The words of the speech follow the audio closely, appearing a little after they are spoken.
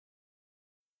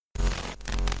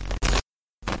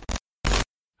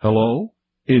Hello?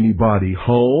 Anybody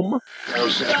home?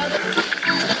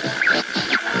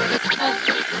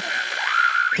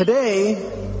 Today,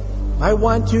 I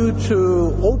want you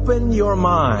to open your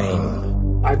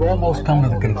mind. I've almost come to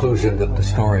the conclusion that the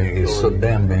story is so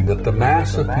damning that the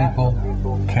mass of people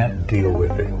can't deal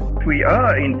with it. We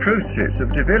are in process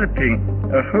of developing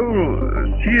a whole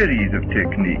series of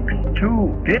techniques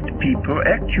to get people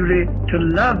actually to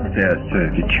love their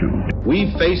servitude.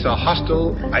 We face a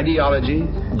hostile ideology,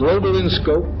 global in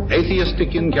scope,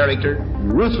 atheistic in character,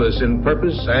 ruthless in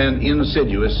purpose, and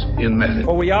insidious in method.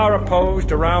 For we are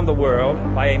opposed around the world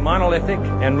by a monolithic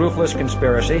and ruthless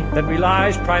conspiracy that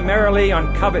relies primarily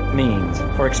on covert means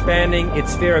for expanding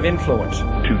its sphere of influence.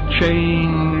 To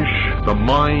change the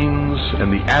minds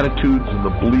and the attitudes and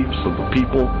the beliefs of the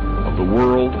people of the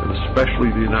world, and especially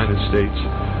the United States,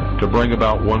 to bring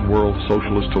about one world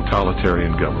socialist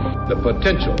totalitarian government. The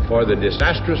potential for the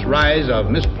disastrous rise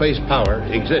of misplaced power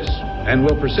exists and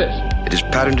will persist. It has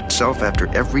patterned itself after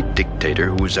every dictator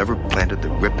who has ever planted the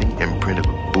ripping imprint of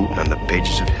a boot on the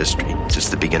pages of history since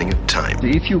the beginning of time.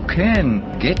 If you can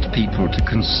get people to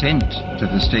consent to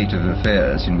the state of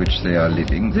affairs in which they are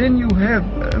living, then you have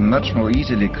a much more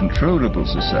easily controllable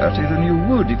society than you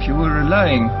would if you were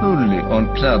relying wholly on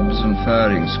clubs and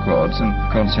firing squads and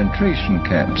concentration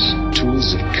camps.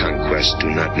 Tools of conquest do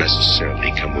not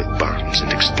necessarily come with bombs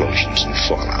and explosions and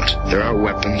fallout. There are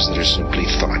weapons that are simply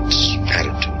thoughts,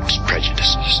 attitudes,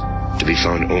 prejudices, to be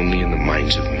found only in the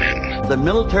minds of men. The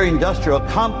military-industrial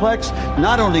complex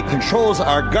not only controls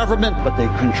our government, but they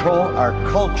control our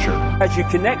culture. As you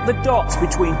connect the dots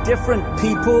between different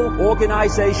people,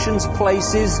 organizations,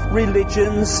 places,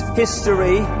 religions,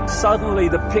 history, suddenly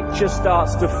the picture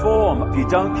starts to form. If you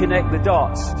don't connect the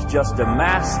dots, it's just a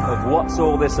mass of what's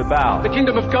all this about. The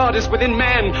kingdom of God is within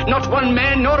man, not one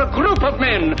man nor a group of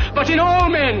men, but in all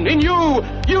men, in you.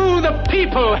 You, the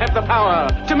people, have the power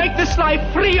to make this life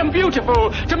free and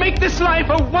beautiful, to make this life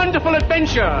a wonderful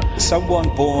adventure. Someone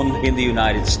born in the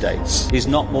United States is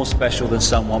not more special than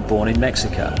someone born in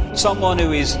Mexico. Someone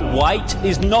who is white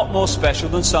is not more special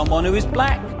than someone who is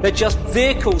black. They're just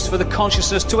vehicles for the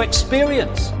consciousness to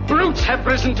experience. Brutes have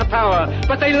risen to power,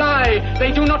 but they lie.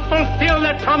 They do not fulfill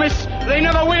that promise. They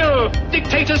never will.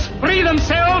 Dictators free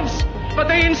themselves, but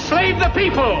they enslave the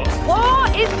people. War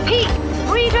is peace.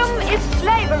 Freedom is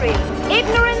slavery.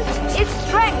 Ignorance is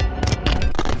strength.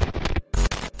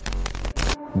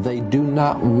 They do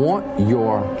not want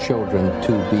your children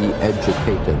to be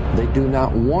educated. They do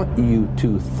not want you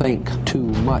to think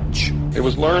too much. It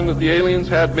was learned that the aliens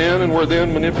had been and were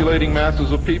then manipulating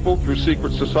masses of people through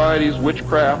secret societies,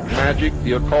 witchcraft, magic,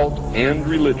 the occult, and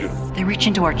religion. They reach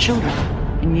into our children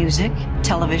in music,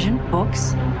 television,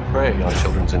 books. Prey on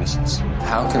children's innocence.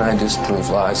 How can I disprove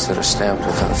lies that are stamped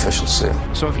with an official seal?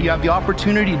 So if you have the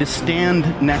opportunity to stand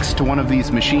next to one of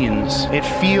these machines, it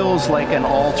feels like an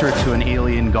altar to an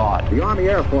alien god. The Army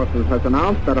Air Forces has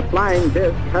announced that a flying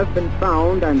disc has been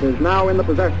found and is now in the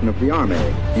possession of the Army.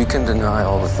 You can deny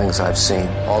all the things I've seen,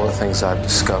 all the things I've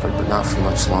discovered, but not for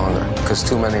much longer, because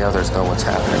too many others know what's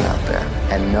happening out there.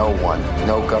 And no one,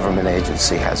 no government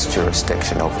agency has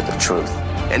jurisdiction over the truth.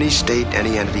 Any state,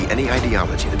 any entity, any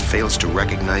ideology that fails to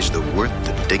recognize the worth,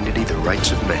 the dignity, the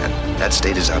rights of man, that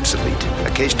state is obsolete. A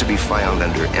case to be filed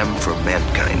under M for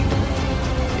Mankind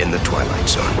in the Twilight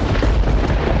Zone.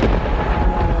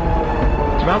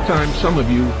 It's about time some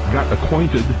of you got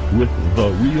acquainted with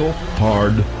the real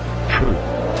hard truth.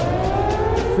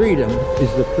 Freedom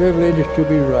is the privilege to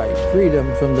be right.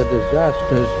 Freedom from the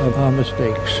disasters of our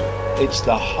mistakes. It's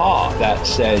the heart that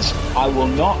says, I will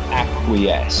not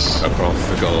acquiesce. Across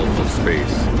the gulf of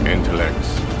space,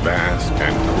 intellects, vast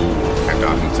and cool and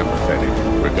unsympathetic,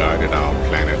 regarded our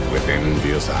planet with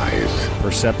envious eyes.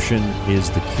 Perception is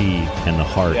the key, and the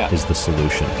heart is the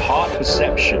solution. Heart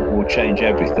perception will change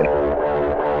everything.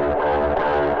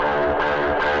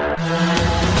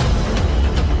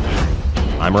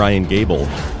 I'm Ryan Gable,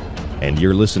 and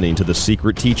you're listening to The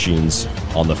Secret Teachings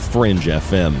on The Fringe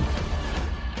FM.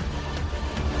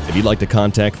 If you'd like to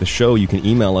contact the show, you can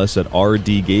email us at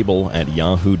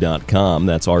rdgable@yahoo.com.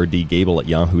 That's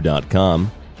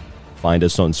rdgable@yahoo.com. Find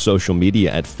us on social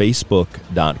media at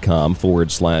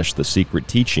facebook.com/The Secret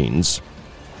Teachings.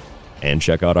 And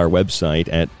check out our website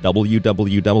at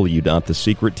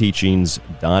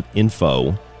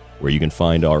www.thesecretteachings.info, where you can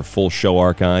find our full show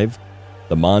archive,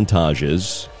 the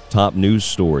montages, top news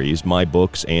stories, my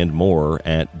books, and more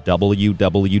at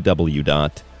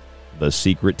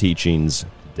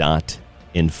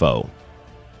www.thesecretteachings.info.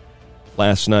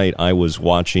 Last night I was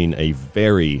watching a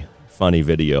very funny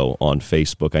video on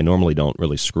Facebook. I normally don't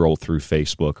really scroll through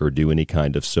Facebook or do any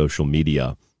kind of social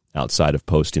media outside of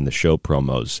posting the show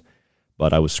promos.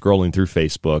 But I was scrolling through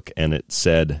Facebook, and it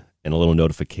said in a little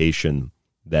notification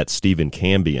that Stephen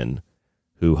Cambion,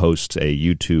 who hosts a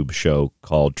YouTube show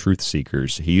called Truth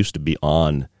Seekers, he used to be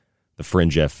on the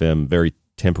Fringe FM, very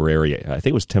temporary. I think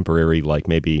it was temporary, like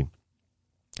maybe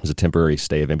it was a temporary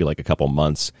stay of maybe like a couple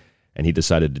months, and he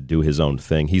decided to do his own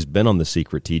thing. He's been on the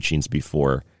Secret Teachings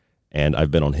before, and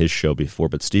I've been on his show before,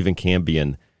 but Stephen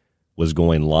Cambion was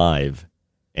going live,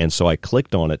 and so I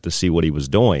clicked on it to see what he was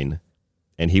doing,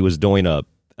 and he was doing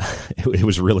it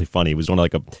was really funny. He was doing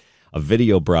like a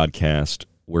video broadcast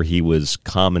where he was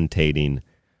commentating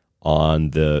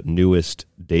on the newest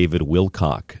David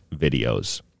Wilcock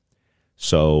videos.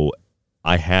 So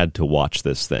I had to watch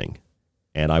this thing,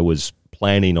 and I was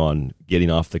planning on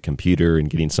getting off the computer and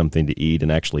getting something to eat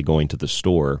and actually going to the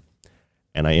store,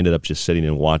 and I ended up just sitting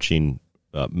and watching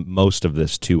most of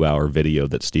this 2-hour video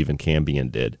that Stephen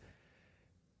Cambion did.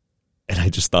 And I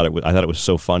just thought it was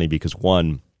so funny because,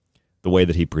 one, the way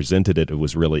that he presented it, it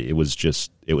was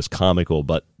comical,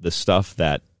 but the stuff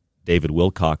that David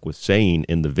Wilcock was saying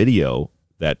in the video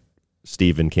that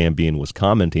Stephen Cambion was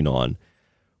commenting on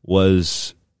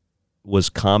was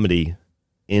comedy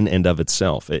in and of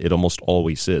itself. It almost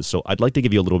always is. So I'd like to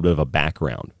give you a little bit of a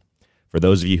background for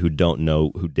those of you who don't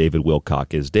know who David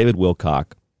Wilcock is. David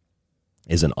Wilcock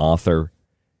is an author.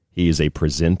 He is a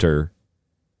presenter.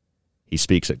 He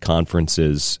speaks at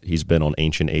conferences. He's been on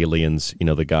Ancient Aliens,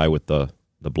 the guy with the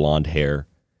blonde hair.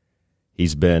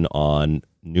 He's been on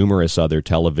numerous other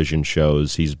television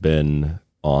shows. He's been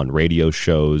on radio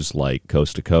shows like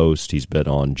Coast to Coast. He's been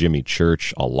on Jimmy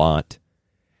Church a lot.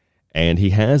 And he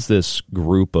has this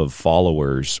group of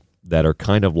followers that are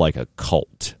kind of like a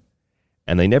cult.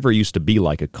 And they never used to be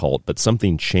like a cult, but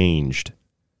something changed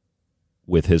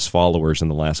with his followers in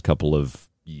the last couple of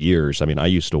years. I mean, I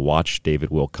used to watch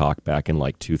David Wilcock back in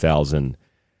like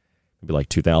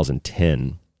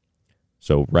 2010.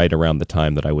 So right around the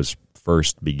time that I was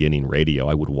first beginning radio,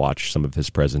 I would watch some of his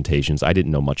presentations. I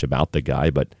didn't know much about the guy,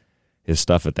 but his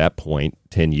stuff at that point,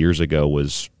 10 years ago,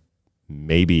 was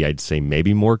maybe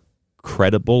more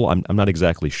credible. I'm not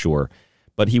exactly sure.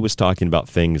 But he was talking about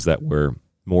things that were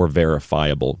more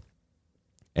verifiable.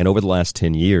 And over the last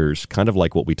 10 years, kind of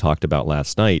like what we talked about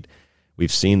last night,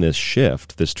 we've seen this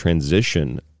shift, this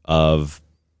transition of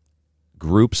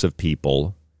groups of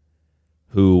people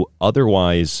who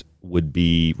otherwise would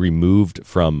be removed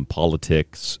from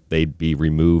politics. They'd be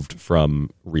removed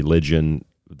from religion.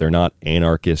 They're not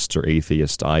anarchists or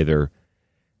atheists either,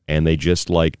 and they just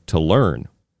like to learn.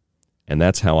 And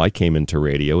that's how I came into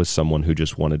radio, as someone who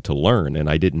just wanted to learn, and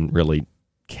I didn't really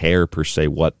care per se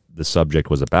what the subject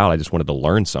was about. I just wanted to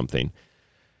learn something.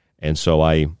 And so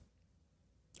I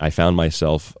found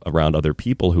myself around other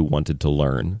people who wanted to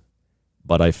learn,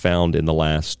 but I found in the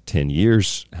last 10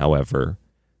 years, however,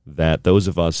 that those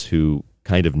of us who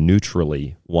kind of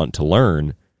neutrally want to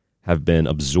learn have been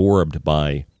absorbed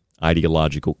by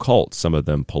ideological cults, some of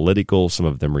them political, some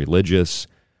of them religious,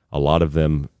 a lot of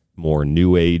them more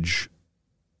New Age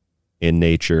in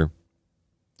nature.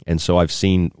 And so I've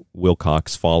seen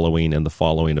Wilcock's following and the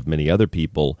following of many other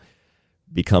people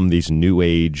become these New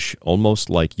Age, almost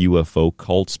like UFO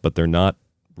cults, but they're not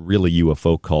really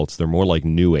UFO cults. They're more like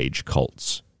New Age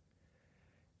cults.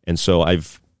 And so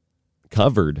I've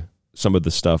covered some of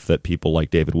the stuff that people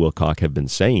like David Wilcock have been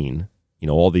saying,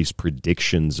 all these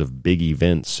predictions of big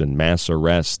events and mass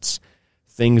arrests,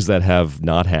 things that have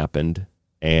not happened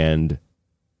and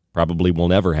probably will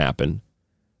never happen.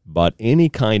 But any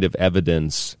kind of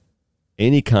evidence,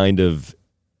 any kind of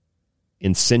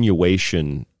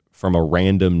insinuation from a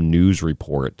random news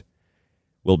report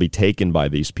will be taken by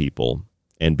these people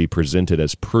and be presented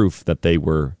as proof that they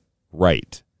were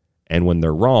right. And when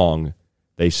they're wrong,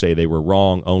 they say they were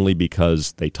wrong only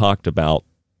because they talked about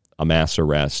a mass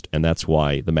arrest, and that's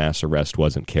why the mass arrest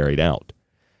wasn't carried out.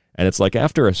 And it's like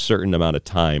after a certain amount of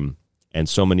time and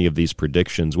so many of these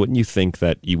predictions, wouldn't you think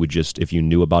that you would just, if you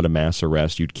knew about a mass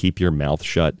arrest, you'd keep your mouth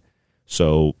shut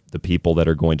so the people that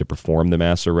are going to perform the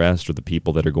mass arrest or the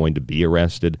people that are going to be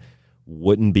arrested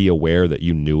wouldn't be aware that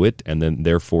you knew it, and then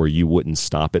therefore you wouldn't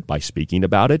stop it by speaking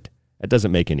about it? That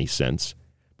doesn't make any sense.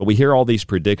 But we hear all these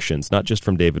predictions, not just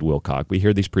from David Wilcock. We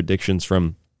hear these predictions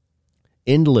from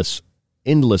endless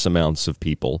amounts of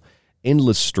people,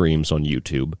 endless streams on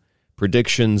YouTube,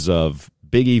 predictions of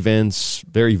big events,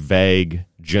 very vague,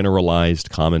 generalized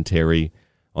commentary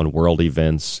on world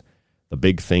events. The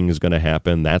big thing is going to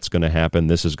happen, that's going to happen,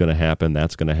 this is going to happen,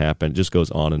 that's going to happen. It just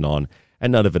goes on, and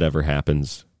none of it ever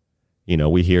happens.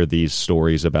 We hear these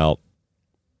stories about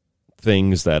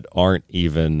things that aren't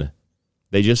even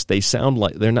They sound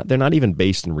like they're not even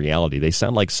based in reality. They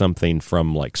sound like something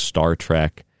from like Star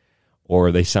Trek,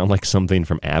 or they sound like something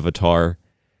from Avatar,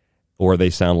 or they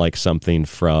sound like something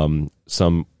from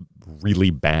some really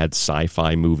bad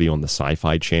sci-fi movie on the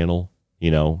Sci-Fi Channel,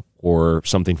 or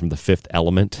something from The Fifth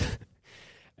Element.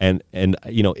 and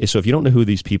so if you don't know who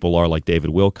these people are, like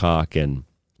David Wilcock and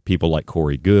people like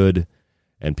Corey Goode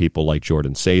and people like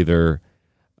Jordan Sather,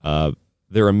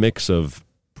 they're a mix of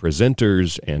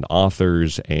presenters and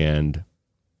authors, and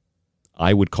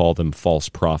I would call them false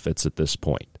prophets at this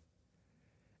point.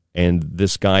 And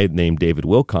this guy named David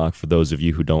Wilcock, for those of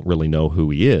you who don't really know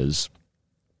who he is,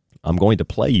 I'm going to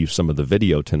play you some of the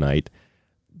video tonight.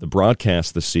 The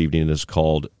broadcast this evening is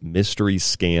called Mystery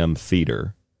Scam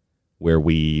Theater, where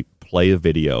we play a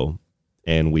video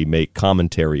and we make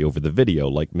commentary over the video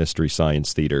like Mystery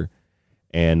Science Theater,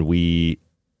 and we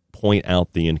point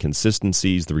out the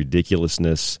inconsistencies, the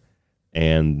ridiculousness,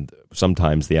 and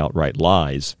sometimes the outright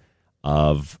lies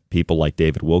of people like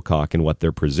David Wilcock and what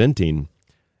they're presenting.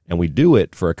 And we do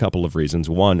it for a couple of reasons.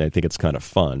 One, I think it's kind of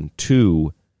fun.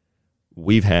 Two,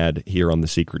 we've had here on The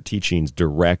Secret Teachings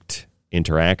direct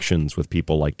interactions with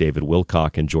people like David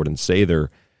Wilcock and Jordan Sather,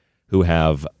 who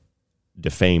have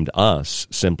defamed us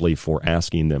simply for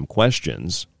asking them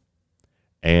questions.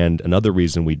 And another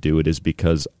reason we do it is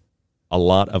because a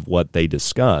lot of what they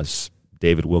discuss,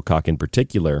 David Wilcock in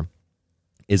particular,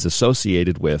 is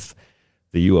associated with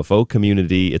the UFO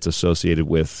community. It's associated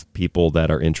with people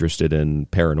that are interested in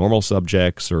paranormal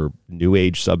subjects or New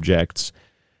Age subjects,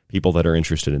 people that are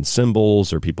interested in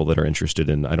symbols, or people that are interested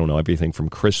in, everything from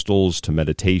crystals to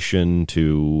meditation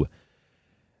to,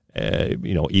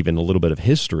 even a little bit of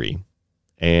history.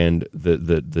 And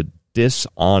the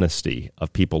dishonesty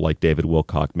of people like David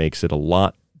Wilcock makes it a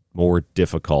lot more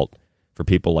difficult for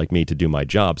people like me to do my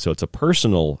job. So it's a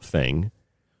personal thing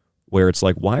where it's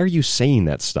like, why are you saying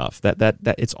that stuff?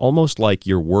 That it's almost like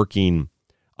you're working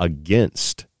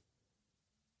against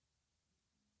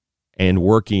and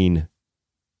working,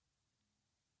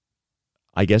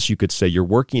 I guess you could say you're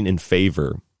working in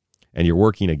favor and you're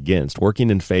working against, working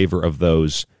in favor of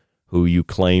those who you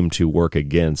claim to work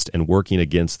against and working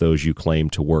against those you claim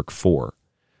to work for.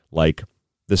 Like,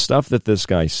 the stuff that this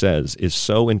guy says is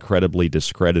so incredibly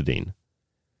discrediting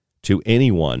to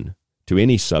anyone, to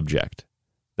any subject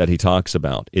that he talks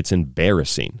about. It's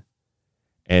embarrassing.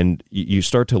 And you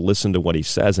start to listen to what he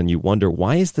says and you wonder,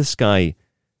 why is this guy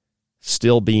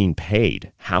still being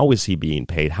paid? How is he being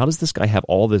paid? How does this guy have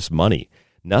all this money?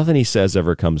 Nothing he says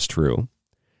ever comes true.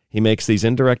 He makes these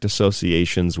indirect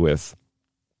associations with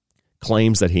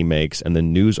claims that he makes and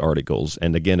then news articles.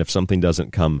 And again, if something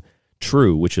doesn't come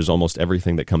true, which is almost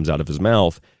everything that comes out of his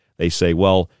mouth, they say,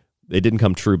 well, it didn't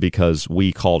come true because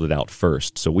we called it out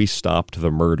first. So we stopped the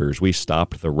murders. We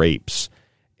stopped the rapes.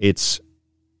 It's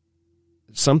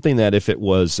something that if it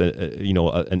was,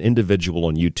 an individual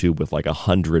on YouTube with like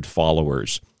 100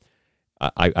 followers,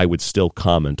 I would still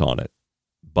comment on it.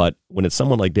 But when it's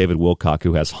someone like David Wilcock,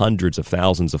 who has hundreds of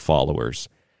thousands of followers,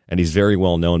 and he's very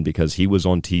well known because he was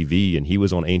on TV and he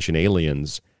was on Ancient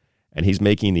Aliens, and he's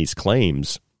making these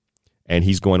claims, and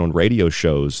he's going on radio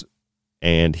shows,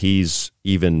 and he's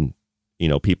even,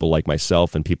 people like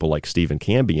myself and people like Stephen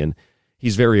Cambion,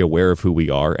 he's very aware of who we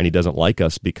are, and he doesn't like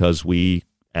us because we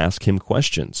ask him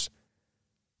questions.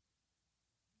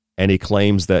 And he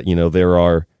claims that, there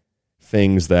are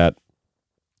things that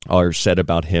are said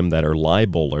about him that are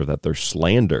libel or that they're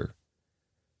slander.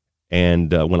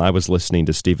 And when I was listening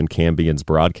to Stephen Cambion's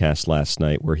broadcast last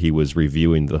night, where he was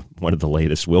reviewing one of the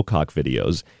latest Wilcock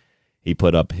videos, he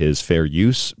put up his fair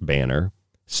use banner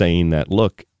saying that,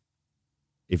 look,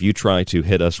 if you try to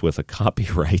hit us with a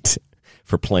copyright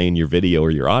for playing your video or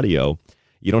your audio,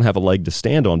 you don't have a leg to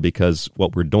stand on, because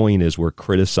what we're doing is we're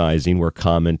criticizing, we're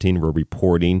commenting, we're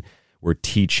reporting, we're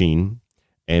teaching,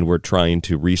 and we're trying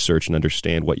to research and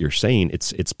understand what you're saying.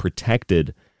 It's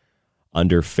protected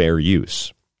under fair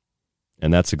use.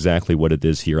 And that's exactly what it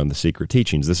is here on The Secret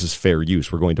Teachings. This is fair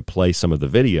use. We're going to play some of the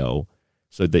video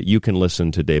so that you can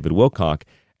listen to David Wilcock,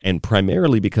 and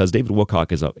primarily because David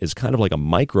Wilcock is kind of like a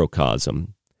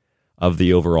microcosm of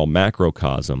the overall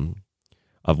macrocosm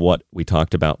of what we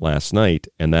talked about last night,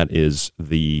 and that is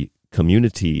the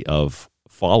community of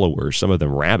followers, some of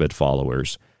them rabid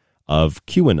followers, of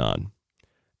QAnon.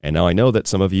 And now I know that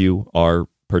some of you are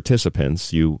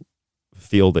participants. You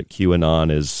feel that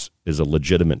QAnon is a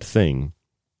legitimate thing.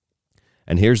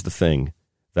 And here's the thing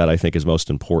that I think is most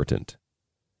important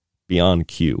beyond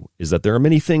Q, is that there are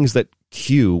many things that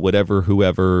Q,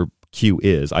 whoever Q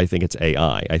is, I think it's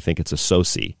AI, I think it's a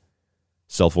SOCI,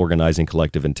 self-organizing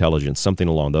collective intelligence, something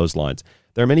along those lines.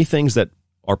 There are many things that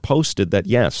are posted that,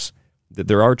 yes, that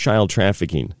there are child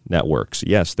trafficking networks.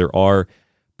 Yes, there are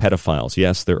pedophiles.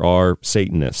 Yes, there are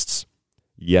Satanists.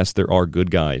 Yes, there are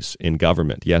good guys in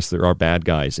government. Yes, there are bad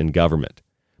guys in government.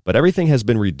 But everything has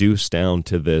been reduced down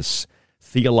to this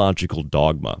theological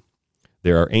dogma.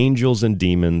 There are angels and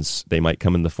demons. They might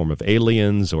come in the form of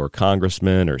aliens or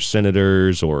congressmen or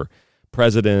senators or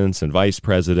presidents and vice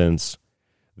presidents.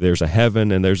 There's a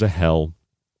heaven and there's a hell.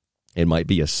 It might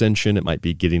be ascension. It might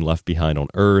be getting left behind on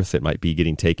Earth. It might be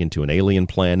getting taken to an alien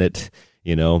planet.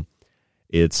 You know,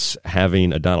 it's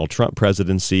having a Donald Trump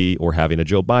presidency or having a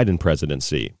Joe Biden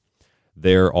presidency.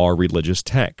 There are religious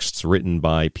texts written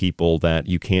by people that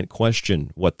you can't question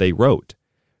what they wrote.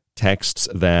 Texts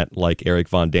that, like Eric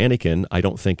Von Daniken, I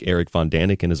don't think Eric Von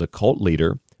Daniken is a cult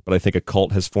leader, but I think a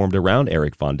cult has formed around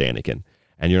Eric Von Daniken.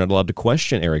 And you're not allowed to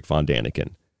question Eric Von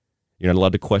Daniken. You're not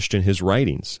allowed to question his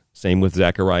writings. Same with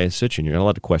Zecharia Sitchin. You're not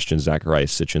allowed to question Zecharia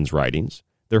Sitchin's writings.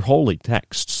 They're holy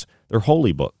texts. They're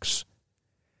holy books.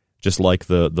 Just like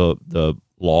the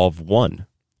Law of One,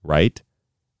 right?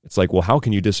 It's like, well, how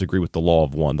can you disagree with the Law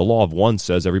of One? The Law of One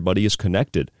says everybody is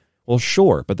connected. Well,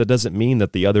 sure, but that doesn't mean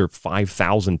that the other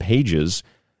 5,000 pages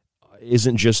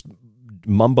isn't just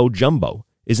mumbo-jumbo,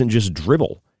 isn't just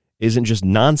drivel, isn't just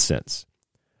nonsense.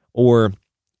 Or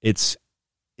it's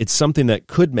something that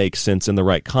could make sense in the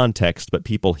right context, but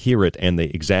people hear it and they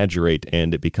exaggerate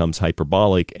and it becomes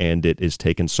hyperbolic and it is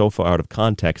taken so far out of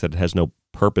context that it has no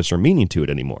purpose or meaning to it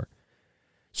anymore.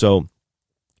 So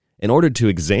in order to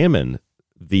examine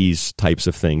these types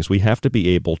of things, we have to be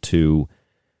able to,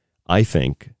 I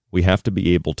think, we have to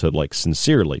be able to, like,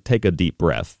 sincerely take a deep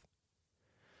breath.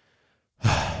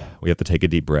 We have to take a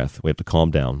deep breath. We have to calm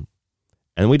down.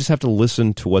 And we just have to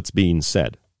listen to what's being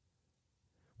said.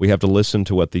 We have to listen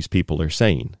to what these people are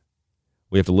saying.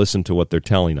 We have to listen to what they're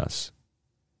telling us.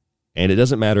 And it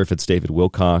doesn't matter if it's David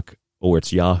Wilcock or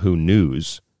it's Yahoo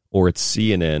News or it's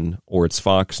CNN or it's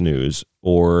Fox News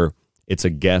or it's a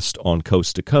guest on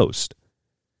Coast to Coast.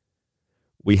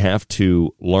 We have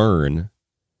to learn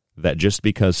that just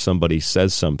because somebody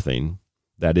says something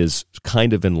that is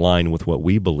kind of in line with what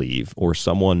we believe, or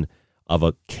someone of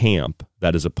a camp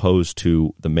that is opposed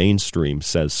to the mainstream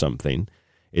says something,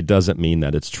 it doesn't mean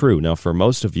that it's true. Now, for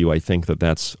most of you, I think that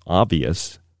that's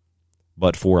obvious,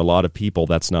 but for a lot of people,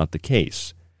 that's not the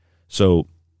case. So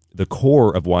the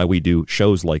core of why we do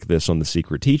shows like this on The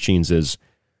Secret Teachings is,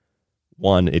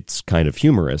 one, it's kind of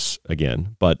humorous,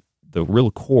 again, but the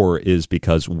real core is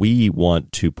because we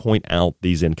want to point out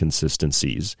these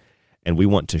inconsistencies, and we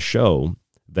want to show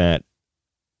that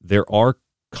there are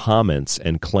comments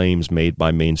and claims made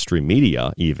by mainstream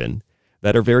media even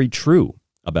that are very true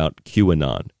about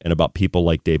QAnon and about people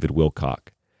like David Wilcock,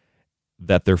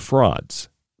 that they're frauds,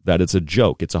 that it's a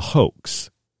joke, it's a hoax.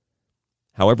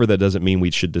 However, that doesn't mean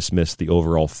we should dismiss the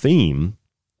overall theme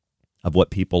of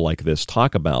what people like this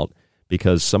talk about,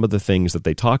 because some of the things that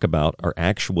they talk about are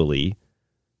actually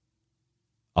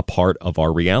a part of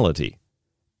our reality.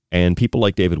 And people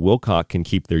like David Wilcock can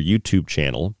keep their YouTube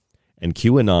channel, and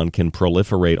QAnon can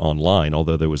proliferate online,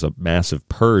 although there was a massive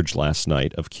purge last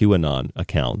night of QAnon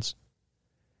accounts.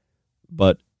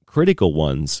 But critical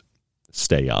ones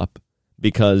stay up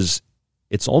because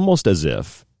it's almost as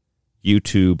if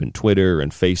YouTube and Twitter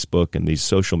and Facebook and these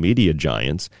social media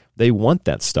giants, they want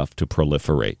that stuff to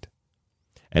proliferate.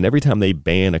 And every time they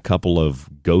ban a couple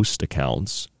of ghost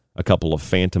accounts, a couple of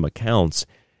phantom accounts,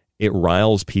 it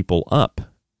riles people up.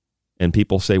 And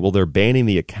people say, well, they're banning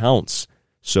the accounts,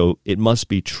 so it must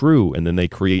be true. And then they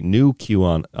create new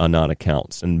QAnon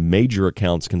accounts, and major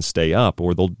accounts can stay up,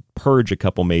 or they'll purge a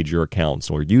couple major accounts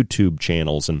or YouTube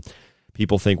channels. And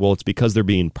people think, well, it's because they're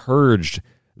being purged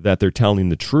that they're telling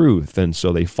the truth, and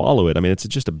so they follow it. I mean, it's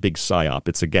just a big psyop.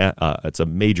 It's a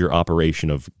major operation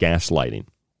of gaslighting.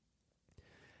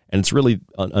 And it's really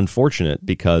unfortunate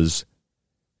because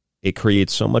it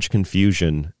creates so much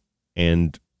confusion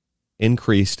and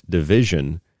increased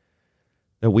division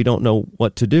that we don't know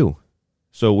what to do.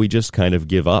 So we just kind of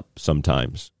give up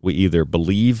sometimes. We either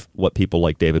believe what people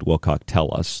like David Wilcock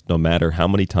tell us, no matter how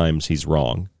many times he's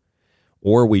wrong,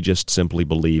 or we just simply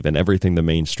believe in everything the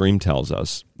mainstream tells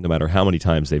us, no matter how many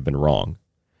times they've been wrong.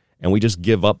 And we just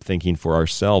give up thinking for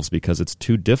ourselves because it's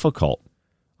too difficult.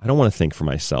 I don't want to think for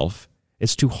myself.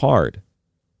 It's too hard.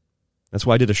 That's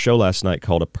why I did a show last night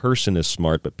called A Person is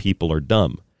Smart, but People are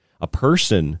Dumb. A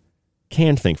person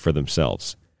can think for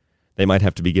themselves. They might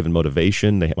have to be given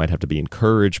motivation. They might have to be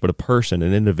encouraged. But a person,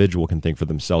 an individual, can think for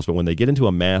themselves. But when they get into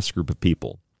a mass group of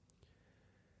people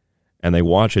and they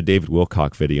watch a David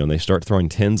Wilcock video and they start throwing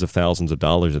tens of thousands of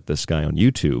dollars at this guy on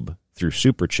YouTube through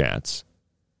super chats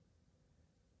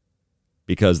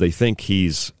because they think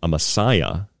he's a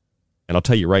messiah And I'll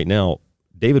tell you right now,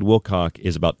 David Wilcock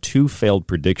is about 2 failed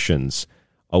predictions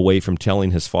away from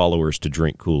telling his followers to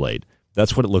drink Kool-Aid.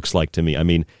 That's what it looks like to me. I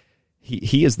mean,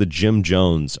 he is the Jim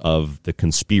Jones of the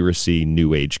conspiracy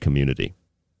New Age community.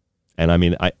 And I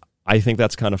mean, I think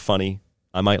that's kind of funny.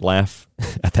 I might laugh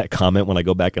at that comment when I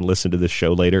go back and listen to this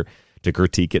show later to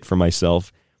critique it for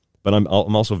myself. But I'm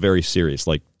also very serious.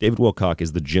 Like, David Wilcock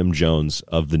is the Jim Jones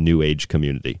of the New Age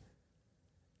community.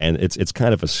 And it's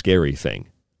kind of a scary thing,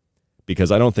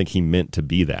 because I don't think he meant to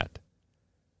be that.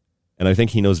 And I think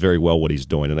he knows very well what he's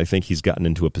doing. And I think he's gotten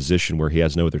into a position where he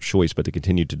has no other choice but to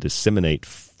continue to disseminate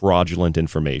fraudulent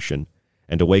information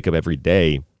and to wake up every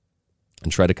day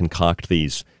and try to concoct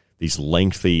these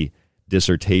lengthy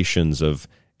dissertations of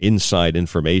inside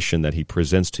information that he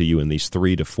presents to you in these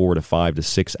 3 to 4 to 5 to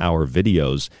 6 hour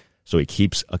videos. So he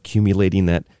keeps accumulating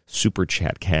that super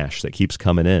chat cash that keeps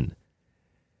coming in.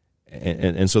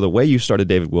 And so the way you started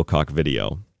David Wilcock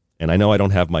video, and I know I don't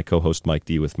have my co-host Mike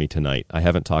D with me tonight. I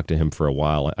haven't talked to him for a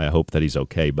while. I hope that he's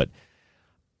okay, but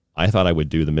I thought I would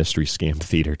do the Mystery Scam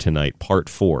Theater tonight, Part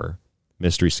 4,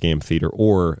 Mystery Scam Theater,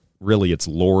 or really it's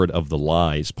Lord of the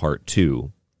Lies, Part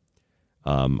 2.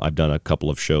 I've done a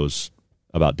couple of shows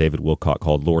about David Wilcock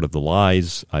called Lord of the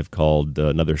Lies. I've called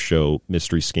another show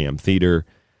Mystery Scam Theater.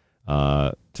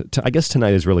 I guess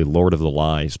tonight is really Lord of the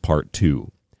Lies, Part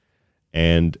 2.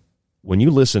 And when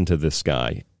you listen to this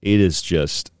guy, it is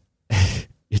just...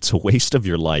 it's a waste of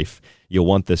your life. You'll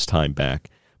want this time back.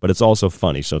 But it's also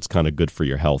funny, so it's kind of good for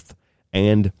your health.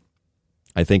 And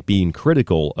I think being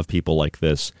critical of people like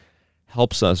this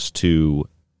helps us to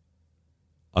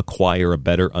acquire a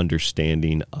better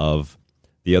understanding of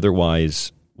the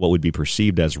otherwise what would be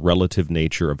perceived as relative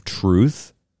nature of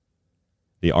truth,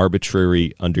 the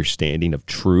arbitrary understanding of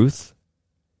truth,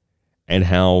 and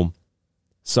how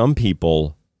some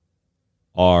people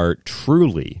are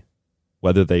truly,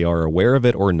 whether they are aware of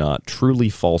it or not, truly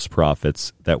false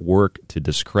prophets that work to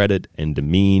discredit and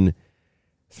demean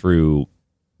through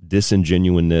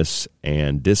disingenuousness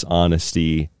and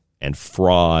dishonesty and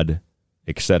fraud,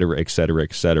 etc., etc.,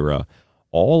 etc.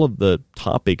 All of the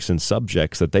topics and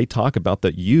subjects that they talk about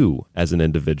that you, as an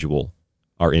individual,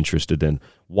 are interested in.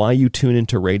 Why you tune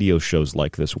into radio shows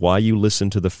like this, why you listen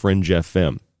to the Fringe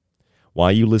FM,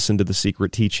 why you listen to the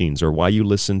Secret Teachings, or why you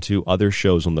listen to other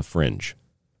shows on the Fringe.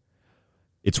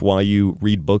 It's why you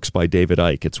read books by David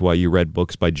Icke. It's why you read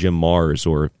books by Jim Marrs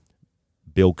or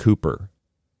Bill Cooper.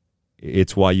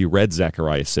 It's why you read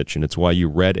Zecharia Sitchin. It's why you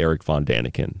read Eric Von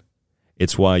Daniken.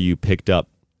 It's why you picked up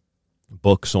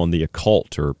books on the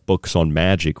occult or books on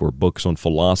magic or books on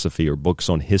philosophy or books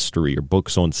on history or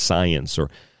books on science or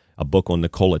a book on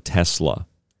Nikola Tesla.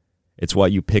 It's why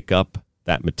you pick up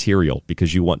that material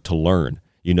because you want to learn.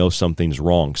 You know something's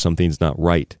wrong, something's not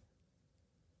right.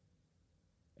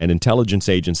 And intelligence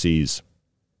agencies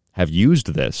have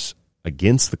used this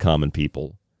against the common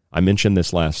people. I mentioned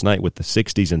this last night with the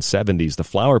 60s and 70s, the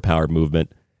flower power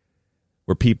movement,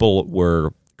 where people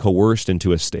were coerced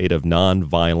into a state of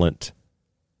nonviolent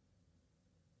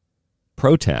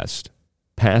protest,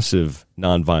 passive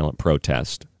nonviolent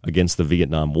protest against the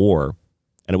Vietnam War.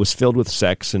 And it was filled with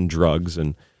sex and drugs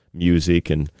and music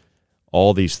and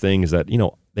all these things that, you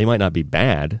know, they might not be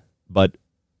bad, but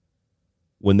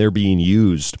when they're being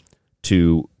used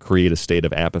to create a state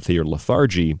of apathy or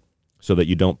lethargy so that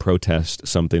you don't protest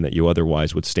something that you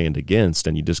otherwise would stand against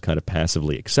and you just kind of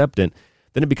passively accept it,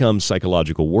 then it becomes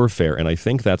psychological warfare. And I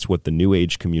think that's what the New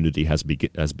Age community has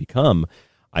become.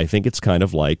 I think it's kind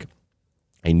of like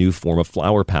a new form of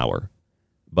flower power.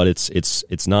 But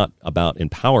it's not about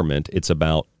empowerment. It's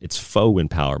faux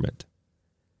empowerment.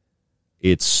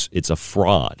 It's a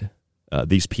fraud.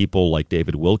 These people like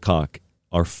David Wilcock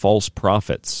are false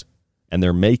prophets, and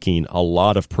they're making a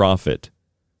lot of profit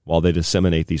while they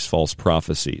disseminate these false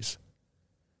prophecies.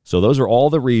 So those are all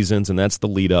the reasons, and that's the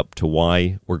lead up to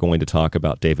why we're going to talk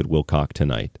about David Wilcock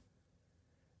tonight.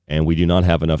 And we do not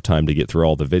have enough time to get through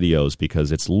all the videos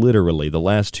because it's literally the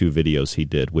last 2 videos he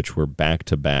did, which were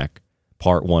back-to-back,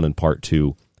 Part 1 and Part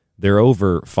 2. They're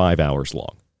over 5 hours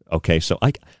long. Okay, so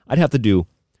I'd have to do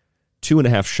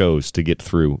 2.5 shows to get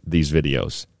through these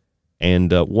videos.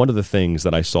 And one of the things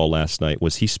that I saw last night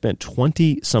was he spent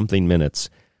 20-something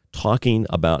minutes talking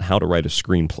about how to write a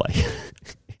screenplay.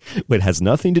 It has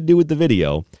nothing to do with the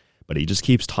video, but he just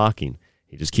keeps talking.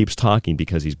 He just keeps talking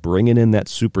because he's bringing in that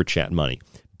super chat money,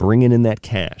 bringing in that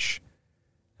cash,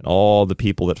 and all the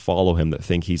people that follow him that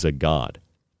think he's a god.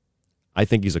 I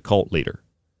think he's a cult leader,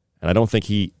 and I don't think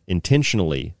he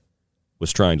intentionally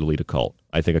was trying to lead a cult.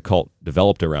 I think a cult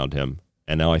developed around him,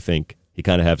 and now I think he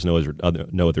kind of has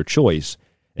no other choice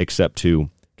except to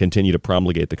continue to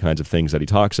promulgate the kinds of things that he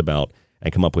talks about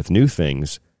and come up with new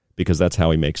things, because that's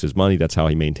how he makes his money. That's how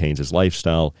he maintains his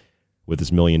lifestyle with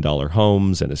his $1 million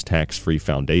homes and his tax-free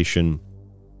foundation.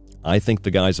 I think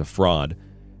the guy's a fraud,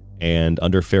 and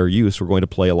under fair use, we're going to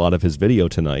play a lot of his video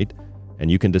tonight,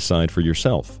 and you can decide for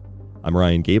yourself. I'm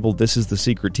Ryan Gable. This is The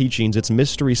Secret Teachings. It's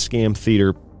Mystery Scam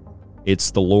Theater.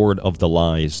 It's the Lord of the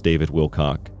Lies, David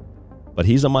Wilcock. But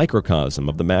he's a microcosm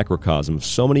of the macrocosm of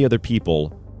so many other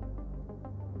people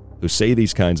who say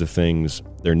these kinds of things.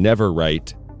 They're never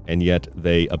right, and yet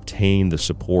they obtain the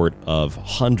support of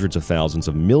hundreds of thousands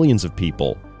of millions of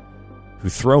people who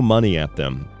throw money at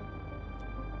them.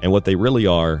 And what they really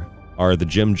are the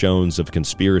Jim Jones of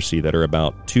conspiracy that are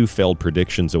about 2 failed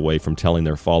predictions away from telling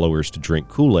their followers to drink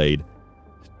Kool-Aid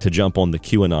to jump on the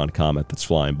QAnon comet that's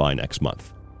flying by next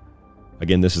month.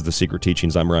 Again, this is The Secret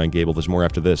Teachings. I'm Ryan Gable. There's more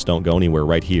after this. Don't go anywhere,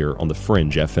 right here on The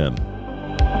Fringe FM.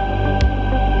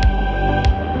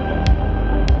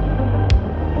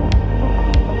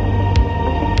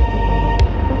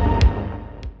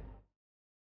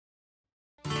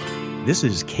 This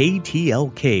is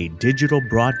KTLK Digital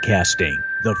Broadcasting,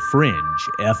 The Fringe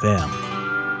FM.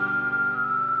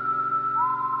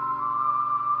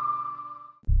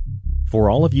 For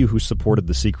all of you who supported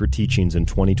The Secret Teachings in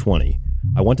 2020,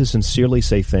 I want to sincerely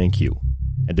say thank you.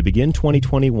 And to begin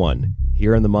 2021,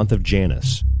 here in the month of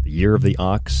Janus, the year of the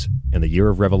Ox, and the year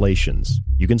of Revelations,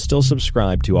 you can still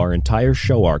subscribe to our entire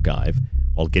show archive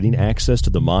while getting access to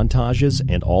the montages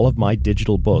and all of my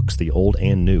digital books, the old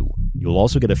and new. You'll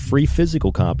also get a free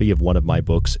physical copy of one of my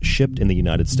books shipped in the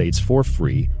United States for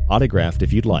free, autographed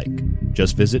if you'd like.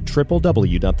 Just visit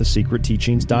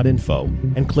www.thesecretteachings.info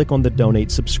and click on the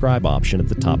Donate Subscribe option at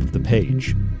the top of the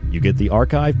page. You get the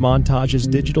archive, montages,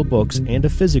 digital books, and a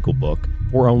physical book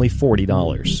for only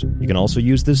 $40. You can also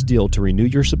use this deal to renew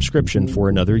your subscription for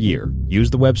another year. Use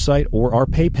the website or our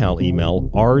PayPal email,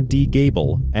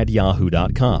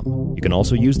 rdgable@yahoo.com. You can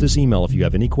also use this email if you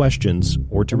have any questions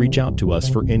or to reach out to us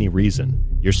for any reason.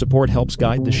 Your support helps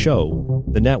guide the show,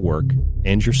 the network,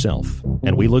 and yourself.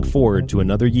 And we look forward to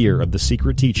another year of The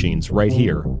Secret Teachings right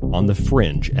here on The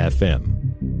Fringe FM.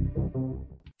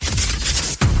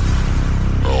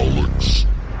 Alex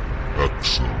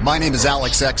Exum. My name is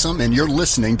Alex Exum, and you're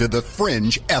listening to The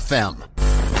Fringe FM.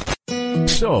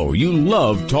 So, you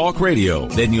love talk radio?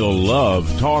 Then you'll love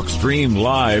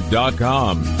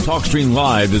TalkStreamLive.com. TalkStream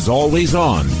Live is always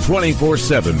on,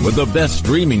 24/7, with the best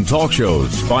streaming talk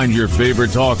shows. Find your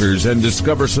favorite talkers and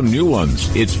discover some new ones.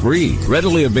 It's free,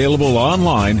 readily available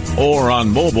online or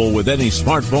on mobile with any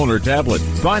smartphone or tablet.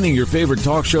 Finding your favorite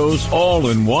talk shows all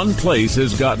in one place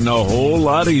has gotten a whole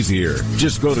lot easier.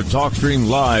 Just go to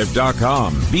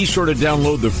TalkStreamLive.com. Be sure to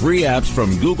download the free apps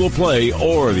from Google Play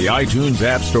or the iTunes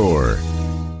App Store.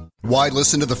 Why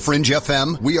listen to The Fringe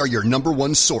FM? We are your number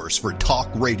one source for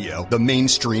talk radio the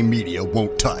mainstream media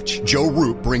won't touch. Joe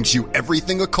Roop brings you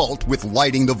everything occult with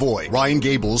Lighting the Void. Ryan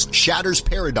Gables shatters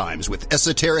paradigms with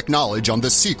esoteric knowledge on The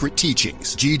Secret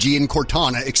Teachings. Gigi and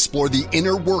Cortana explore the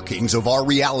inner workings of our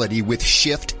reality with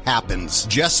Shift Happens.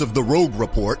 Jess of the Rogue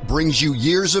Report brings you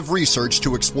years of research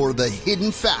to explore the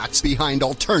hidden facts behind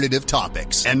alternative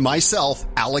topics. And myself,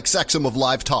 Alex Exum of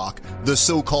Live Talk, the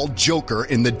so-called Joker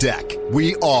in the deck.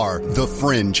 We are The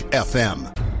Fringe FM.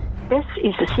 This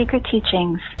is The Secret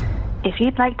Teachings. If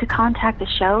you'd like to contact the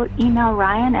show, email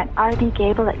Ryan at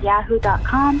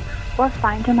rdgable@yahoo.com or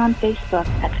find him on Facebook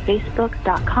at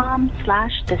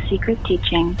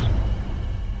facebook.com/thesecretteachings.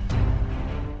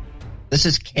 This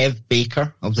is Kev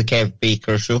Baker of The Kev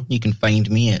Baker Show. You can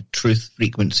find me at Truth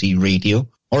Frequency Radio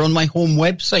or on my home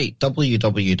website,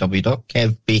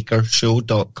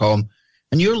 www.kevbakershow.com.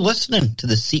 And you're listening to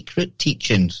The Secret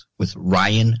Teachings with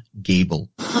Ryan Gable.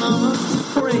 The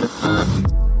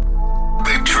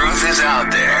truth is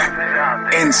out there,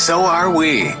 and so are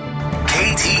we.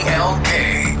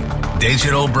 KTLK,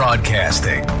 Digital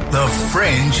Broadcasting, The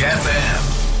Fringe FM.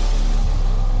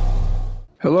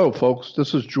 Hello, folks.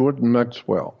 This is Jordan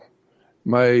Maxwell.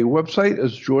 My website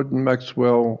is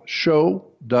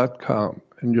jordanmaxwellshow.com,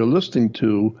 and you're listening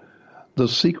to The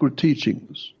Secret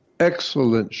Teachings.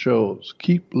 Excellent shows.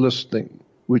 Keep listening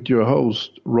with your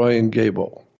host, Ryan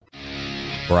Gable.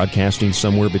 Broadcasting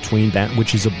somewhere between that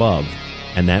which is above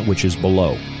and that which is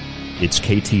below. It's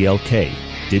KTLK,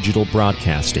 Digital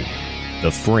Broadcasting,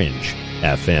 The Fringe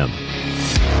FM.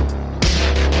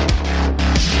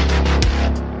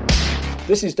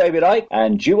 This is David Icke,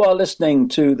 and you are listening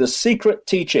to The Secret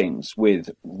Teachings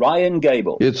with Ryan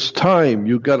Gable. It's time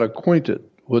you got acquainted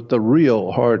with the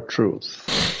real hard truth.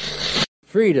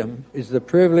 Freedom is the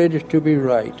privilege to be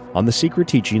right. On The Secret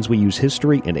Teachings, we use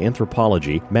history and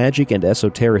anthropology, magic and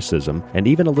esotericism, and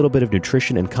even a little bit of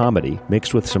nutrition and comedy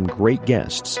mixed with some great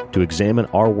guests to examine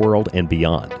our world and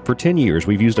beyond. For 10 years,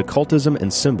 we've used occultism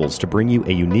and symbols to bring you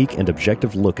a unique and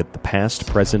objective look at the past,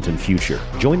 present, and future.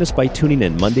 Join us by tuning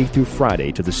in Monday through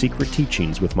Friday to The Secret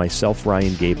Teachings with myself,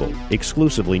 Ryan Gable,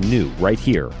 exclusively new right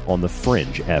here on The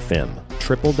Fringe FM.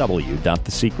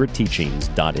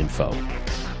 www.thesecretteachings.info.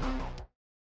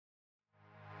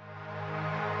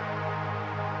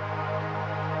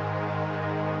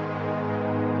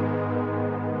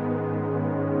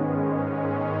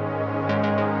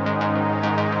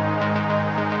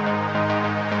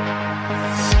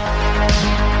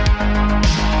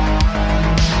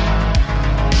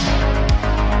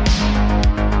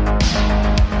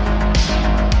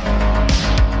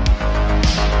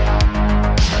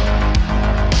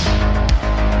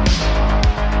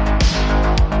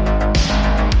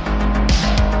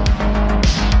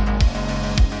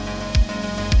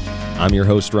 I'm your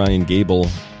host, Ryan Gable,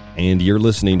 and you're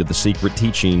listening to The Secret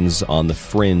Teachings on The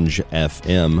Fringe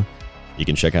FM. You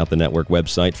can check out the network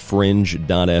website,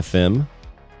 fringe.fm,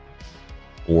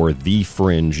 or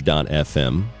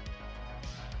thefringe.fm.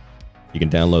 You can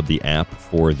download the app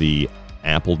for the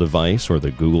Apple device or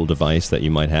the Google device that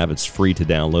you might have. It's free to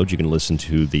download. You can listen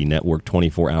to the network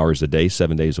 24 hours a day,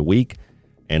 7 days a week,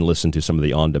 and listen to some of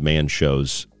the on-demand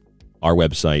shows. Our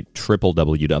website,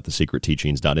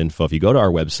 www.thesecretteachings.info. If you go to our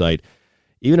website,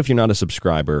 even if you're not a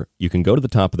subscriber, you can go to the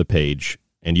top of the page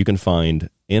and you can find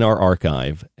in our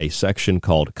archive a section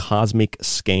called Cosmic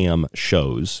Scam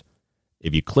Shows.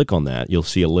 If you click on that, you'll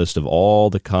see a list of all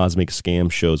the cosmic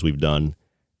scam shows we've done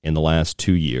in the last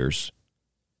 2 years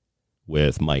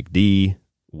with Mike D,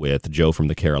 with Joe from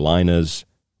the Carolinas,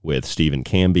 with Stephen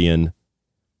Cambion.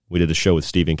 We did a show with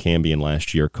Stephen Cambion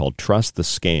last year called Trust the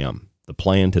Scam, the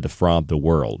Plan to Defraud the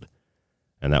World,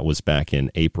 and that was back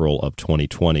in April of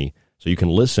 2020. So you can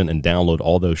listen and download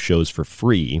all those shows for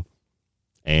free,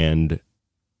 and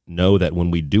know that when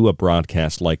we do a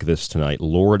broadcast like this tonight,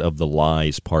 Lord of the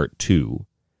Lies Part 2,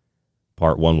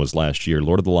 Part 1 was last year,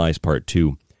 Lord of the Lies Part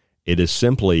 2, it is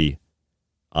simply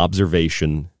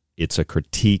observation, it's a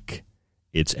critique,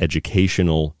 it's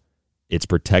educational, it's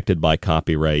protected by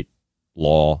copyright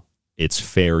law, it's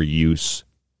fair use,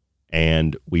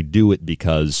 and we do it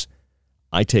because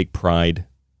I take pride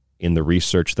in the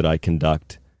research that I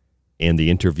conduct, in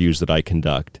the interviews that I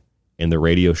conduct, in the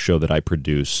radio show that I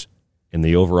produce, in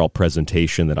the overall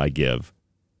presentation that I give.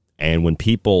 And when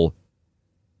people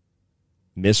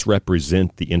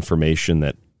misrepresent the information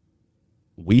that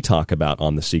we talk about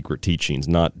on The Secret Teachings,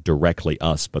 not directly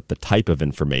us, but the type of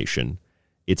information,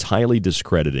 it's highly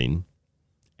discrediting,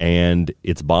 and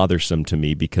it's bothersome to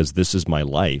me because this is my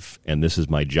life and this is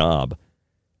my job.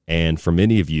 And for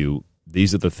many of you,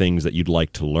 these are the things that you'd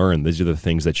like to learn. These are the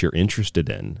things that you're interested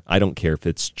in. I don't care if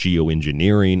it's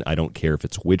geoengineering. I don't care if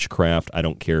it's witchcraft. I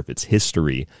don't care if it's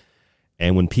history.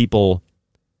 And when people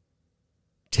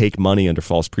take money under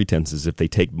false pretenses, if they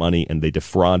take money and they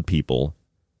defraud people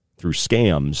through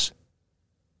scams,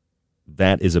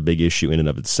 that is a big issue in and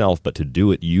of itself. But to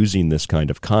do it using this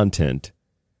kind of content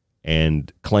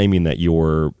and claiming that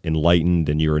you're enlightened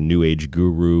and you're a new age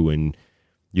guru and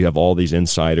you have all these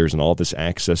insiders and all this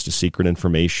access to secret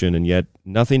information, and yet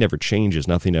nothing ever changes,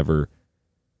 nothing ever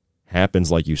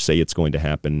happens like you say it's going to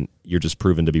happen. You're just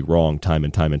proven to be wrong time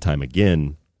and time and time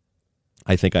again.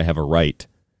 I think I have a right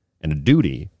and a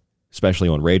duty, especially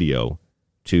on radio,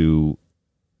 to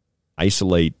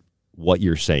isolate what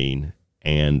you're saying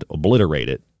and obliterate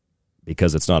it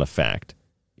because it's not a fact.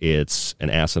 It's an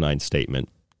asinine statement,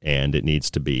 and it needs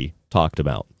to be talked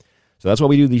about. So that's why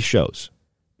we do these shows.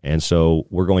 And so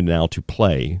we're going now to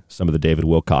play some of the David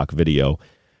Wilcock video.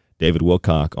 David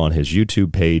Wilcock, on his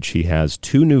YouTube page, he has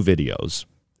 2 new videos,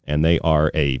 and they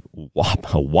are a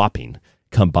whopping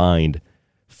combined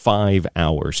 5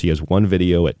 hours. He has one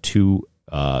video at 2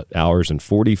 hours and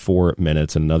 44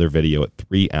 minutes and another video at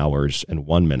 3 hours and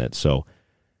 1 minute. So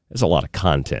there's a lot of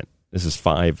content. This is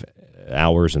 5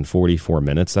 hours and 44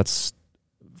 minutes. That's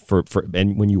for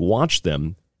and when you watch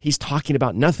them, he's talking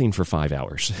about nothing for 5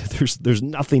 hours. There's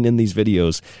nothing in these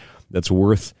videos that's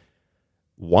worth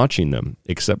watching them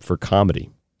except for comedy.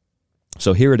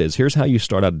 So here it is. Here's how you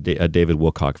start out a David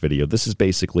Wilcock video. This is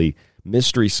basically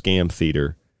Mystery Scam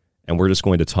Theater, and we're just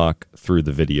going to talk through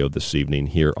the video this evening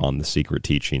here on The Secret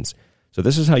Teachings. So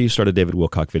this is how you start a David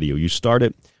Wilcock video. You start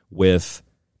it with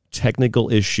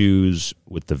technical issues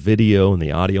with the video and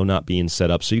the audio not being set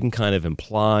up, so you can kind of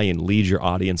imply and lead your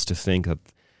audience to think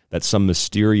that some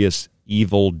mysterious,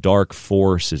 evil, dark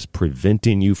force is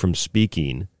preventing you from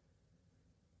speaking.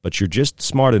 but you're just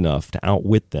smart enough to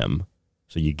outwit them,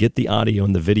 so you get the audio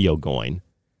and the video going,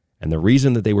 and the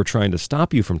reason that they were trying to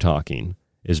stop you from talking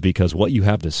is because what you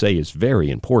have to say is very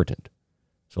important.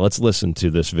 So let's listen to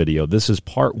this video. This is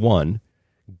part 1,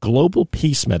 Global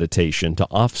Peace Meditation to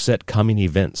Offset Coming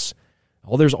Events.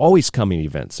 Oh, there's always coming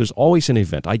events. There's always an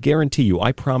event. I guarantee you,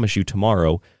 I promise you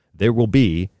tomorrow, there will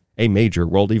be a major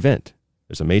world event.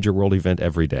 There's a major world event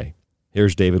every day.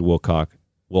 Here's David Wilcock.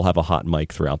 We'll have a hot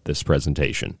mic throughout this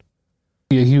presentation.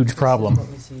 Be a huge problem.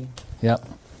 Yep.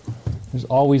 There's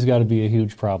always got to be a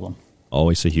huge problem.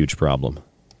 Always a huge problem.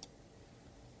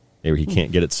 Maybe he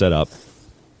can't get it set up.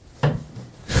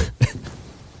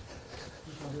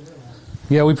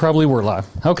 Yeah, we probably were live.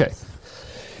 Okay.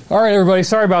 All right, everybody.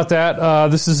 Sorry about that.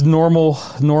 This is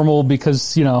normal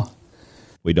because,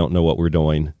 we don't know what we're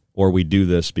doing, or we do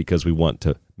this because we want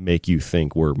to make you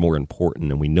think we're more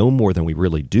important and we know more than we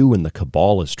really do, and the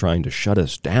cabal is trying to shut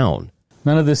us down.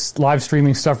 None of this live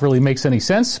streaming stuff really makes any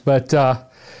sense, but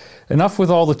enough with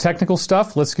all the technical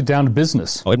stuff. Let's get down to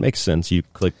business. Oh, it makes sense. You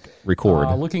click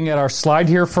record. Looking at our slide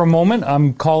here for a moment,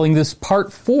 I'm calling this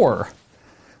part 4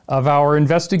 of our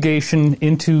investigation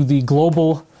into the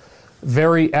global,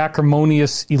 very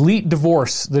acrimonious elite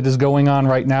divorce that is going on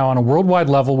right now on a worldwide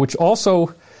level, which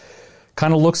also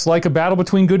kind of looks like a battle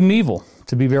between good and evil,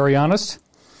 to be very honest.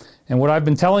 And what I've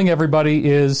been telling everybody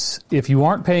is, if you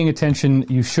aren't paying attention,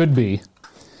 you should be,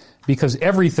 because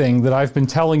everything that I've been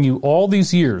telling you all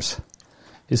these years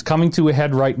is coming to a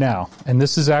head right now. And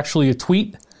this is actually a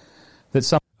tweet that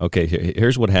some... Okay,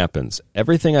 here's what happens.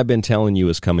 Everything I've been telling you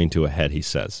is coming to a head, he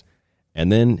says.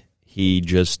 And then he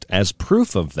just, as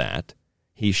proof of that,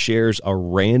 he shares a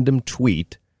random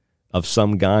tweet of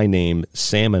some guy named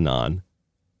Samanon.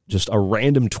 Just a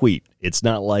random tweet. It's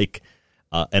not like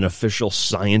an official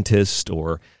scientist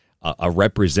or a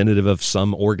representative of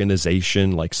some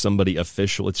organization, like somebody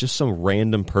official. It's just some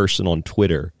random person on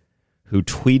Twitter who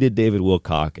tweeted David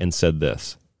Wilcock and said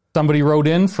this. Somebody wrote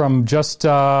in from just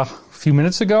a few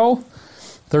minutes ago.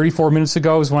 34 minutes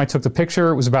ago is when I took the picture.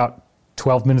 It was about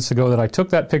 12 minutes ago that I took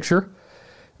that picture.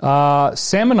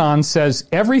 Samanon says,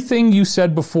 everything you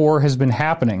said before has been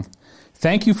happening.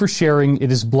 Thank you for sharing.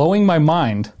 It is blowing my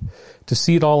mind to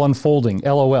see it all unfolding.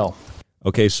 LOL.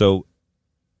 Okay, so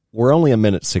we're only a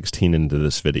minute 16 into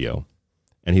this video,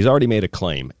 and he's already made a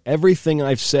claim. Everything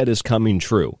I've said is coming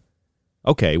true.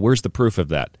 Okay, where's the proof of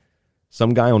that?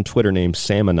 Some guy on Twitter named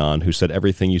Samanon who said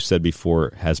everything you said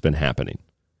before has been happening.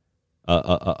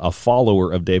 A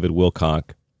follower of David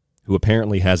Wilcock who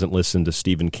apparently hasn't listened to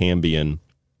Stephen Cambion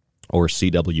or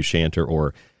C.W. Shanter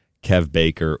or Kev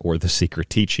Baker or The Secret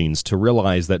Teachings to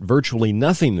realize that virtually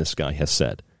nothing this guy has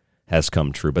said has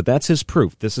come true. But that's his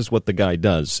proof. This is what the guy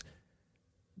does.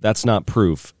 That's not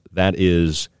proof. That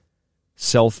is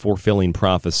self-fulfilling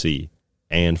prophecy.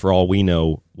 And for all we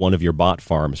know, one of your bot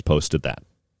farms posted that.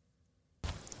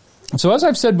 So as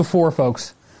I've said before,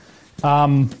 folks,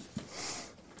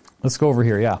 let's go over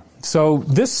here, yeah. So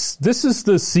this is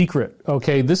the secret,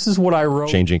 okay? This is what I wrote.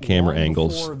 Changing camera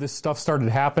angles. Before this stuff started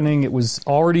happening. It was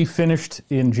already finished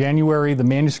in January. The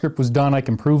manuscript was done. I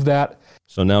can prove that.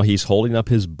 So now he's holding up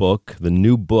his book, the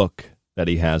new book that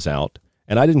he has out.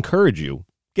 And I'd encourage you,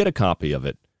 get a copy of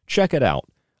it. Check it out.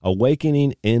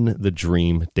 Awakening in the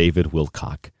Dream, David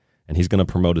Wilcock. And he's going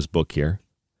to promote his book here.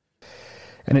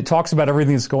 And it talks about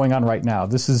everything that's going on right now.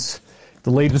 This is the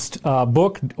latest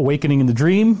book, Awakening in the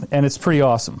Dream, and it's pretty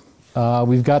awesome.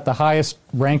 We've got the highest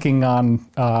ranking on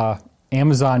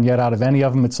Amazon yet out of any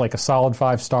of them. It's like a solid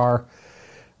 5-star.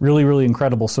 Really, really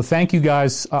incredible. So thank you,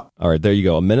 guys. All right, there you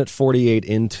go. 1:48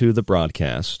 into the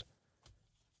broadcast,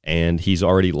 and he's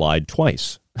already lied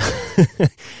twice.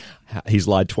 He's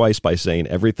lied twice by saying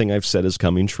everything I've said is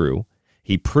coming true.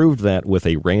 He proved that with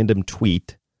a random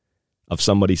tweet of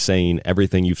somebody saying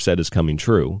everything you've said is coming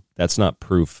true. That's not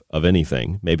proof of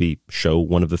anything. Maybe show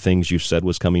one of the things you said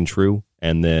was coming true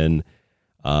and then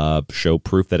show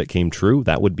proof that it came true.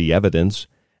 That would be evidence.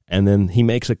 And then he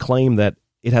makes a claim that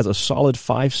it has a solid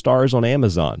 5 stars on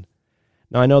Amazon.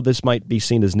 Now, I know this might be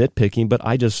seen as nitpicking, but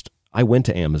I went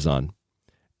to Amazon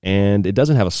and it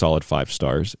doesn't have a solid 5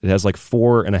 stars. It has like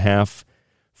 4.5,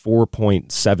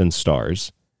 4.7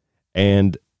 stars.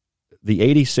 And the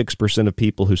 86% of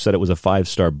people who said it was a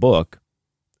 5-star book,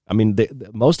 I mean,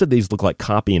 most of these look like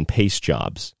copy and paste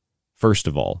jobs, first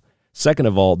of all. Second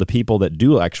of all, the people that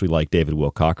do actually like David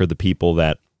Wilcock are the people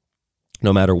that,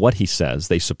 no matter what he says,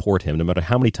 they support him. No matter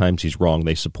how many times he's wrong,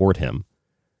 they support him.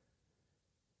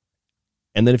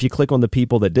 And then if you click on the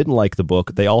people that didn't like the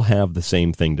book, they all have the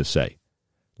same thing to say.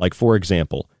 Like, for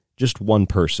example, just one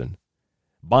person.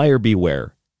 Buyer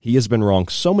beware. He has been wrong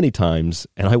so many times,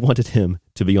 and I wanted him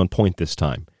to be on point this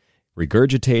time.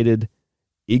 Regurgitated,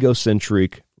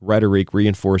 egocentric rhetoric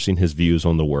reinforcing his views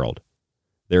on the world.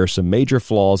 There are some major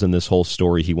flaws in this whole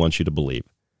story he wants you to believe.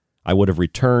 I would have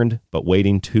returned, but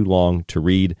waiting too long to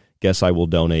read. Guess I will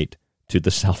donate to the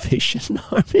Salvation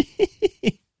Army.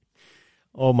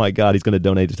 Oh, my God, he's going to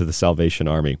donate it to the Salvation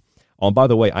Army. Oh, and by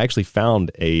the way, I actually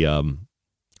found a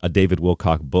David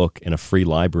Wilcock book in a free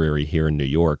library here in New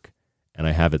York, and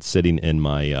I have it sitting in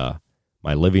my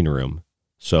my living room.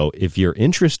 So if you're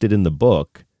interested in the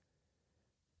book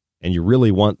and you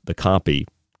really want the copy,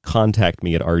 contact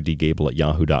me at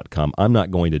rdgable@yahoo.com. I'm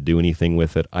not going to do anything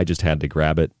with it. I just had to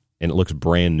grab it, and it looks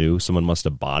brand new. Someone must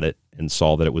have bought it and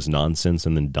saw that it was nonsense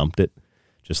and then dumped it,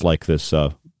 just like this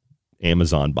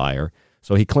Amazon buyer.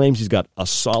 So he claims he's got a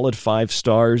solid 5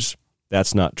 stars.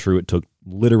 That's not true. It took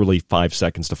literally 5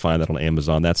 seconds to find that on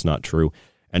Amazon. That's not true.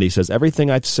 And he says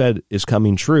everything I've said is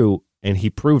coming true, and he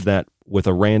proved that with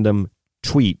a random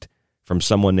tweet from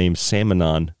someone named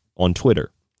Salmonon on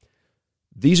Twitter.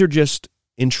 These are just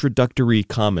introductory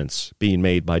comments being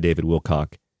made by David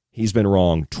Wilcock. He's been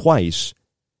wrong twice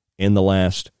in the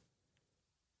last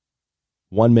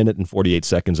 1 minute and 48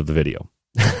 seconds of the video.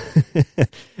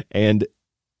 And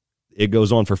it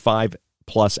goes on for 5+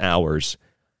 hours,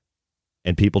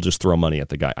 and people just throw money at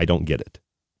the guy. I don't get it.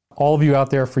 All of you out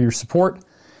there for your support.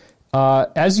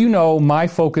 As you know, my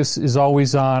focus is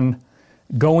always on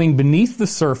going beneath the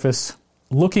surface,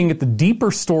 looking at the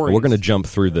deeper stories. We're going to jump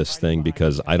through this thing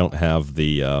because I don't have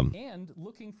the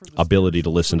ability to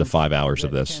listen to 5 hours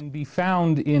of this. Can be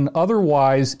found in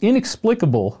otherwise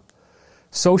inexplicable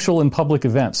social and public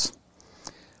events.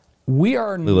 We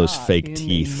are not those fake in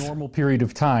teeth. a normal period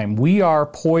of time. We are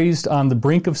poised on the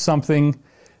brink of something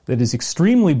that is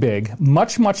extremely big,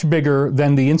 much, much bigger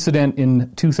than the incident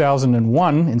in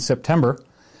 2001 in September,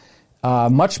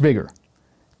 much bigger.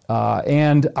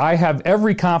 And I have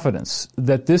every confidence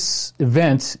that this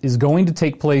event is going to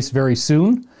take place very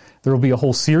soon. There will be a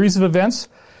whole series of events.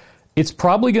 It's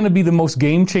probably going to be the most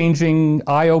game-changing,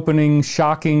 eye-opening,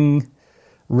 shocking,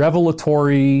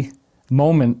 revelatory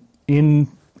moment in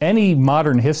any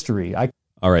modern history.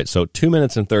 All right, so 2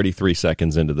 minutes and 33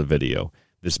 seconds into the video.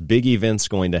 This big event's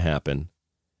going to happen.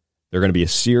 There are going to be a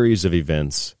series of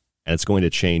events, and it's going to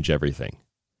change everything.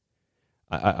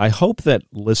 I hope that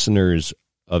listeners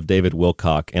of David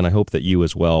Wilcock, and I hope that you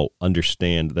as well,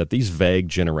 understand that these vague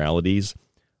generalities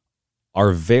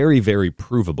are very, very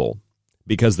provable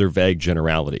because they're vague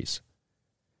generalities.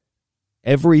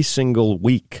 Every single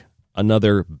week,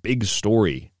 another big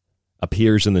story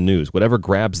appears in the news, whatever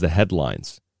grabs the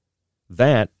headlines.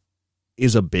 That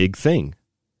is a big thing.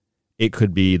 It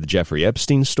could be the Jeffrey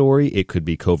Epstein story. It could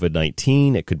be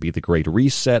COVID-19. It could be the Great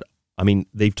Reset. I mean,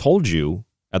 they've told you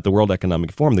at the World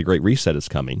Economic Forum the Great Reset is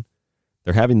coming.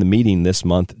 They're having the meeting this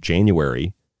month,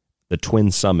 January, the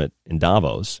Twin Summit in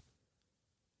Davos.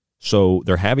 So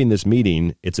they're having this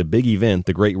meeting. It's a big event,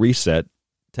 the Great Reset.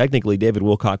 Technically, David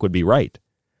Wilcock would be right.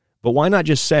 But why not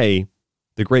just say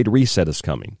the Great Reset is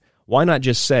coming? Why not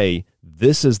just say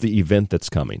this is the event that's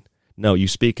coming? No, you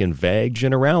speak in vague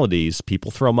generalities.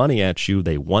 People throw money at you.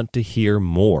 They want to hear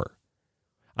more.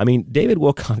 I mean, David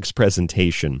Wilcock's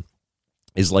presentation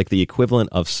is like the equivalent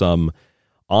of some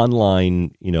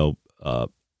online,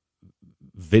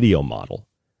 video model.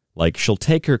 Like, she'll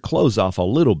take her clothes off a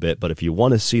little bit, but if you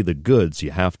want to see the goods,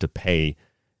 you have to pay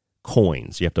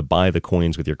coins. You have to buy the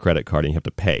coins with your credit card, and you have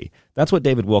to pay. That's what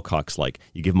David Wilcock's like.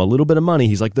 You give him a little bit of money.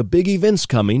 He's like, the big event's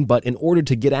coming, but in order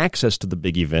to get access to the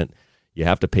big event, you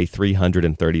have to pay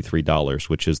 $333,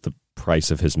 which is the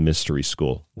price of his mystery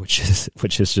school, which is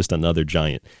just another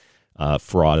giant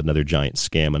fraud, another giant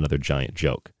scam, another giant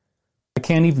joke. I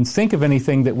can't even think of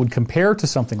anything that would compare to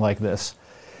something like this.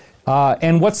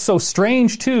 And what's so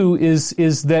strange, too,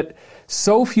 is that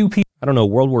so few people... I don't know,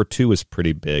 World War II is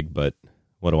pretty big, but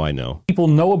what do I know? People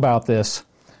know about this.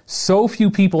 So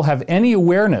few people have any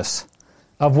awareness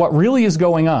of what really is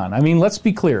going on. I mean, let's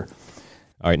be clear.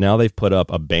 All right, now they've put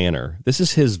up a banner. This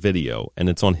is his video, and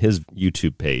it's on his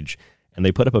YouTube page. And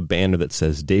they put up a banner that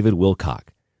says, David Wilcock,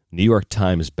 New York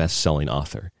Times best-selling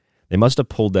author. They must have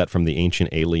pulled that from the Ancient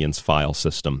Aliens file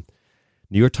system.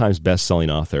 New York Times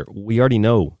best-selling author. We already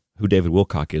know who David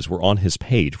Wilcock is. We're on his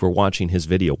page. We're watching his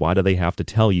video. Why do they have to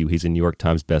tell you he's a New York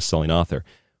Times best-selling author?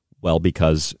 Well,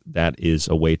 because that is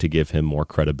a way to give him more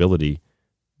credibility,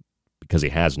 because he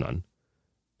has none.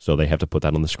 So they have to put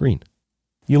that on the screen.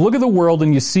 You look at the world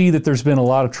and you see that there's been a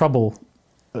lot of trouble,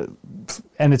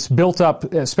 and it's built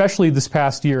up, especially this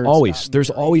past year. Always. There's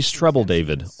always trouble,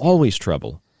 David. Always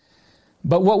trouble.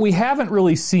 But what we haven't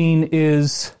really seen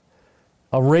is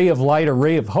a ray of light, a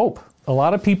ray of hope, a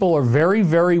lot of people are very,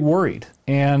 very worried.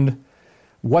 And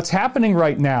what's happening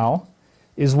right now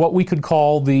is what we could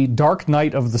call the dark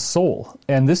night of the soul.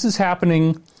 And this is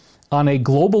happening on a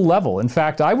global level. In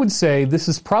fact, I would say this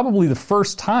is probably the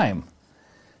first time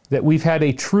that we've had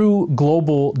a true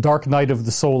global dark night of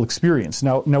the soul experience.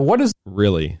 Now what is...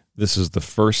 Really? This is the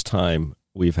first time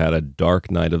we've had a dark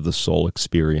night of the soul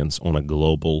experience on a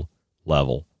global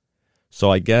level.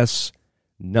 So I guess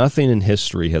nothing in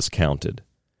history has counted.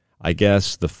 I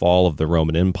guess the fall of the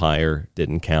Roman Empire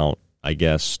didn't count. I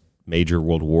guess major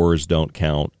world wars don't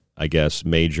count. I guess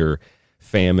major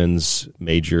famines,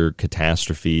 major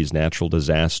catastrophes, natural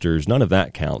disasters, none of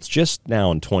that counts. Just now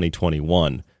in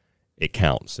 2021, it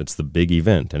counts. It's the big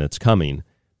event, and it's coming,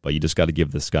 but you just got to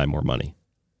give this guy more money.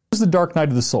 What is the dark night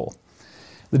of the soul?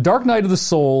 The dark night of the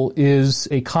soul is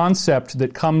a concept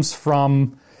that comes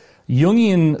from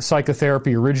Jungian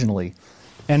psychotherapy originally,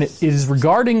 and it is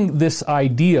regarding this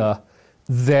idea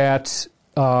that,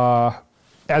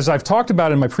 as I've talked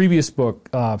about in my previous book,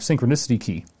 Synchronicity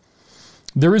Key,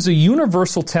 there is a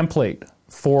universal template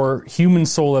for human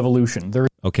soul evolution.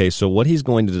 Okay, so what he's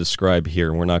going to describe here,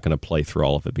 and we're not going to play through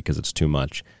all of it because it's too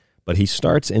much, but he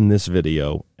starts in this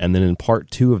video, and then in part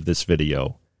 2 of this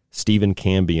video, Stephen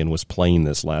Cambion was playing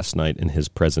this last night in his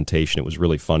presentation. It was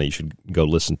really funny. You should go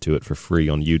listen to it for free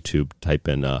on YouTube. Type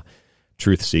in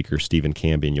Truth Seeker, Stephen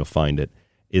Cambion, you'll find it.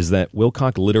 Is that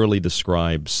Wilcock literally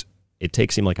describes, it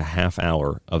takes him like a half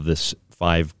hour of this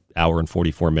 5 hour and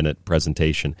 44-minute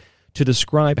presentation to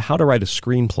describe how to write a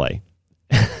screenplay.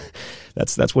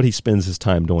 That's what he spends his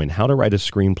time doing, how to write a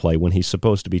screenplay when he's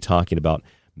supposed to be talking about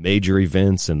major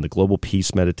events and the global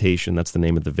peace meditation. That's the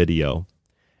name of the video.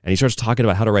 And he starts talking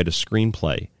about how to write a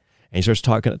screenplay. And he starts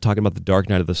talking about the dark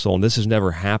night of the soul. And this has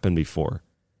never happened before.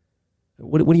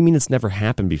 What do you mean it's never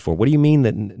happened before? What do you mean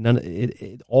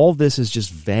that all this is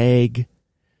just vague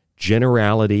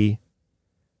generality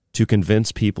to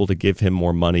convince people to give him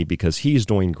more money because he's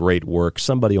doing great work?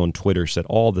 Somebody on Twitter said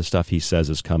all the stuff he says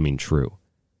is coming true.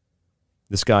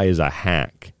 This guy is a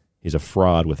hack. He's a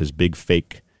fraud with his big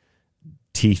fake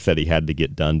teeth that he had to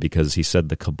get done because he said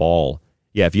the cabal...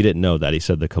 Yeah, if you didn't know that, he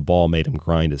said the cabal made him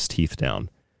grind his teeth down.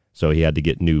 So he had to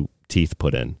get new teeth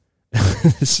put in.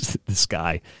 This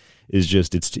guy is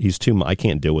just, he's too much. I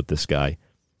can't deal with this guy.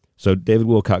 So David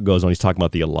Wilcock goes on, he's talking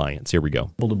about the alliance. Here we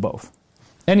go. To both.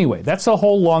 Anyway, that's a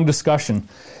whole long discussion.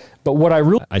 But what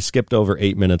I skipped over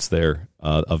 8 minutes there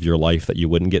of your life that you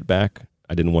wouldn't get back.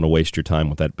 I didn't want to waste your time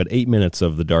with that. But 8 minutes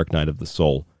of the dark night of the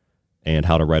soul and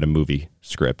how to write a movie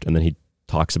script. And then he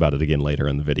talks about it again later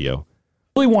in the video.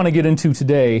 Really want to get into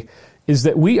today is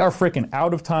that we are freaking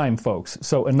out of time, folks.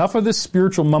 So enough of this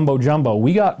spiritual mumbo jumbo.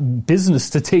 We got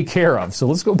business to take care of. So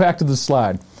let's go back to the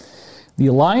slide. The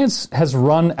alliance has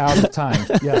run out of time.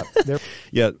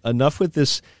 Yeah, enough with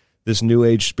this new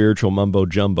age spiritual mumbo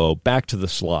jumbo. Back to the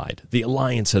slide. The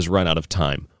alliance has run out of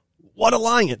time. What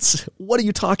alliance? What are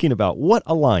you talking about? What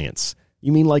alliance?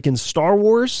 You mean like in Star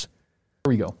Wars?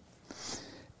 Here we go.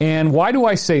 And why do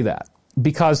I say that?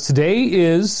 Because today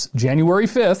is January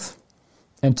 5th,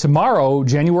 and tomorrow,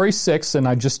 January 6th, and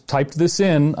I just typed this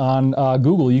in on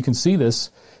Google. You can see this.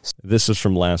 This is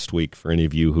from last week for any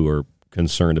of you who are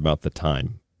concerned about the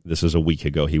time. This is a week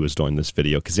ago he was doing this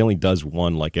video because he only does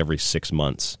one like every 6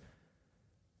 months.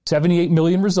 78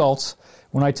 million results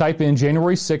when I type in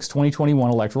January 6,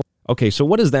 2021 electoral. Okay, so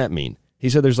what does that mean? He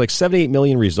said there's like 78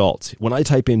 million results. When I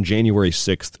type in January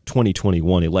 6th,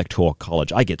 2021 electoral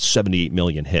college, I get 78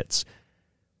 million hits.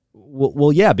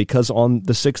 Well, yeah, because on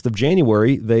the 6th of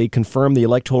January, they confirmed the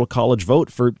Electoral College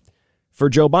vote for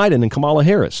Joe Biden and Kamala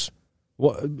Harris.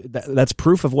 Well, that's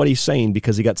proof of what he's saying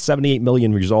because he got 78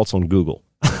 million results on Google.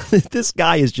 This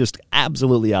guy is just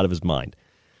absolutely out of his mind.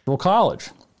 College.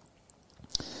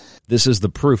 This is the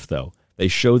proof, though. They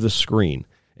show the screen.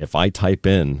 If I type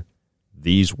in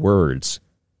these words,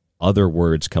 other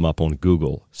words come up on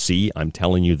Google. See, I'm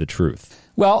telling you the truth.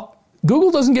 Well,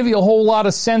 Google doesn't give you a whole lot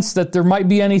of sense that there might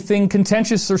be anything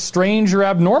contentious or strange or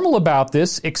abnormal about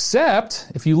this,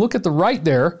 except if you look at the right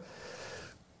there,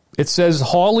 it says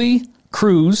Hawley,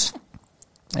 Cruz,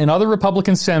 and other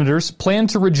Republican senators plan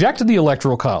to reject the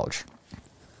Electoral College.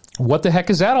 What the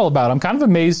heck is that all about? I'm kind of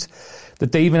amazed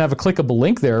that they even have a clickable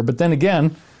link there, but then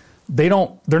again, they're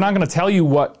not going to tell you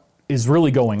what is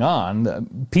really going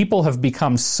on. People have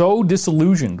become so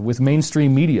disillusioned with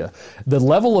mainstream media. The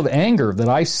level of anger that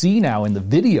I see now in the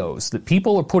videos that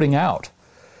people are putting out.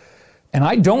 And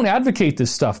I don't advocate this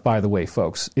stuff, by the way,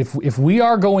 folks. If we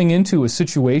are going into a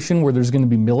situation where there's going to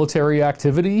be military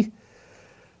activity,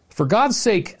 for God's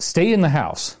sake, stay in the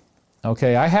house.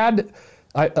 Okay, I had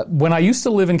When I used to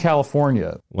live in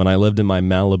California, when I lived in my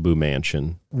Malibu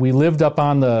mansion, we lived up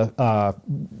on the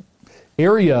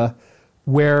area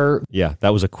where... Yeah, that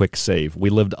was a quick save. We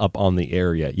lived up on the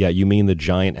area. Yeah, you mean the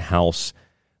giant house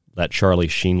that Charlie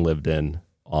Sheen lived in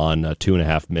on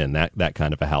 2.5 Men, that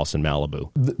kind of a house in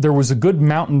Malibu. There was a good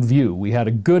mountain view. We had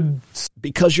a good...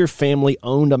 Because your family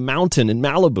owned a mountain in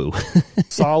Malibu.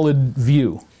 solid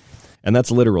view. And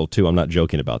that's literal, too. I'm not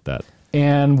joking about that.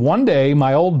 And one day,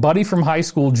 my old buddy from high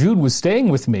school, Jude, was staying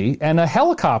with me, and a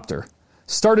helicopter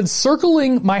started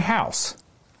circling my house.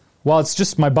 While it's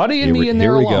just my buddy and me in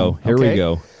there alone. Here we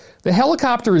go. The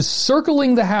helicopter is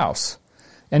circling the house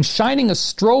and shining a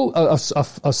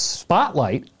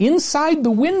spotlight inside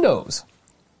the windows.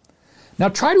 Now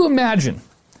try to imagine,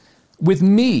 with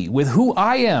me, with who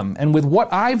I am, and with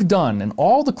what I've done, and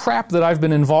all the crap that I've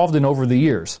been involved in over the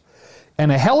years,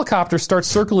 and a helicopter starts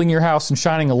circling your house and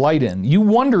shining a light in. You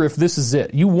wonder if this is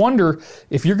it. You wonder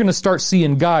if you're going to start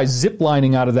seeing guys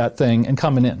zip-lining out of that thing and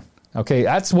coming in. Okay,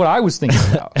 that's what I was thinking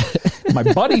about. My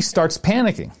buddy starts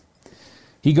panicking.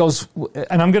 He goes,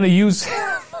 and I'm going to use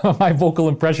my vocal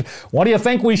impression. What do you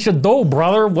think we should do,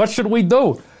 brother? What should we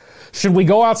do? Should we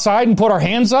go outside and put our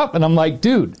hands up? And I'm like,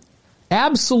 dude,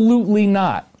 absolutely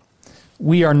not.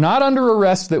 We are not under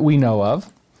arrest that we know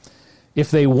of. If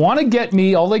they want to get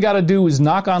me, all they got to do is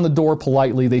knock on the door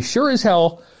politely. They sure as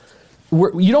hell,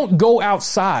 you don't go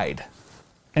outside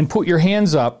and put your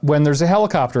hands up when there's a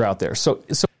helicopter out there.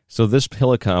 So this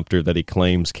helicopter that he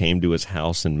claims came to his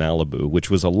house in Malibu, which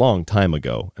was a long time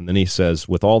ago, and then he says,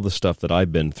 with all the stuff that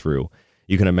I've been through,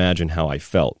 you can imagine how I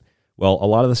felt. Well, a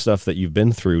lot of the stuff that you've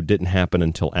been through didn't happen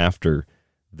until after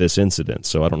this incident,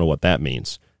 so I don't know what that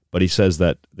means. But he says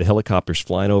that the helicopter's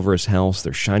flying over his house,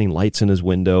 there's shining lights in his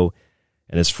window,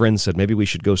 and his friend said, maybe we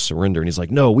should go surrender. And he's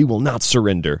like, no, we will not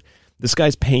surrender. This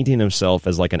guy's painting himself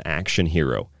as like an action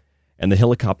hero. And the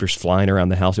helicopter's flying around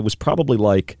the house. It was probably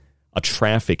like a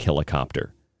traffic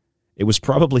helicopter. It was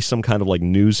probably some kind of like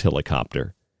news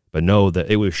helicopter. But no,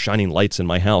 it was shining lights in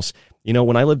my house. You know,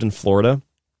 when I lived in Florida,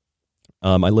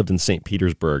 I lived in St.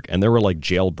 Petersburg, and there were like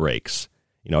jailbreaks,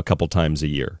 you know, a couple times a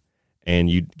year. And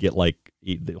you'd get like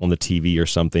on the TV or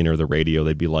something or the radio,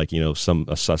 they'd be like, you know,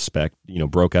 a suspect, you know,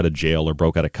 broke out of jail or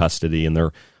broke out of custody and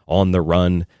they're on the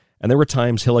run. And there were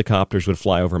times helicopters would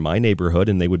fly over my neighborhood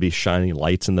and they would be shining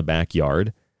lights in the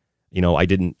backyard. You know,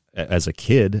 as a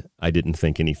kid, I didn't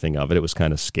think anything of it. It was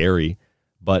kind of scary,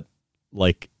 but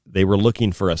like they were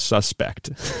looking for a suspect.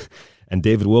 And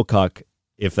David Wilcock,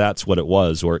 if that's what it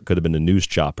was, or it could have been a news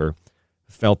chopper,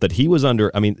 felt that he was under,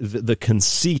 I mean, the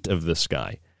conceit of this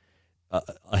guy.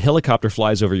 A helicopter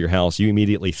flies over your house, you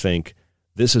immediately think,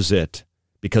 this is it,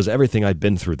 because everything I've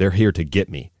been through, they're here to get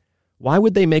me. Why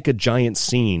would they make a giant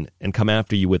scene and come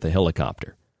after you with a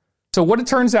helicopter? So what it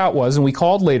turns out was, and we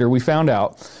called later, we found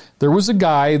out, there was a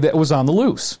guy that was on the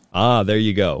loose. Ah, there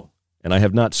you go. And I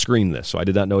have not screened this, so I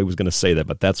did not know he was going to say that,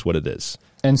 but that's what it is.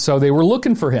 And so they were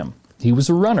looking for him. He was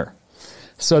a runner.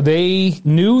 So they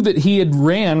knew that he had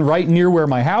ran right near where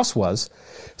my house was.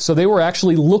 So they were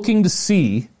actually looking to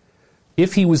see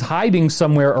if he was hiding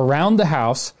somewhere around the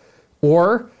house,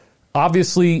 or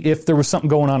obviously if there was something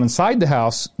going on inside the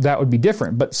house, that would be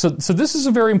different. But so this is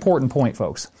a very important point,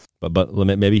 folks. But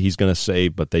maybe he's going to say,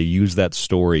 but they use that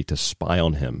story to spy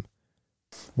on him.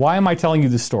 Why am I telling you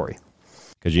this story?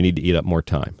 Because you need to eat up more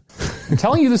time. I'm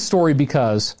telling you this story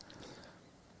because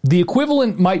the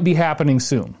equivalent might be happening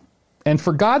soon. And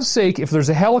for God's sake, if there's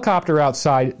a helicopter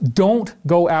outside, don't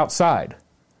go outside,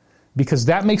 because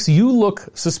that makes you look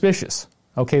suspicious.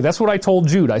 Okay, that's what I told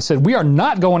Jude. I said, we are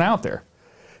not going out there,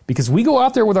 because we go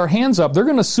out there with our hands up, they're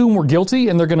going to assume we're guilty,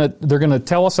 and they're going to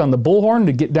tell us on the bullhorn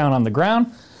to get down on the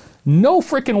ground. No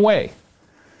frickin' way.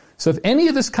 So if any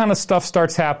of this kind of stuff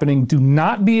starts happening, do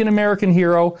not be an American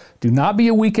hero. Do not be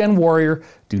a weekend warrior.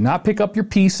 Do not pick up your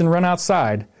piece and run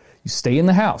outside. You stay in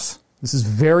the house. This is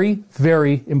very,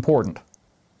 very important.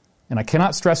 And I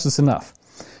cannot stress this enough.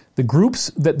 The groups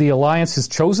that the Alliance has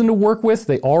chosen to work with,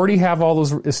 they already have all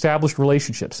those established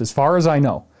relationships, as far as I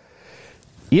know.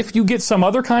 If you get some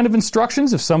other kind of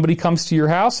instructions, if somebody comes to your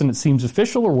house and it seems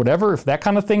official or whatever, if that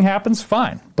kind of thing happens,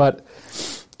 fine. But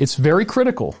it's very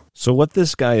critical. So what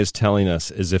this guy is telling us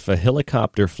is if a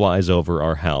helicopter flies over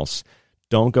our house,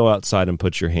 don't go outside and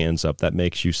put your hands up. That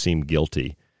makes you seem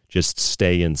guilty. Just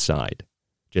stay inside.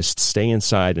 Just stay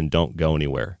inside and don't go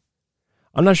anywhere.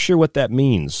 I'm not sure what that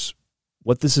means,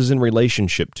 what this is in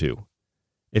relationship to.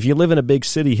 If you live in a big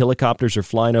city, helicopters are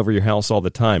flying over your house all the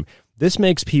time. This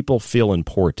makes people feel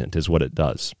important, is what it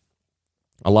does.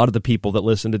 A lot of the people that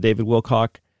listen to David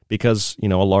Wilcock, because, you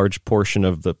know, a large portion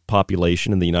of the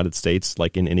population in the United States,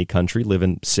 like in any country, live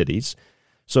in cities.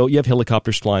 So you have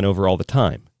helicopters flying over all the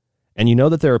time. And you know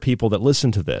that there are people that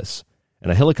listen to this,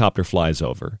 and a helicopter flies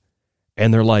over,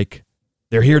 and they're like,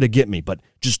 they're here to get me, but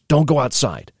just don't go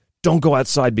outside. Don't go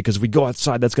outside, because if we go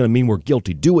outside, that's going to mean we're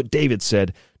guilty. Do what David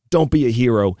said. Don't be a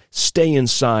hero. Stay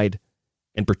inside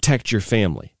and protect your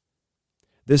family.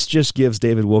 This just gives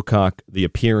David Wilcock the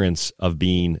appearance of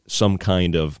being some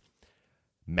kind of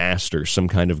master, some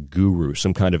kind of guru,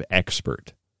 some kind of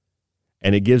expert.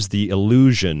 And it gives the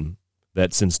illusion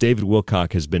that since David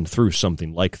Wilcock has been through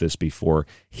something like this before,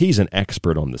 he's an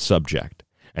expert on the subject.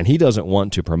 And he doesn't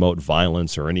want to promote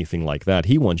violence or anything like that.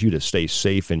 He wants you to stay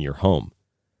safe in your home.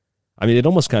 I mean, it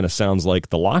almost kind of sounds like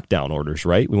the lockdown orders,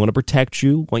 right? We want to protect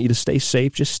you, want you to stay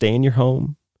safe, just stay in your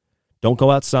home. Don't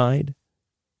go outside.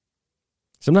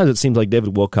 Sometimes it seems like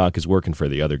David Wilcock is working for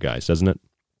the other guys, doesn't it?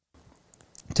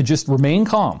 To just remain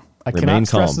calm. I cannot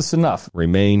stress this enough.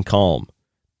 Remain calm.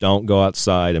 Don't go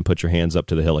outside and put your hands up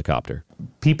to the helicopter.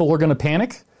 People are going to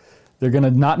panic. They're going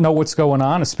to not know what's going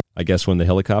on. I guess when the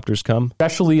helicopters come?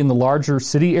 Especially in the larger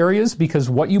city areas, because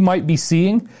what you might be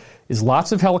seeing is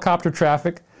lots of helicopter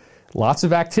traffic, lots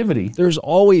of activity. There's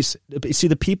always, see,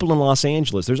 the people in Los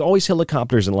Angeles, there's always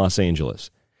helicopters in Los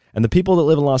Angeles. And the people that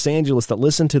live in Los Angeles that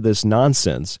listen to this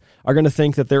nonsense are going to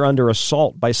think that they're under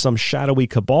assault by some shadowy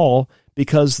cabal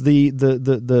because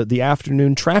the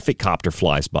afternoon traffic copter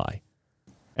flies by.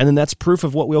 And then that's proof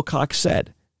of what Wilcock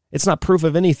said. It's not proof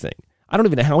of anything. I don't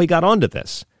even know how he got onto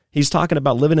this. He's talking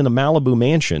about living in a Malibu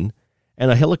mansion, and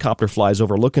a helicopter flies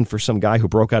over looking for some guy who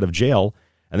broke out of jail.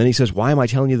 And then he says, why am I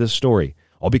telling you this story?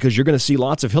 Oh, because you're going to see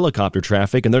lots of helicopter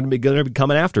traffic, and they're going to be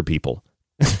coming after people.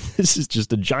 This is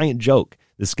just a giant joke,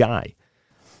 this guy.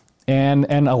 And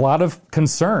a lot of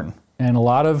concern. And a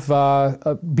lot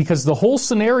of, because the whole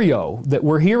scenario that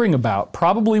we're hearing about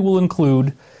probably will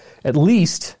include at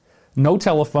least no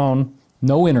telephone,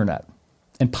 no internet,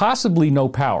 and possibly no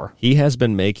power. He has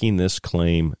been making this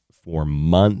claim for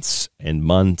months and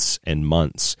months and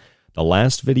months. The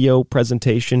last video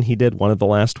presentation he did, one of the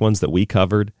last ones that we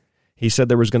covered, he said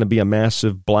there was going to be a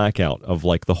massive blackout of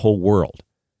like the whole world.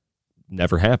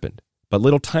 Never happened. But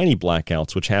little tiny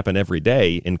blackouts, which happen every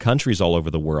day in countries all over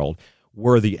the world,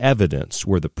 were the evidence,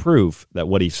 were the proof that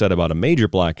what he said about a major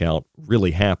blackout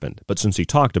really happened. But since he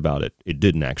talked about it, it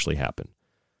didn't actually happen.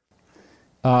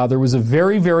 There was a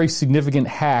very, very significant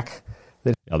hack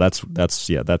that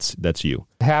that's you.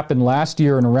 Happened last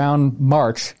year in around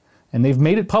March, and they've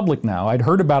made it public now. I'd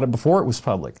heard about it before it was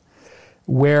public,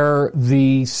 where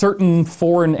the certain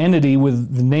foreign entity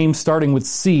with the name starting with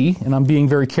C, and I'm being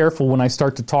very careful when I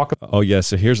start to talk about. Oh, yeah,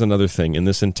 so here's another thing. In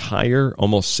this entire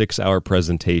almost 6-hour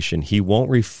presentation, he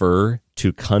won't refer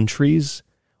to countries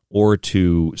or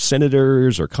to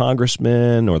senators or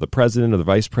congressmen or the president or the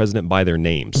vice president by their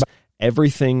names.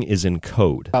 Everything is in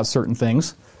code. About certain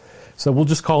things. So we'll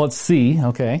just call it C,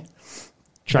 okay?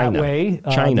 China. That way,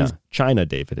 China,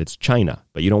 David. It's China.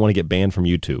 But you don't want to get banned from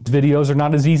YouTube. Videos are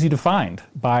not as easy to find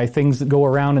by things that go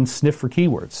around and sniff for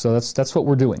keywords. So that's what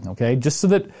we're doing, okay? Just so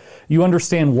that you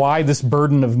understand why this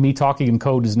burden of me talking in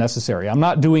code is necessary. I'm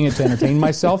not doing it to entertain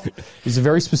myself. It's a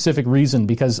very specific reason,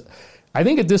 because I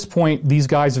think at this point, these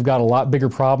guys have got a lot bigger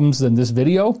problems than this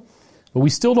video, but we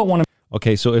still don't want to.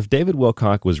 Okay, so if David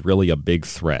Wilcock was really a big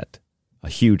threat, a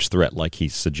huge threat like he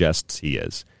suggests he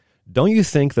is, don't you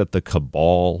think that the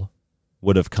cabal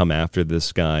would have come after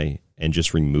this guy and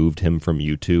just removed him from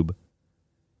YouTube?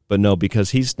 But no, because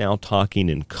he's now talking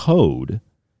in code,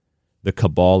 the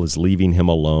cabal is leaving him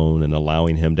alone and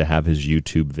allowing him to have his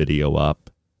YouTube video up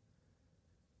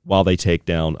while they take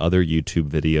down other YouTube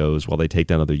videos, while they take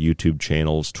down other YouTube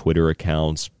channels, Twitter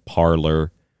accounts,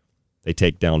 Parler. They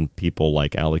take down people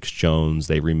like Alex Jones.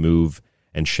 They remove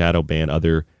and shadow ban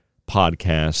other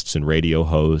podcasts and radio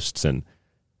hosts and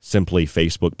simply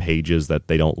Facebook pages that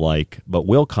they don't like. But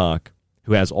Wilcock,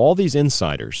 who has all these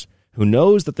insiders, who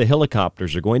knows that the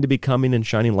helicopters are going to be coming and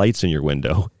shining lights in your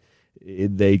window,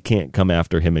 they can't come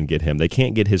after him and get him. They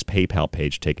can't get his PayPal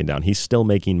page taken down. He's still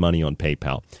making money on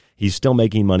PayPal. He's still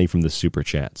making money from the super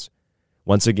chats.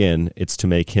 Once again, it's to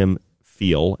make him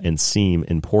feel and seem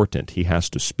important. He has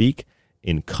to speak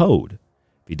in code.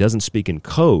 If he doesn't speak in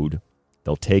code,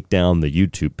 they'll take down the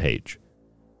YouTube page.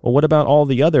 Well, what about all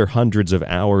the other hundreds of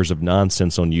hours of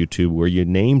nonsense on YouTube where you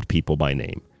named people by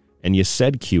name and you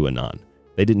said QAnon?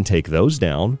 They didn't take those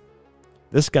down.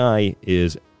 This guy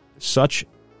is such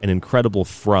an incredible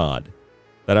fraud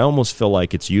that I almost feel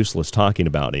like it's useless talking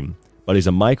about him, but he's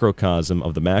a microcosm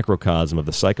of the macrocosm of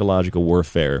the psychological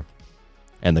warfare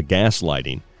and the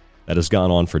gaslighting that has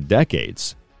gone on for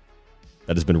decades,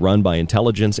 that has been run by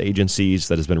intelligence agencies,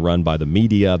 that has been run by the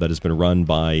media, that has been run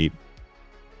by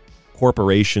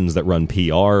corporations that run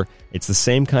PR. It's the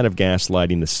same kind of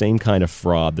gaslighting, the same kind of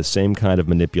fraud, the same kind of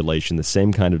manipulation, the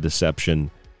same kind of deception.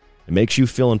 It makes you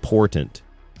feel important.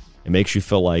 It makes you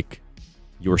feel like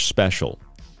you're special.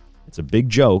 It's a big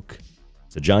joke.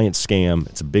 It's a giant scam.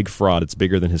 It's a big fraud. It's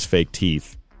bigger than his fake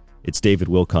teeth. It's David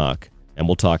Wilcock, and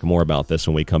we'll talk more about this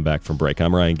when we come back from break.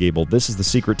 I'm Ryan Gable. This is The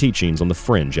Secret Teachings on The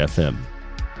Fringe FM.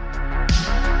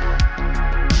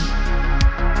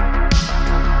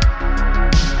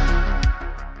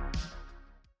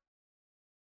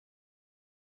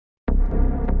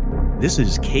 This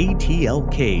is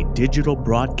KTLK Digital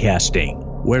Broadcasting,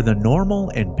 where the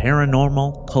normal and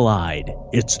paranormal collide.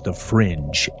 It's The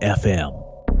Fringe FM.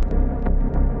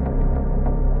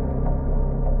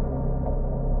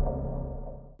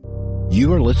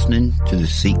 You are listening to The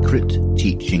Secret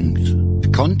Teachings. To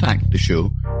contact the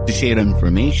show, to share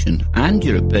information and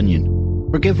your opinion,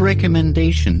 or give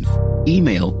recommendations,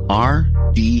 email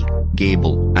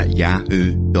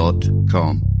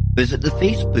rdgable@yahoo.com. Visit the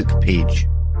Facebook page,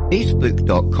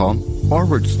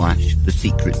 facebook.com/The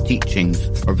Secret Teachings,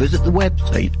 or visit the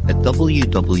website at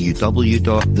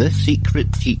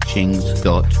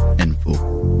www.thesecretteachings.info.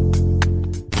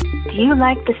 Do you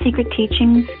like The Secret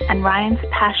Teachings and Ryan's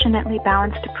passionately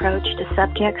balanced approach to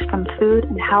subjects from food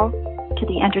and health to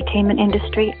the entertainment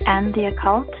industry and the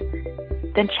occult?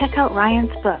 Then check out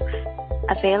Ryan's books,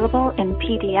 available in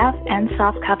PDF and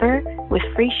softcover with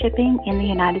free shipping in the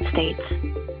United States.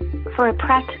 For a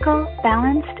practical,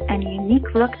 balanced, and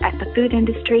unique look at the food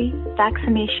industry,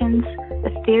 vaccinations,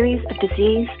 the theories of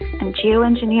disease, and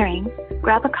geoengineering,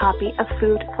 grab a copy of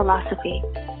Food Philosophy.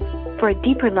 For a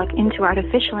deeper look into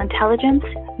artificial intelligence,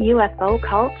 UFO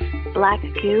cults, black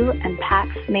goo, and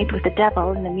pacts made with the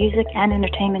devil in the music and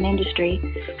entertainment industry,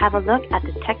 have a look at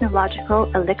the Technological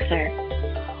Elixir.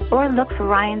 Or look for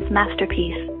Ryan's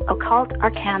masterpiece, Occult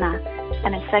Arcana,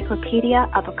 an encyclopedia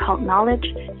of occult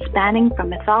knowledge spanning from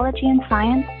mythology and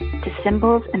science to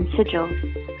symbols and sigils,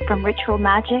 from ritual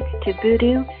magic to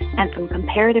voodoo, and from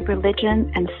comparative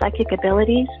religion and psychic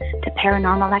abilities to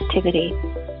paranormal activity.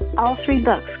 All 3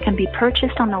 books can be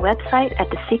purchased on the website at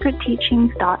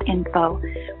thesecretteachings.info,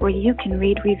 where you can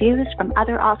read reviews from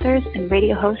other authors and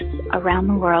radio hosts around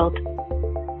the world.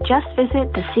 Just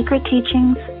visit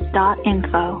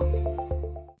thesecretteachings.info.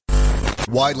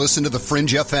 Why listen to The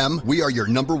Fringe FM? We are your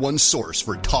number one source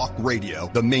for talk radio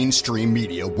the mainstream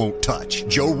media won't touch.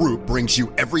 Joe Roop brings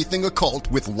you everything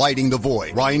occult with Lighting the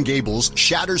Void. Ryan Gables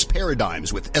shatters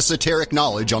paradigms with esoteric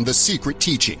knowledge on The Secret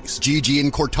Teachings. Gigi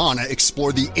and Cortana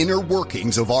explore the inner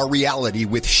workings of our reality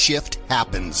with Shift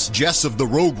Happens. Jess of the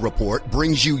Rogue Report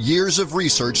brings you years of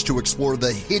research to explore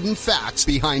the hidden facts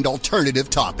behind alternative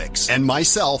topics. And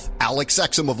myself, Alex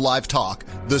Exum of Live Talk,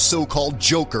 the so-called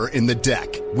Joker in the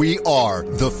deck. We are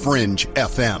The Fringe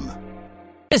FM.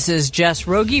 This is Jess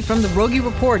Rogie from the Rogie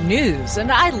Report News,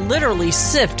 and I literally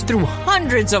sift through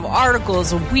hundreds of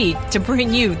articles a week to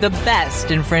bring you the best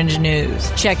in Fringe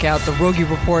news. Check out the Rogie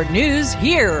Report News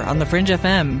here on the Fringe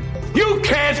FM. You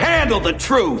can't handle the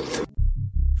truth!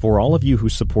 For all of you who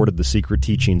supported The Secret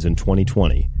Teachings in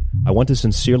 2020, I want to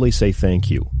sincerely say thank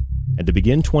you. And to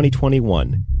begin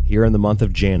 2021, here in the month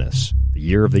of Janus, the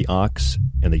year of the Ox,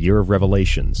 and the year of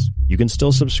Revelations, you can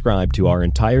still subscribe to our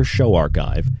entire show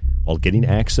archive while getting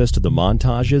access to the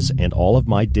montages and all of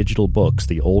my digital books,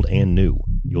 the old and new.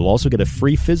 You'll also get a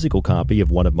free physical copy of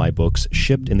one of my books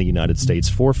shipped in the United States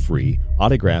for free,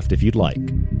 autographed if you'd like.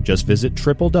 Just visit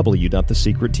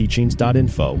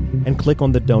www.thesecretteachings.info and click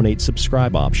on the Donate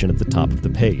Subscribe option at the top of the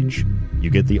page.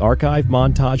 You get the archive,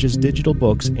 montages, digital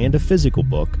books, and a physical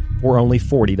book for only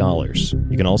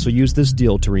 $40. You can also use this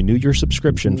deal to renew your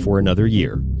subscription for another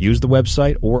year. Use the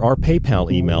website or our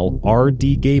PayPal email,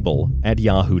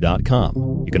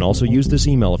 rdgable@yahoo.com. You can also use this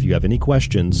email if you have any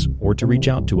questions or to reach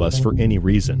out to us for any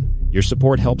reason. Your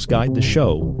support helps guide the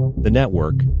show, the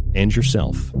network, and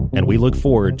yourself. And we look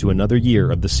forward to another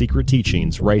year of The Secret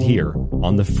Teachings right here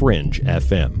on The Fringe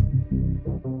FM.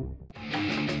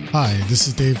 Hi, this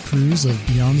is Dave Cruz of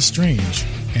Beyond the Strange,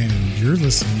 and you're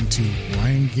listening to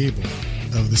Ryan Gable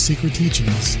of The Secret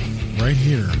Teachings right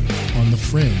here on The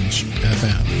Fringe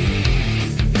FM.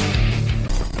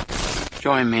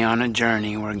 Join me on a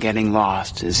journey where getting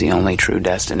lost is the only true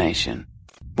destination,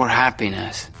 where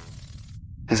happiness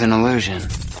is an illusion.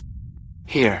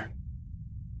 Here,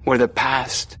 where the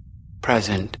past,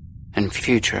 present, and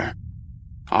future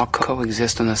all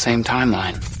coexist on the same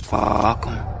timeline.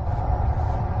 Welcome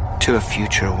to a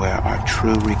future where our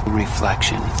true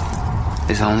reflection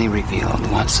is only revealed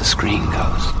once the screen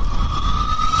goes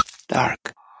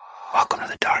dark. Welcome to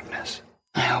the darkness.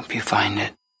 I hope you find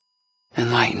it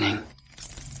enlightening.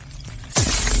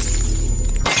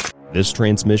 This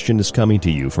transmission is coming to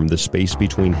you from the space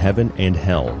between heaven and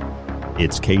hell.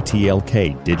 It's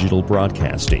KTLK Digital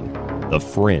Broadcasting, The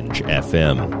Fringe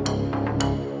FM.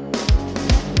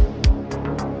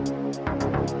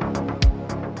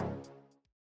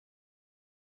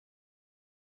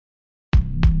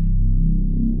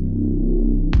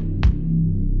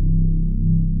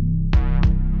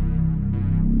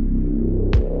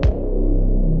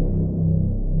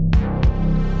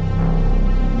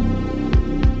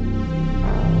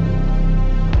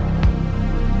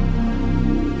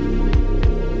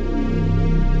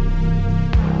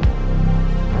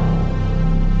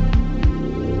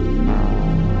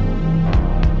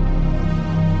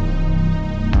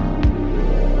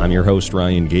 I'm your host,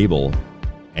 Ryan Gable,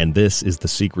 and this is The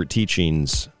Secret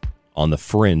Teachings on The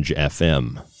Fringe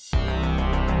FM.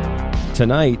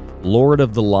 Tonight, Lord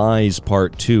of the Lies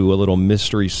Part 2, a little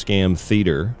mystery scam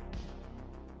theater.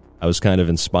 I was kind of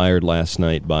inspired last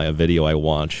night by a video I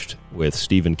watched with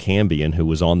Stephen Cambion, who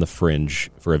was on The Fringe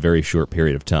for a very short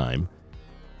period of time.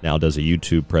 Now does a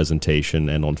YouTube presentation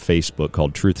and on Facebook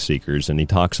called Truth Seekers, and he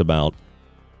talks about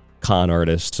con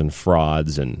artists and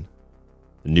frauds and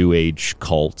New Age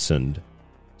cults, and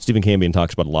Stephen Cambion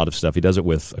talks about a lot of stuff. He does it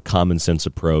with a common sense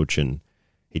approach, and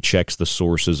he checks the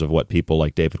sources of what people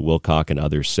like David Wilcock and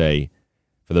others say.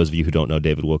 For those of you who don't know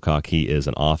David Wilcock, he is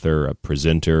an author, a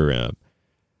presenter, a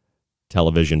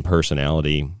television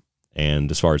personality, and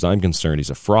as far as I'm concerned,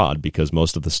 he's a fraud because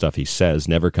most of the stuff he says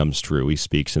never comes true. He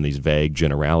speaks in these vague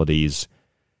generalities,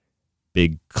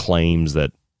 big claims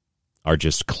that are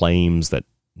just claims that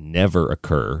never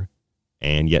occur.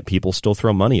 And yet people still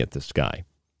throw money at this guy.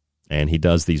 And he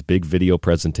does these big video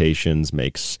presentations,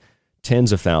 makes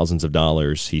tens of thousands of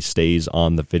dollars. He stays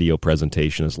on the video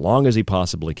presentation as long as he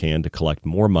possibly can to collect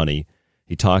more money.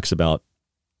 He talks about,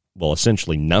 well,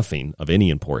 essentially nothing of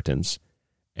any importance.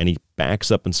 And he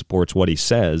backs up and supports what he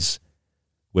says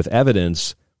with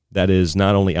evidence that is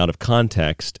not only out of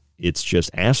context, it's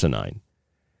just asinine.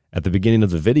 At the beginning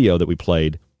of the video that we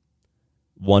played,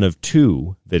 one of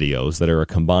two videos that are a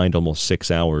combined almost 6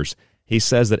 hours, he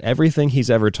says that everything he's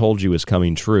ever told you is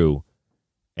coming true,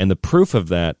 and the proof of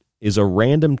that is a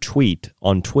random tweet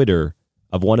on Twitter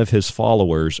of one of his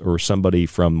followers or somebody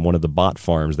from one of the bot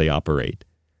farms they operate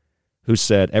who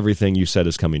said, everything you said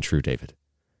is coming true, David.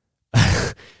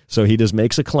 So he just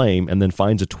makes a claim and then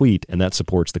finds a tweet, and that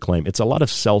supports the claim. It's a lot of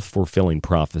self-fulfilling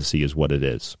prophecy is what it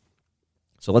is.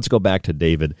 So let's go back to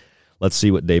David. Let's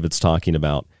see what David's talking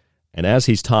about. And as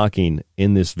he's talking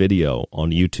in this video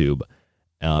on YouTube,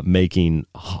 making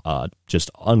just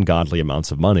ungodly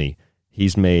amounts of money,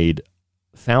 he's made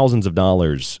thousands of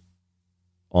dollars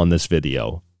on this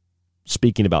video,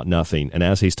 speaking about nothing. And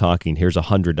as he's talking, here's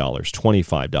 $100,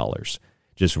 $25,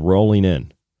 just rolling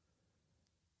in.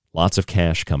 Lots of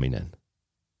cash coming in.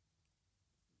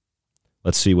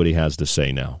 Let's see what he has to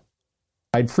say now.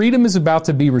 Freedom is about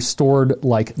to be restored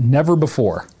like never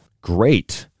before.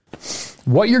 Great.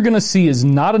 What you're going to see is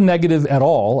not a negative at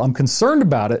all. I'm concerned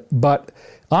about it, but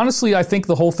honestly, I think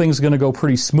the whole thing's going to go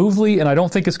pretty smoothly, and I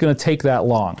don't think it's going to take that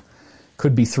long.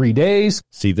 Could be 3 days.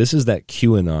 See, this is that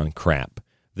QAnon crap.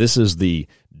 This is the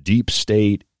deep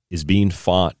state is being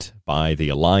fought by the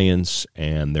alliance,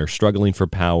 and they're struggling for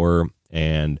power,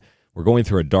 and we're going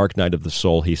through a dark night of the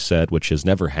soul, he said, which has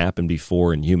never happened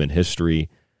before in human history.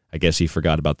 I guess he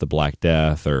forgot about the Black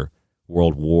Death or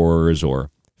world wars or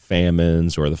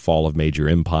famines or the fall of major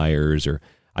empires, or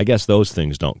I guess those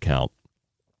things don't count.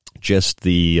 Just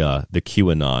the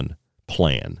QAnon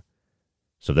plan.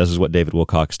 So this is what David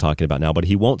Wilcock's talking about now, but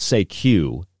he won't say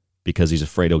Q because he's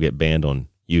afraid he'll get banned on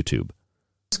YouTube.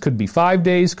 This could be 5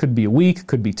 days, could be a week,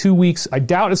 could be 2 weeks. I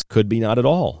doubt it's could be not at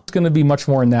all. It's going to be much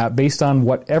more than that based on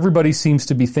what everybody seems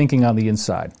to be thinking on the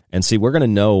inside. And see, we're going to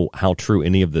know how true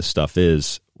any of this stuff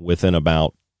is within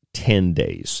about 10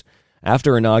 days.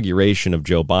 After inauguration of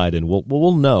Joe Biden,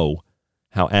 we'll know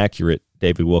how accurate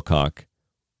David Wilcock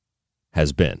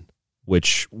has been,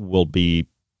 which will be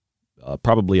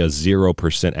probably a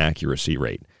 0% accuracy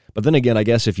rate. But then again, I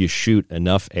guess if you shoot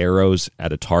enough arrows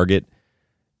at a target,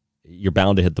 you're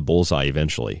bound to hit the bullseye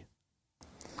eventually.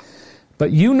 But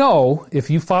you know,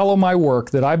 if you follow my work,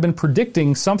 that I've been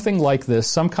predicting something like this,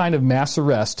 some kind of mass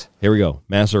arrest. Here we go,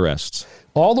 mass arrests.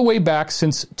 All the way back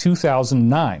since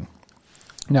 2009.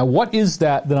 Now, what is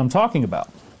that I'm talking about?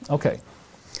 Okay.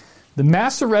 The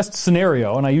mass arrest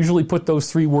scenario, and I usually put those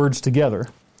three words together,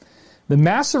 the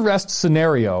mass arrest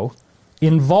scenario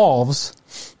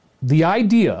involves the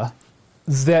idea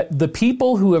that the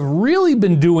people who have really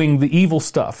been doing the evil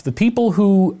stuff, the people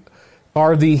who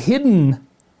are the hidden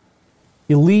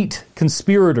elite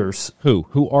conspirators.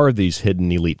 Who are these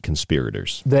hidden elite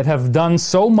conspirators? That have done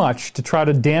so much to try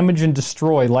to damage and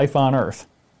destroy life on Earth.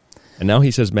 And now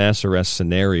he says mass arrest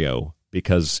scenario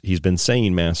because he's been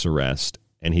saying mass arrest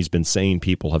and he's been saying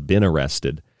people have been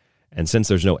arrested. And since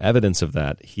there's no evidence of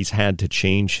that, he's had to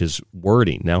change his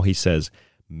wording. Now he says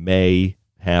may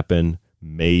happen,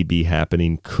 may be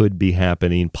happening, could be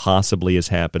happening, possibly is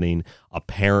happening,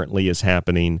 apparently is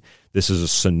happening. This is a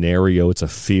scenario. It's a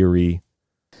theory.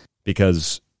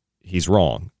 Because he's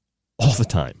wrong all the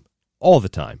time. All the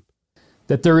time.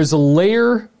 That there is a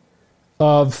layer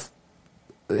of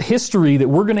history that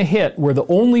we're going to hit where the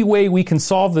only way we can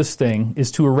solve this thing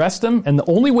is to arrest them, and the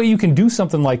only way you can do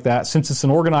something like that, since it's an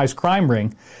organized crime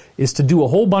ring, is to do a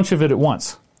whole bunch of it at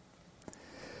once.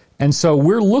 And so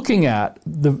we're looking at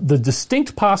the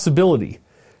distinct possibility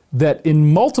that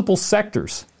in multiple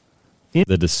sectors,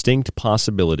 the distinct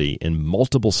possibility in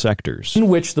multiple sectors in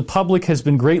which the public has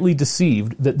been greatly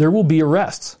deceived, that there will be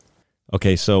arrests.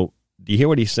 Okay, so do you hear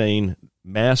what he's saying?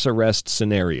 Mass arrest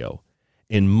scenario.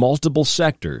 In multiple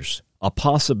sectors, a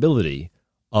possibility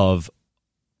of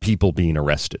people being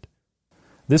arrested.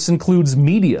 This includes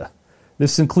media.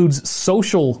 This includes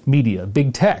social media,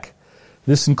 big tech.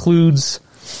 This includes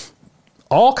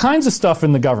all kinds of stuff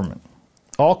in the government,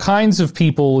 all kinds of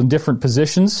people in different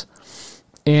positions,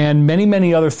 and many,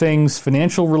 many other things,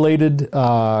 financial related,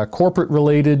 corporate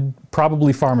related,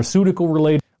 probably pharmaceutical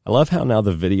related. I love how now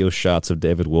the video shots of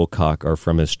David Wilcock are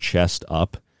from his chest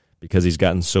up, because he's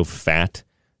gotten so fat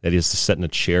that he has to sit in a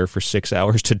chair for 6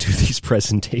 hours to do these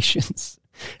presentations.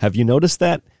 Have you noticed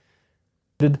that?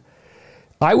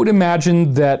 I would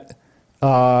imagine that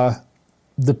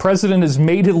the president has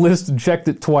made a list and checked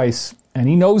it twice, and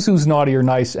he knows who's naughty or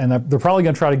nice, and they're probably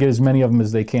going to try to get as many of them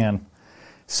as they can.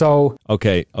 So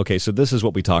Okay, so this is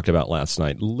what we talked about last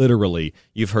night. Literally,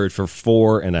 you've heard for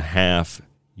 4.5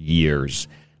 years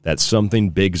that something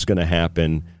big's going to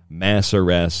happen, mass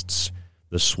arrests,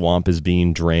 the swamp is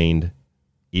being drained.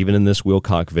 Even in this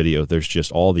Wilcock video, there's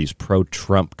just all these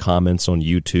pro-Trump comments on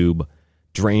YouTube.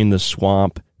 Drain the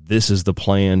swamp. This is the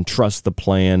plan. Trust the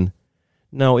plan.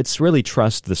 No, it's really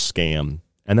trust the scam.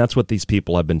 And that's what these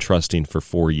people have been trusting for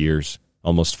 4 years,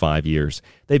 almost 5 years.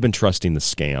 They've been trusting the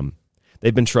scam.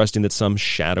 They've been trusting that some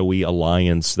shadowy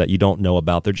alliance that you don't know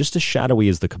about, they're just as shadowy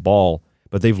as the cabal,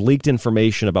 but they've leaked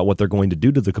information about what they're going to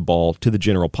do to the cabal to the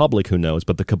general public who knows,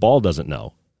 but the cabal doesn't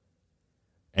know.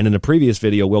 And in a previous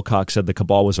video, Wilcock said the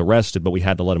cabal was arrested, but we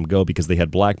had to let him go because they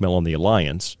had blackmail on the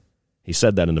alliance. He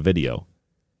said that in the video.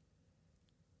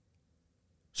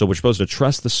 So we're supposed to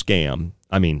trust the scam,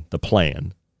 the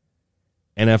plan.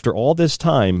 And after all this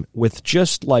time, with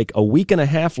just like a week and a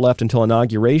half left until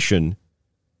inauguration,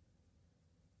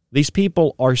 these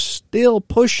people are still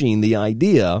pushing the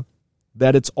idea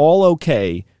that it's all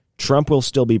okay, Trump will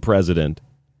still be president,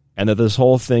 and that this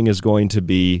whole thing is going to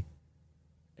be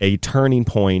a turning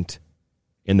point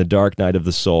in the dark night of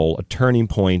the soul, a turning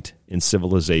point in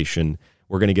civilization.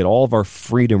 We're going to get all of our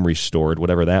freedom restored,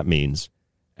 whatever that means,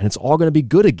 and it's all going to be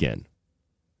good again.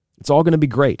 It's all going to be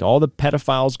great. All the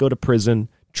pedophiles go to prison.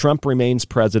 Trump remains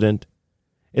president.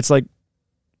 It's like,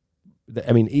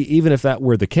 even if that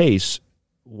were the case,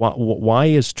 why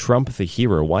is Trump the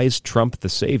hero? Why is Trump the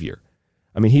savior?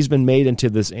 He's been made into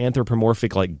this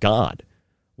anthropomorphic like God.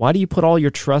 Why do you put all your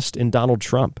trust in Donald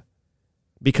Trump?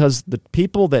 Because the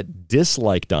people that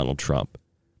dislike Donald Trump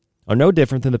are no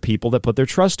different than the people that put their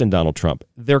trust in Donald Trump.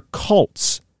 They're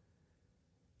cults.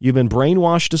 You've been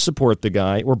brainwashed to support the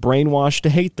guy or brainwashed to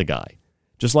hate the guy.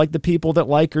 Just like the people that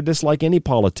like or dislike any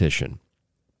politician.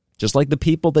 Just like the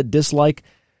people that dislike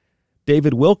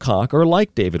David Wilcock or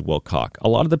like David Wilcock. A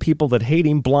lot of the people that hate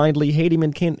him blindly hate him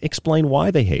and can't explain why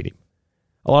they hate him.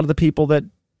 A lot of the people that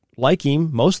like him,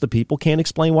 most of the people can't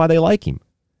explain why they like him.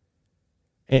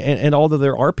 And although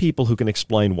there are people who can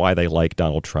explain why they like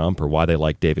Donald Trump or why they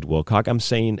like David Wilcock, I'm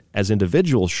saying as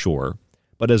individuals, sure,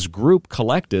 but as group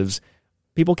collectives,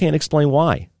 people can't explain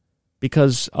why.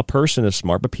 Because a person is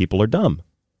smart, but people are dumb.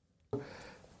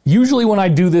 Usually when I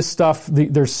do this stuff,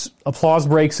 there's applause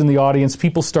breaks in the audience.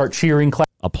 People start cheering,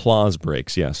 applause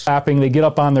breaks, yes. Clapping. They get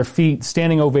up on their feet,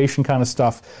 standing ovation kind of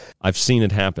stuff. I've seen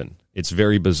it happen. It's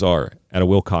very bizarre at a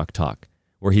Wilcock talk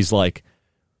where he's like,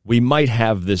 we might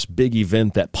have this big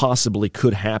event that possibly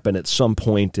could happen at some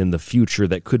point in the future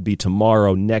that could be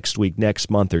tomorrow, next week,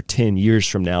 next month, or 10 years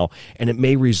from now, and it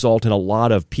may result in a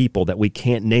lot of people that we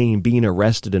can't name being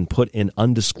arrested and put in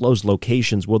undisclosed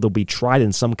locations where they'll be tried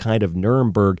in some kind of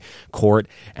Nuremberg court,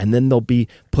 and then they'll be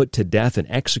put to death and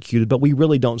executed. But we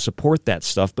really don't support that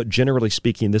stuff. But generally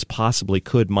speaking, this possibly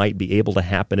might be able to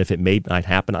happen. If it may not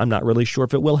happen, I'm not really sure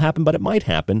if it will happen, but it might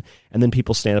happen. And then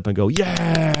people stand up and go,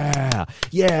 yeah,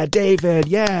 David,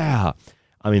 yeah.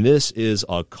 I mean, this is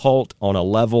a cult on a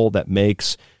level that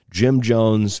makes Jim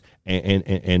Jones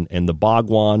and the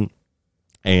Bhagwan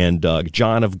and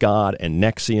John of God and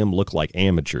NXIVM look like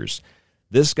amateurs.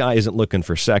 This guy isn't looking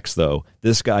for sex, though.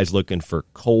 This guy's looking for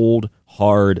cold,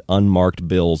 hard, unmarked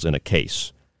bills in a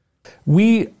case.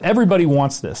 Everybody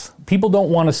wants this. People don't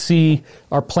want to see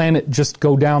our planet just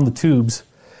go down the tubes.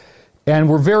 And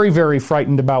we're very, very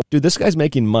frightened about... Dude, this guy's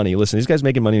making money. Listen, this guy's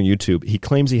making money on YouTube. He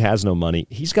claims he has no money.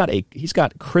 He's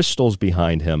got crystals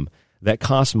behind him that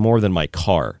cost more than my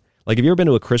car. Like, have you ever been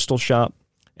to a crystal shop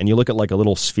and you look at like a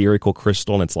little spherical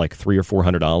crystal and it's like $300 or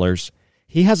 $400?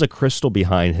 He has a crystal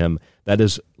behind him that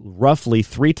is roughly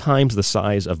 3 times the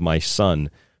size of my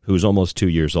son, who's almost 2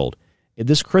 years old.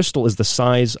 This crystal is the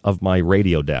size of my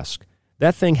radio desk.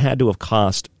 That thing had to have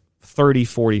cost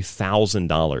 $30,000,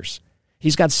 $40,000.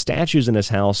 He's got statues in his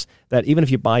house that even if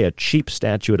you buy a cheap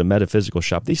statue at a metaphysical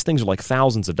shop, these things are like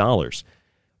thousands of dollars.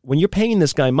 When you're paying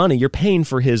this guy money, you're paying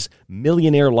for his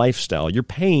millionaire lifestyle. You're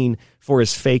paying for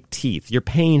his fake teeth. You're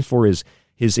paying for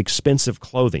his expensive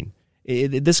clothing.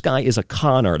 This guy is a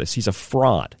con artist. He's a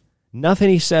fraud. Nothing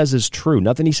he says is true.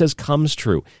 Nothing he says comes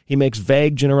true. He makes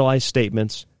vague, generalized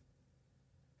statements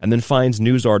and then finds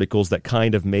news articles that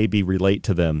kind of maybe relate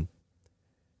to them.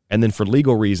 And then for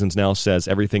legal reasons now says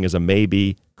everything is a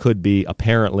maybe, could be,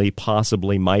 apparently,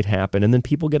 possibly, might happen, and then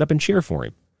people get up and cheer for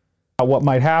him. What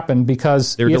might happen,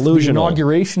 because they're if delusional. The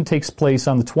inauguration takes place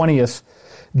on the 20th,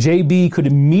 JB could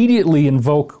immediately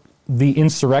invoke the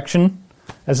insurrection,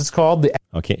 as it's called.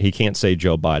 Okay, he can't say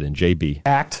Joe Biden, JB.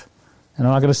 Act, and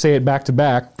I'm not going to say it back to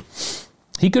back.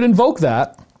 He could invoke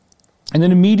that and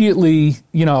then immediately,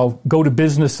 go to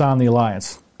business on the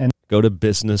alliance. Go to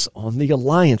business on the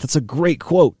alliance. That's a great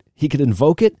quote. He could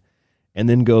invoke it and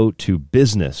then go to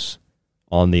business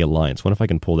on the alliance. What if I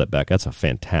can pull that back? That's a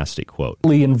fantastic quote.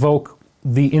 Invoke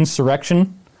the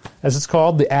insurrection, as it's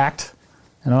called, the act,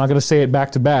 and I'm not going to say it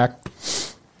back to back.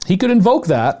 He could invoke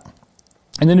that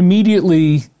and then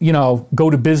immediately, go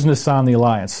to business on the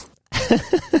alliance.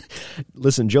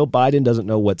 Listen, Joe Biden doesn't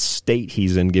know what state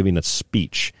he's in giving a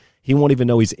speech. He won't even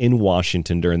know he's in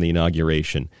Washington during the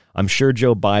inauguration. I'm sure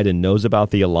Joe Biden knows about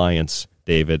the alliance,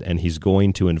 David, and he's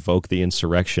going to invoke the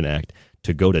Insurrection Act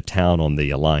to go to town on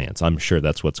the alliance. I'm sure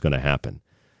that's what's going to happen.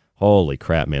 Holy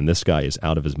crap, man. This guy is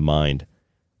out of his mind.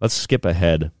 Let's skip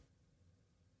ahead.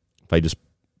 If I just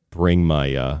bring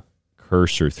my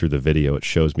cursor through the video, it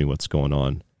shows me what's going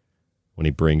on when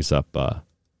he brings up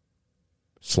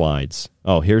slides.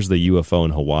 Oh, here's the UFO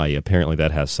in Hawaii. Apparently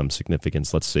that has some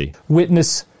significance. Let's see.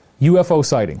 Witness UFO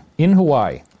sighting in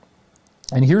Hawaii.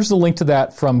 And here's the link to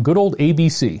that from good old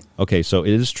ABC. Okay, so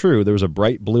it is true. There was a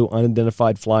bright blue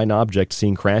unidentified flying object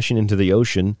seen crashing into the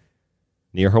ocean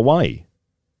near Hawaii.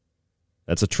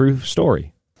 That's a true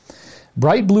story.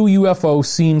 Bright blue UFO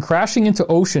seen crashing into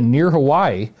ocean near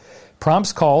Hawaii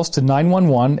prompts calls to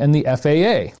 911 and the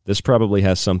FAA. This probably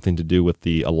has something to do with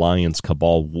the Alliance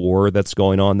Cabal war that's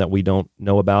going on that we don't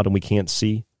know about and we can't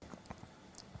see.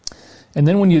 And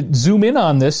then when you zoom in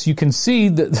on this, you can see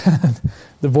that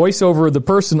the voiceover of the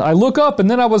person. I look up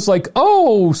and then I was like,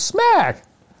 oh, smack.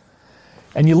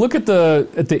 And you look at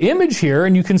the image here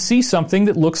and you can see something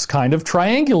that looks kind of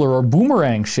triangular or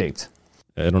boomerang shaped.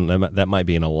 I don't know. That might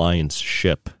be an Alliance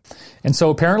ship. And so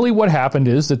apparently what happened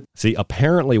is that... See,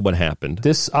 apparently what happened...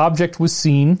 This object was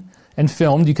seen and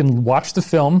filmed. You can watch the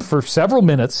film for several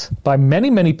minutes by many,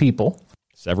 many people.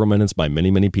 Several minutes by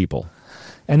many, many people.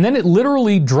 And then it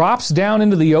literally drops down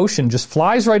into the ocean, just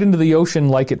flies right into the ocean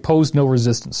like it posed no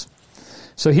resistance.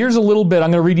 So here's a little bit.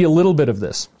 I'm going to read you a little bit of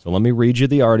this. So let me read you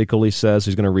the article. He says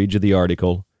he's going to read you the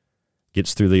article.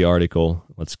 Gets through the article.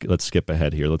 Let's skip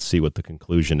ahead here. Let's see what the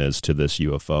conclusion is to this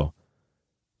UFO.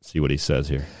 See what he says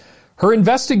here. Her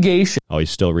investigation... Oh,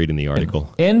 he's still reading the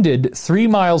article. ...ended 3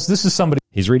 miles... This is somebody...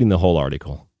 He's reading the whole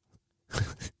article.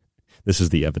 This is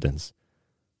the evidence.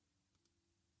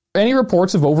 Any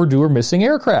reports of overdue or missing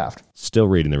aircraft. Still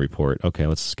reading the report. Okay,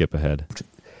 let's skip ahead.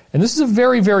 And this is a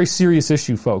very, very serious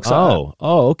issue, folks.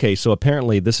 Okay. So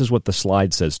apparently this is what the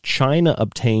slide says. China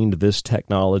obtained this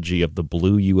technology of the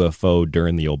blue UFO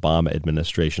during the Obama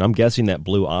administration. I'm guessing that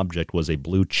blue object was a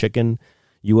blue chicken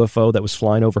UFO that was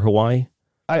flying over Hawaii.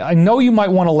 I know you might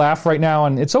want to laugh right now,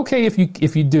 and it's okay if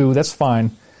you do, that's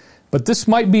fine. But this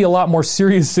might be a lot more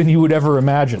serious than you would ever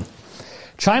imagine.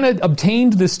 China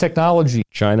obtained this technology.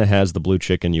 China has the blue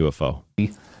chicken UFO.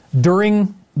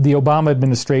 During the Obama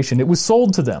administration, it was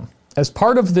sold to them as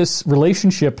part of this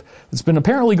relationship that's been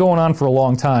apparently going on for a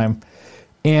long time.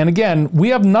 And again, I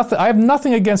have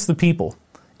nothing against the people.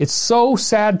 It's so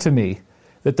sad to me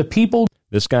that the people...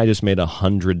 This guy just made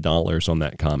 $100 on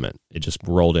that comment. It just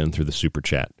rolled in through the super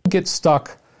chat. ...get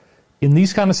stuck in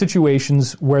these kind of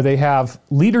situations where they have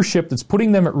leadership that's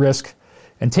putting them at risk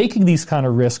and taking these kind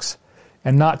of risks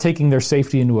and not taking their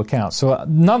safety into account. So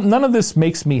none of this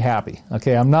makes me happy.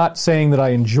 Okay, I'm not saying that I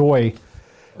enjoy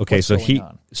what's going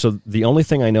on. So the only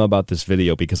thing I know about this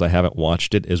video, because I haven't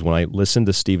watched it, is when I listened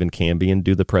to Stephen Cambion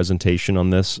do the presentation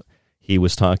on this, he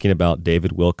was talking about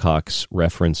David Wilcock's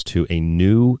reference to a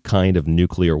new kind of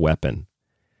nuclear weapon.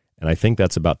 And I think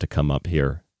that's about to come up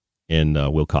here in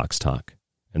Wilcock's talk.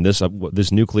 And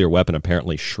this nuclear weapon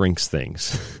apparently shrinks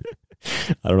things.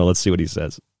 I don't know. Let's see what he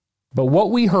says. But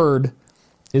what we heard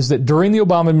is that during the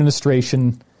Obama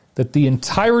administration, that the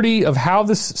entirety of how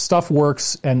this stuff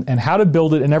works and how to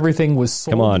build it and everything was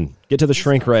sold. Come on, get to the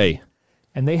shrink ray.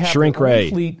 And they have their own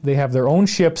fleet. They have their own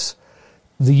ships.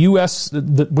 The U.S.,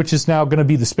 which is now going to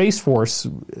be the Space Force,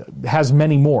 has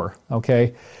many more,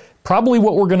 okay? Probably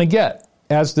what we're going to get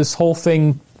as this whole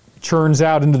thing churns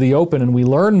out into the open and we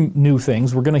learn new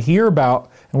things, we're going to hear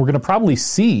about and we're going to probably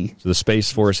see. So the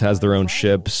Space Force has their own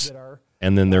ships.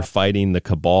 And then they're fighting the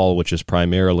cabal, which is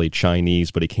primarily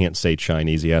Chinese, but he can't say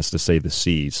Chinese. He has to say the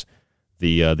C's.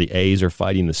 The A's are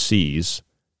fighting the C's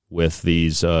with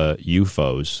these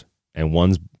UFOs, and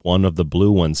one of the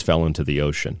blue ones fell into the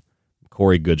ocean.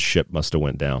 Corey Good's ship must have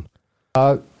went down.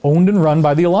 Owned and run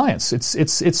by the Alliance.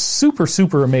 It's super,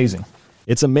 super amazing.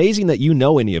 It's amazing that you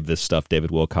know any of this stuff, David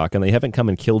Wilcock, and they haven't come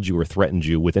and killed you or threatened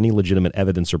you with any legitimate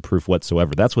evidence or proof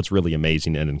whatsoever. That's what's really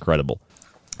amazing and incredible.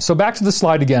 So back to the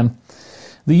slide again.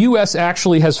 The U.S.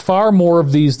 actually has far more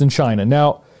of these than China.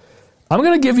 Now, I'm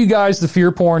going to give you guys the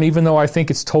fear porn, even though I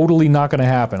think it's totally not going to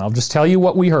happen. I'll just tell you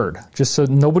what we heard, just so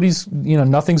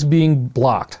nothing's being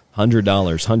blocked.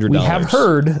 $100. We have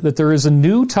heard that there is a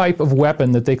new type of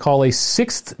weapon that they call a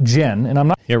 6th gen, and I'm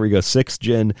not... Here we go, 6th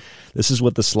gen. This is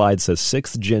what the slide says.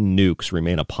 6th gen nukes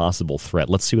remain a possible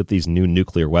threat. Let's see what these new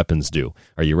nuclear weapons do.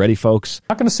 Are you ready, folks?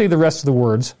 I'm not going to say the rest of the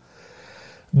words.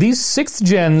 These 6th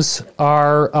gens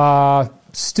are...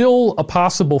 still a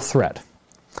possible threat.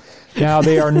 Now,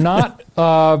 they are not,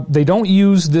 they don't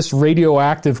use this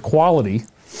radioactive quality.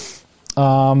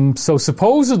 So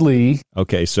supposedly...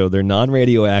 Okay, so they're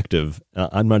non-radioactive.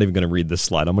 I'm not even going to read this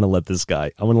slide. I'm going to let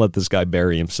this guy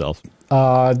bury himself.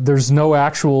 There's no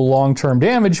actual long-term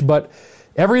damage, but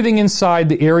everything inside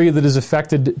the area that is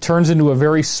affected turns into a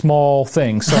very small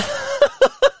thing. So,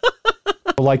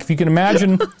 like, if you can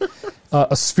imagine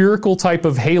a spherical type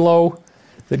of halo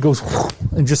that goes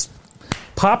and just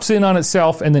pops in on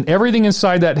itself, and then everything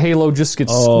inside that halo just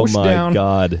gets squished down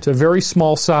to a very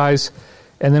small size,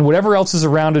 and then whatever else is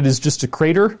around it is just a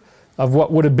crater of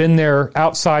what would have been there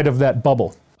outside of that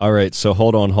bubble. All right, so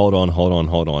hold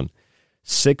on.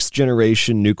 6th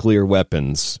generation nuclear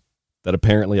weapons that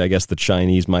apparently, I guess, the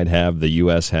Chinese might have, the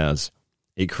U.S. has.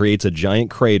 It creates a giant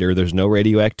crater. There's no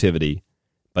radioactivity,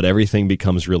 but everything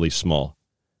becomes really small.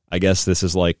 I guess this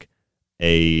is like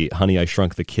a Honey, I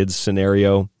Shrunk the Kids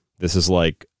scenario. This is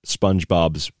like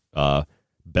SpongeBob's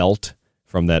belt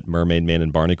from that Mermaid Man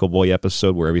and Barnacle Boy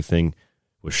episode where everything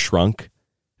was shrunk.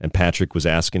 And Patrick was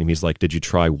asking him, he's like, did you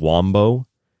try Wombo?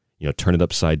 Turn it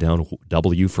upside down,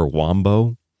 W for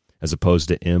Wombo, as opposed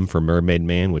to M for Mermaid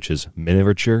Man, which is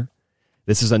miniature.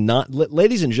 This is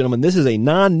ladies and gentlemen, this is a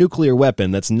non-nuclear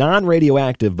weapon that's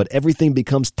non-radioactive, but everything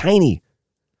becomes tiny.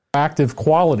 Active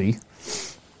quality.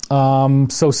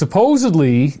 So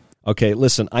supposedly... Okay,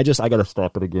 listen, I got to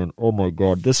stop it again. Oh my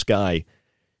God, this guy...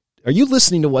 Are you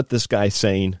listening to what this guy's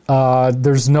saying?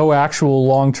 There's no actual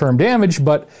long-term damage,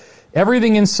 but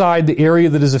everything inside the area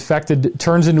that is affected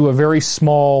turns into a very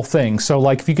small thing. So,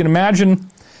 like, if you can imagine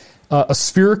a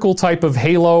spherical type of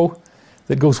halo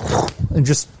that goes and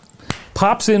just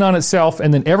pops in on itself,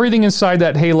 and then everything inside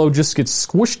that halo just gets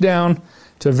squished down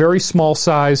to a very small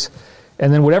size,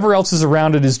 and then whatever else is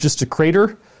around it is just a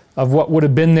crater of what would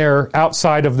have been there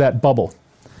outside of that bubble.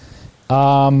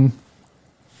 So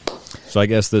I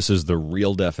guess this is the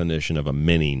real definition of a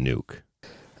mini nuke.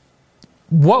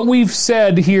 What we've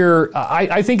said here,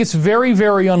 I think it's very,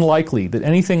 very unlikely that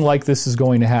anything like this is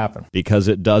going to happen. Because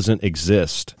it doesn't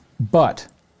exist. But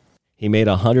he made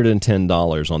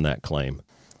 $110 on that claim.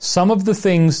 Some of the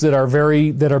things that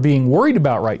are being worried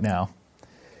about right now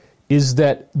is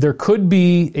that there could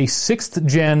be a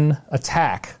 6th-gen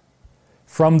attack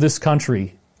from this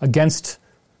country against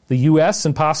the U.S.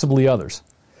 and possibly others.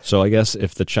 So I guess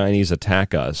if the Chinese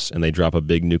attack us and they drop a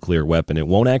big nuclear weapon, it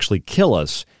won't actually kill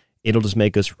us. It'll just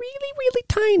make us really, really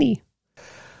tiny.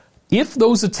 If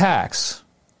those attacks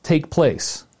take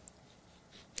place,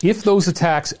 if those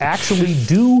attacks actually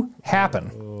do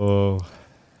happen,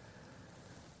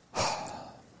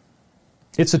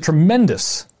 it's a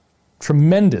tremendous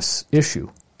issue.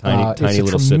 Tiny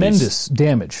little cities. Tremendous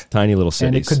damage. Tiny little cities.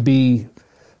 And it could be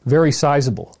very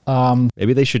sizable.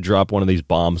 Maybe they should drop one of these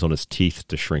bombs on his teeth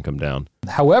to shrink him down.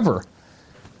 However,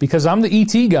 because I'm the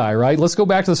ET guy, right? Let's go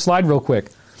back to the slide real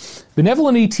quick.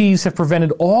 Benevolent ETs have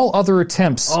prevented all other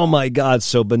attempts. Oh my God.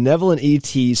 So benevolent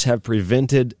ETs have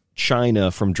prevented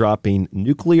China from dropping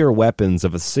nuclear weapons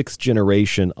of a 6th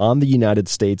generation on the United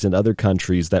States and other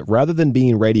countries that, rather than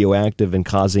being radioactive and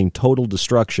causing total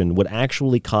destruction, would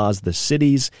actually cause the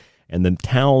cities and the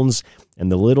towns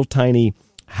and the little tiny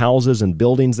houses and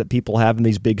buildings that people have in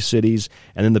these big cities,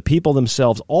 and then the people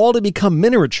themselves, all to become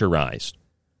miniaturized.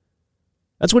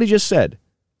 That's what he just said.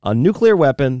 A nuclear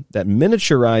weapon that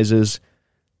miniaturizes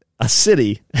a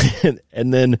city,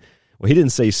 and then, well, he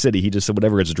didn't say city, he just said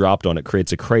whatever it's dropped on, it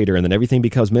creates a crater, and then everything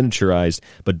becomes miniaturized.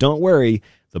 But don't worry,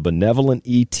 the benevolent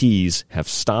ETs have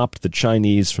stopped the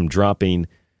Chinese from dropping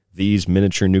these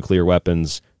miniature nuclear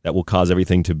weapons that will cause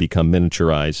everything to become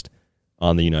miniaturized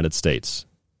on the United States.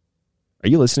 Are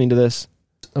you listening to this?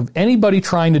 Of anybody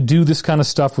trying to do this kind of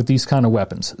stuff with these kind of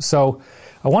weapons. So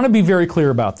I want to be very clear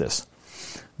about this.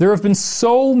 There have been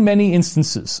so many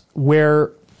instances where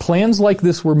plans like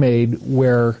this were made,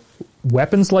 where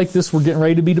weapons like this were getting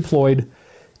ready to be deployed,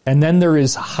 and then there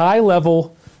is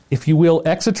high-level, if you will,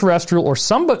 extraterrestrial or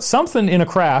something in a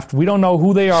craft, we don't know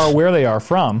who they are or where they are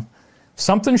from,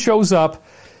 something shows up,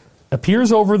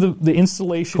 appears over the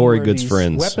installation Corey where Good's these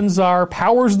friends. weapons are,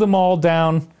 powers them all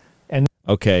down, and...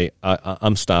 Okay,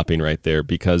 I'm stopping right there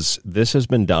because this has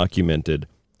been documented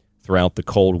throughout the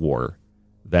Cold War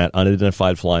that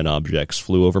unidentified flying objects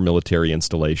flew over military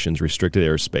installations, restricted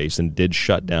airspace, and did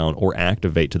shut down or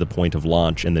activate to the point of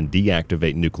launch and then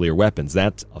deactivate nuclear weapons.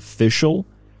 That's official.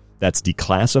 That's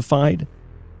declassified.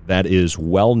 That is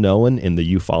well known in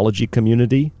the ufology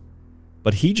community.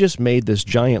 But he just made this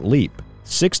giant leap.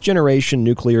 6th-generation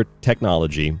nuclear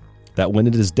technology that, when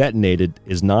it is detonated,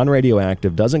 is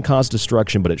non-radioactive, doesn't cause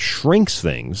destruction, but it shrinks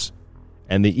things.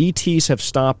 And the ETs have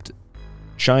stopped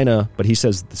China, but he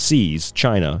says the seas,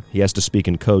 China, he has to speak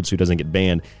in code so he doesn't get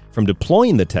banned, from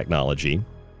deploying the technology,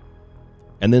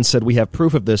 and then said we have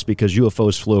proof of this because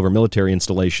UFOs flew over military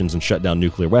installations and shut down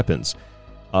nuclear weapons.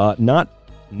 Not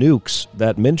nukes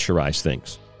that miniaturize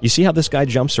things. You see how this guy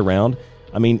jumps around?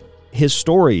 I mean, his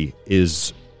story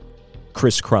is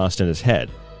crisscrossed in his head.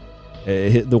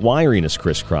 The wiring is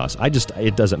crisscrossed.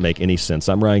 It doesn't make any sense.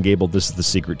 I'm Ryan Gable. This is The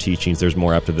Secret Teachings. There's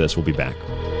more after this. We'll be back.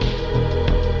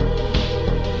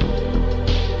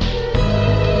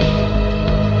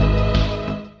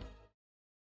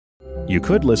 You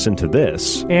could listen to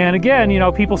this. And again,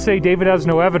 people say David has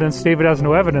no evidence,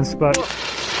 but...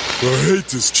 I hate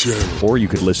this channel. Or you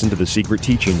could listen to The Secret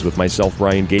Teachings with myself,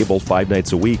 Ryan Gable, 5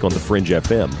 nights a week on The Fringe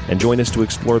FM, and join us to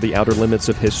explore the outer limits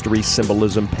of history,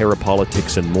 symbolism,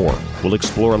 parapolitics, and more. We'll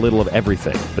explore a little of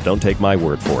everything, but don't take my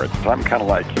word for it. I'm kind of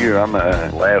like you. I'm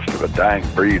the last of a dying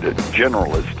breed, a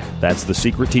generalist. That's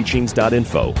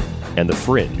thesecretteachings.info and The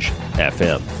Fringe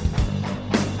FM.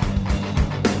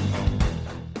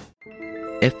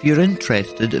 If you're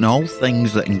interested in all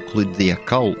things that include the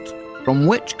occult, from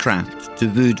witchcraft to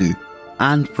voodoo,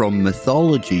 and from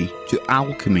mythology to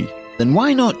alchemy, then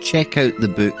why not check out the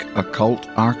book Occult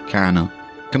Arcana,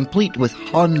 complete with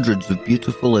hundreds of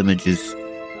beautiful images.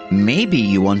 Maybe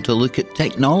you want to look at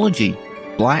technology,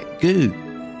 black goo,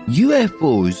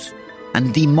 UFOs,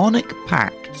 and demonic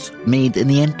pacts made in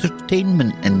the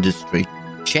entertainment industry.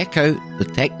 Check out The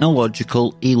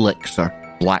Technological Elixir,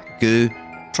 Black Goo,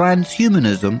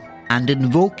 Transhumanism, and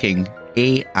Invoking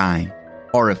AI.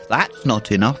 Or if that's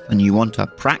not enough and you want a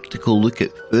practical look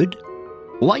at food,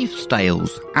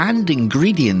 lifestyles, and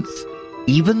ingredients,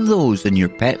 even those in your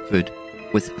pet food,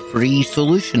 with free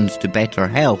solutions to better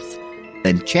health,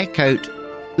 then check out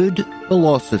Food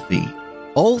Philosophy.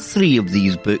 All 3 of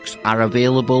these books are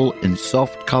available in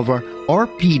softcover or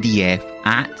PDF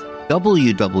at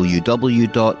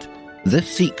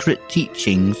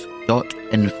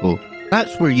www.thesecretteachings.info.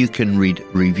 That's where you can read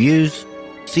reviews,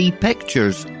 see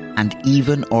pictures, and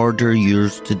even order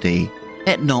yours today.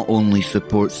 It not only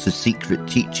supports The Secret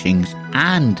Teachings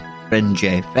and Fringe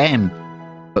FM,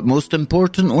 but most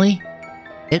importantly,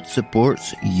 it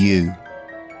supports you.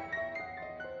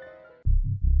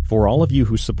 For all of you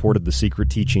who supported The Secret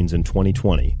Teachings in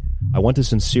 2020, I want to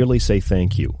sincerely say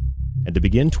thank you. And to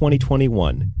begin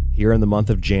 2021, here in the month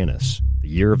of Janus, the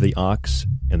year of the Ox,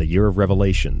 and the year of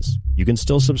Revelations, you can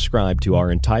still subscribe to our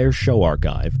entire show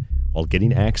archive while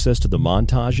getting access to the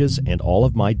montages and all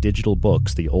of my digital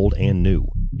books, the old and new.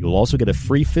 You'll also get a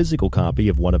free physical copy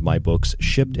of one of my books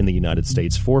shipped in the United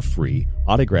States for free,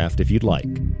 autographed if you'd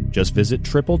like. Just visit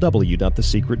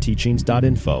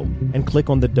www.thesecretteachings.info and click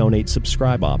on the Donate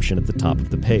Subscribe option at the top of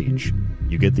the page.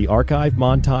 You get the archive,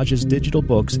 montages, digital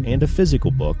books, and a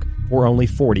physical book for only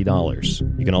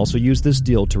 $40. You can also use this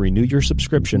deal to renew your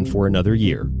subscription for another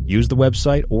year. Use the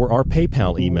website or our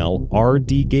PayPal email,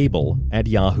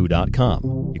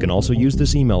 rdgable@yahoo.com. You can also use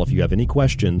this email if you have any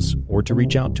questions or to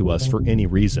reach out to us for any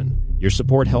reason. Your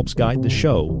support helps guide the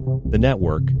show, the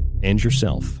network, and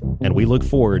yourself. And we look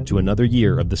forward to another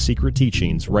year of The Secret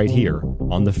Teachings right here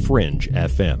on The Fringe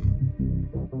FM.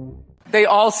 They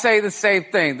all say the same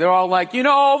thing. They're all like,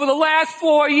 over the last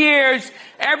 4 years,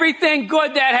 everything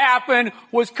good that happened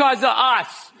was because of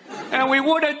us. And we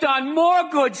would have done more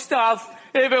good stuff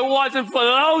if it wasn't for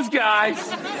those guys.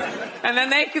 And then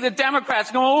the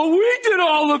Democrats go, we did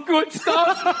all the good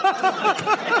stuff.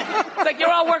 It's like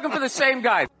you're all working for the same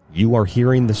guy. You are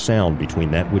hearing the sound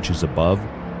between that which is above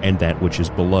and that which is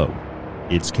below.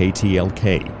 It's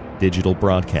KTLK, Digital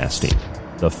Broadcasting,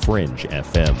 The Fringe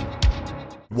FM.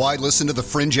 Why listen to The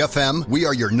Fringe FM? We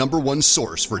are your number one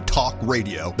source for talk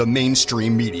radio the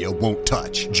mainstream media won't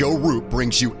touch. Joe Roop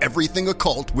brings you everything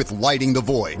occult with Lighting the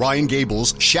Void. Ryan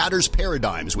Gables shatters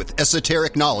paradigms with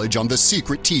esoteric knowledge on The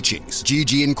Secret Teachings.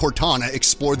 Gigi and Cortana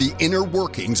explore the inner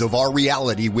workings of our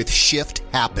reality with Shift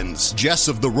Happens. Jess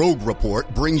of the Rogue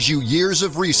Report brings you years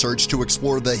of research to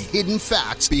explore the hidden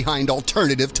facts behind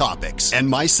alternative topics. And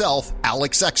myself,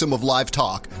 Alex Exum of Live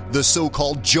Talk, the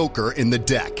so-called Joker in the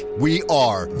deck. We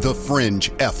are The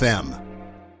Fringe FM.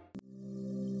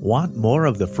 Want more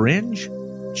of The Fringe?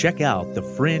 Check out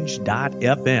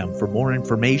thefringe.fm for more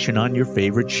information on your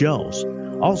favorite shows.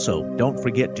 Also, don't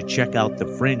forget to check out the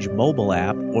Fringe mobile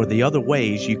app or the other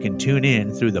ways you can tune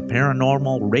in through the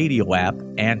Paranormal Radio app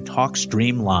and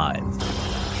TalkStream Live.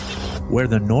 Where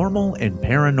the normal and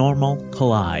paranormal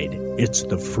collide, it's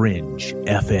The Fringe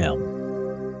FM.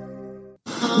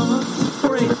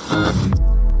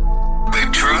 The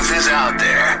truth is out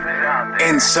there,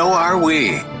 and so are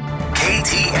we.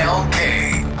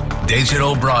 KTLK,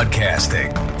 Digital Broadcasting,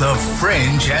 The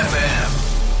Fringe FM.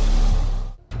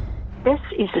 This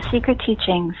is The Secret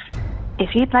Teachings.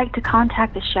 If you'd like to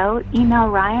contact the show, email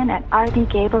Ryan at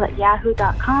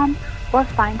rdgable@yahoo.com or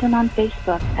find him on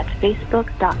Facebook at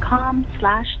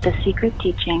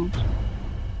facebook.com/thesecretteachings.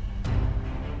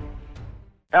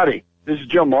 Howdy, this is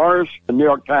Jim Mars, the New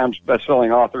York Times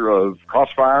bestselling author of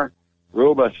Crossfire,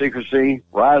 Rule by Secrecy,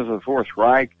 Rise of the Fourth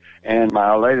Reich, and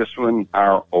my latest one,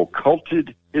 Our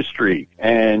Occulted History.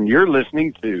 And you're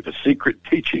listening to The Secret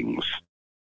Teachings.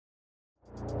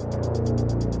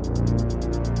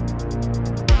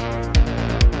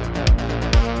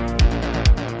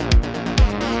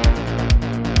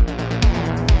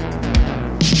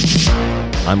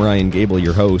 I'm Ryan Gable,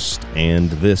 your host, and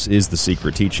this is The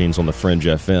Secret Teachings on The Fringe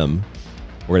FM.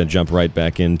 We're going to jump right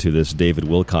back into this David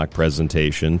Wilcock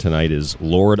presentation. Tonight is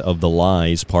Lord of the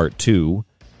Lies, Part 2,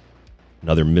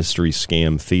 another Mystery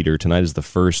Scam Theater. Tonight is the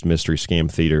first Mystery Scam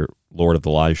Theater Lord of the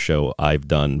Lies show I've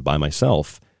done by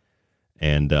myself,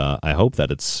 and I hope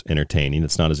that it's entertaining.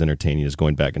 It's not as entertaining as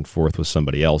going back and forth with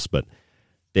somebody else, but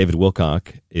David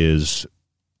Wilcock is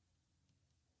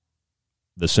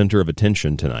the center of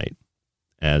attention tonight,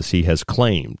 as he has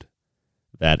claimed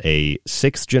that a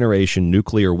sixth-generation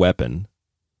nuclear weapon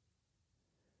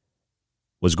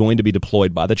was going to be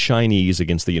deployed by the Chinese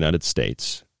against the United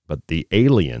States, but the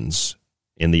aliens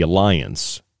in the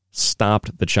alliance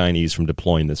stopped the Chinese from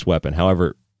deploying this weapon.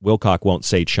 However, Wilcock won't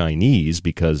say Chinese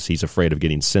because he's afraid of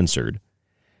getting censored,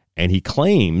 and he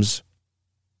claims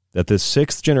that this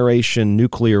sixth-generation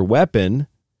nuclear weapon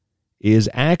is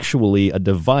actually a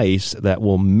device that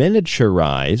will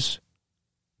miniaturize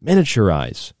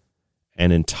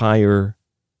an entire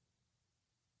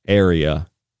area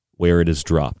where it is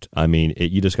dropped. I mean,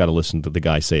 you just got to listen to the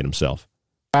guy say it himself.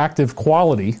 Active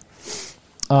quality.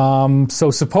 So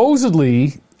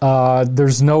supposedly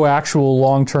there's no actual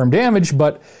long-term damage,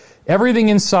 but everything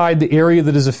inside the area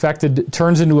that is affected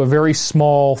turns into a very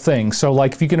small thing. So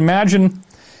like if you can imagine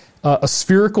a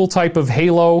spherical type of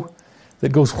halo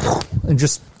that goes and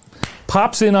just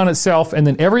pops in on itself, and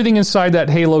then everything inside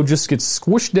that halo just gets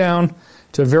squished down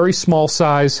to a very small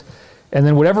size, and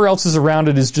then whatever else is around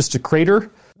it is just a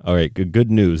crater. All right,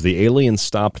 good news. The aliens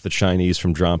stopped the Chinese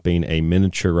from dropping a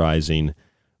miniaturizing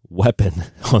weapon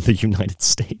on the United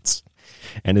States.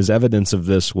 And his evidence of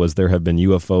this was there have been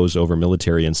UFOs over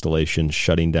military installations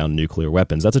shutting down nuclear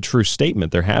weapons. That's a true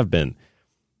statement. There have been.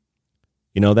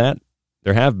 You know that?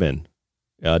 There have been.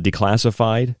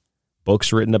 Declassified,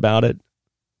 books written about it,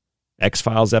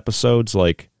 X-Files episodes.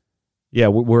 Like, yeah,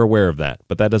 we're aware of that.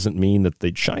 But that doesn't mean that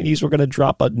the Chinese were going to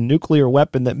drop a nuclear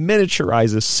weapon that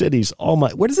miniaturizes cities. Oh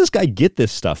my, where does this guy get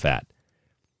this stuff at?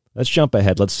 Let's jump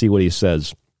ahead. Let's see what he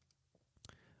says.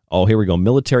 Oh, here we go.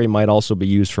 Military might also be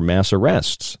used for mass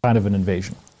arrests. Kind of an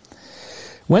invasion.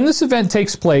 When this event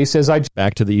takes place,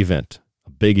 Back to the event. A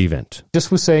big event.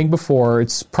 Just was saying before,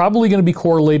 it's probably going to be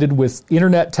correlated with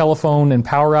internet, telephone, and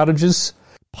power outages.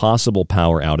 Possible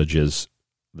power outages.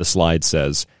 The slide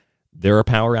says there are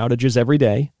power outages every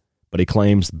day, but he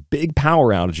claims big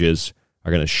power outages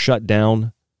are going to shut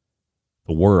down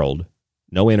the world.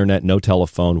 No internet, no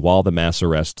telephone, while the mass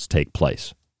arrests take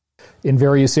place. In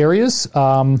various areas.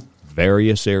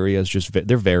 Various areas,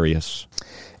 they're various.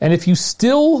 And if you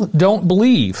still don't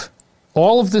believe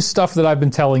all of this stuff that I've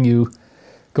been telling you,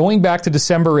 going back to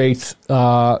December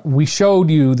 8th, we showed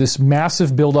you this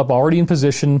massive buildup already in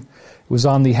position. It was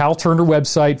on the Hal Turner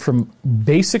website from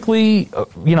basically,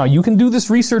 you can do this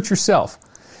research yourself.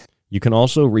 You can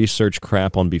also research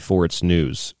crap on Before It's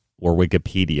News or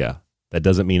Wikipedia. That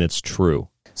doesn't mean it's true.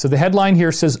 So the headline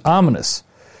here says, ominous.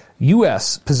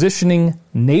 U.S. positioning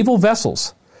naval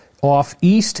vessels off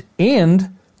east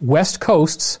and west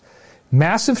coasts,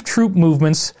 massive troop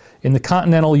movements in the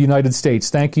continental United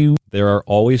States. Thank you. There are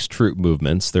always troop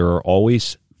movements. There are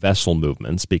always vessel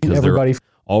movements because there are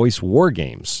always war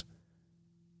games.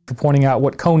 For pointing out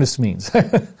what CONUS means.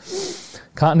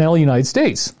 Continental United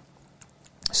States.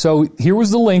 So here was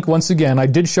the link once again. I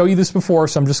did show you this before,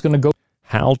 so I'm just going to go.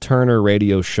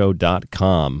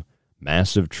 HalTurnerRadioshow.com.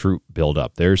 Massive troop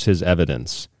buildup. There's his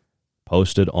evidence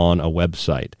posted on a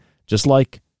website. Just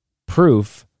like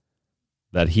proof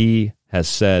that he has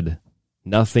said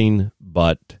nothing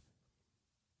but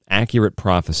accurate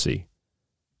prophecy.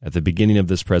 At the beginning of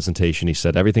this presentation, he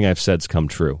said, everything I've said's come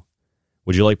true.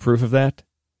 Would you like proof of that?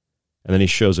 And then he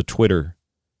shows a Twitter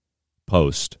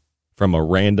post from a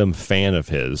random fan of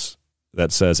his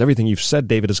that says, everything you've said,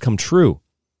 David, has come true.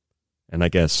 And I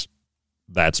guess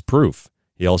that's proof.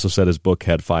 He also said his book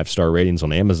had 5-star ratings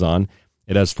on Amazon.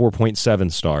 It has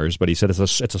 4.7 stars, but he said it's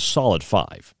a solid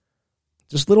 5.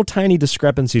 Just little tiny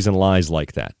discrepancies and lies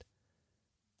like that.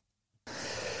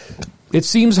 It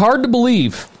seems hard to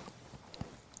believe,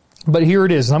 but here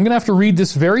it is. And I'm going to have to read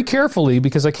this very carefully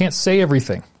because I can't say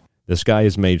everything. This guy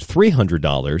has made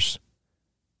 $300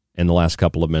 in the last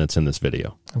couple of minutes in this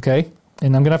video. Okay.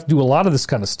 And I'm going to have to do a lot of this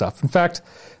kind of stuff. In fact,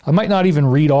 I might not even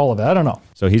read all of it. I don't know.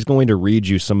 So he's going to read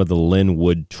you some of the Lin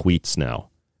Wood tweets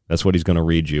now. That's what he's going to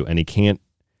read you. And he can't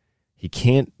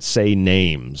say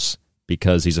names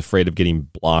because he's afraid of getting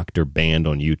blocked or banned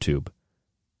on YouTube.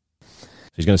 So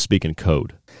he's going to speak in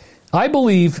code. I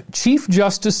believe Chief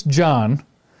Justice John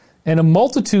and a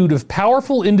multitude of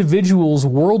powerful individuals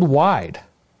worldwide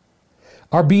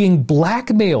are being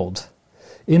blackmailed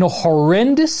in a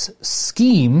horrendous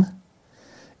scheme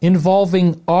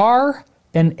involving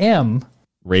R&M,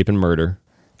 rape and murder,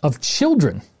 of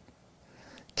children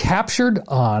captured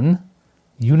on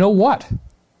you know what.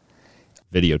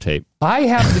 Videotape. I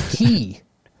have the key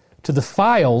to the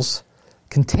files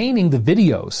containing the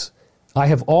videos. I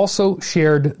have also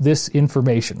shared this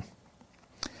information.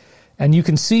 And you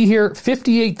can see here,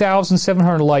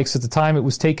 58,700 likes at the time it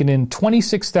was taken in,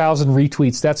 26,000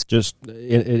 retweets. That's just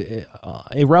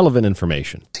irrelevant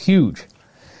information. It's huge.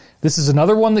 This is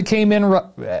another one that came in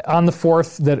on the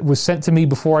 4th that was sent to me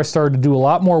before I started to do a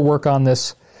lot more work on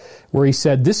this, where he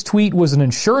said, this tweet was an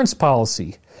insurance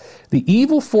policy. The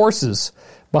evil forces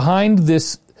behind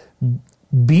this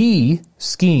B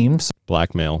scheme,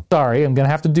 blackmail. Sorry, I'm going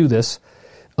to have to do this,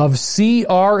 of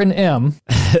CR&M.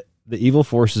 The evil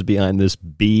forces behind this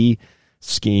B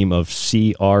scheme of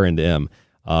CR&M,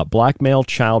 blackmail,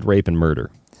 child rape, and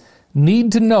murder.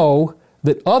 Need to know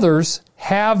that others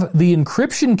have the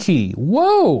encryption key.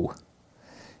 Whoa!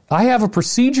 I have a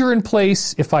procedure in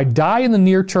place. If I die in the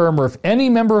near term or if any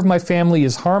member of my family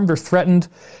is harmed or threatened,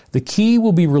 the key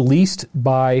will be released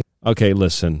by... Okay,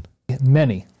 listen.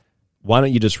 Many. Why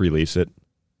don't you just release it?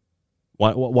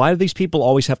 Why do these people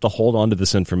always have to hold on to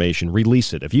this information?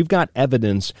 Release it. If you've got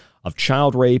evidence of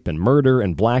child rape and murder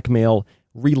and blackmail,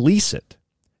 release it.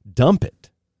 Dump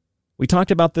it. We talked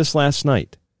about this last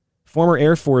night. Former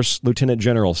Air Force Lieutenant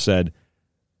General said,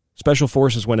 Special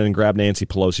Forces went in and grabbed Nancy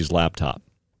Pelosi's laptop.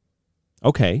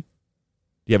 Okay. Do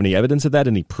you have any evidence of that?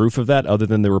 Any proof of that other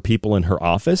than there were people in her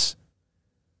office?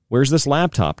 Where's this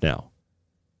laptop now?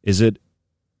 Is it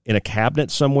in a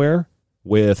cabinet somewhere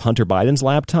with Hunter Biden's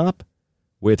laptop,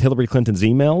 with Hillary Clinton's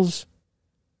emails,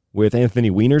 with Anthony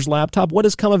Weiner's laptop? What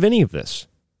has come of any of this?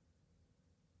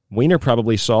 Weiner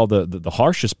probably saw the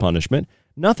harshest punishment.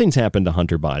 Nothing's happened to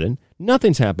Hunter Biden.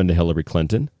 Nothing's happened to Hillary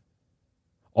Clinton.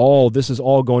 This is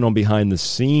all going on behind the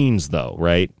scenes, though,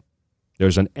 right?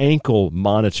 There's an ankle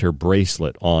monitor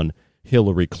bracelet on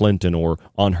Hillary Clinton or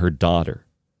on her daughter.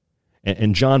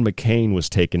 And John McCain was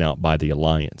taken out by the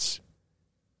alliance.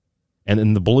 And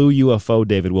in the blue UFO,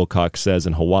 David Wilcock says,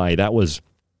 in Hawaii, that was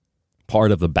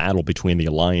part of the battle between the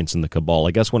alliance and the cabal.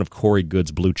 I guess one of Corey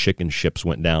Goode's blue chicken ships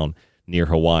went down near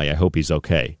Hawaii. I hope he's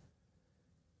okay.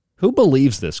 Who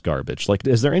believes this garbage? Like,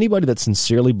 is there anybody that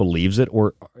sincerely believes it,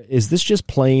 or is this just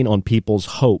playing on people's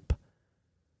hope?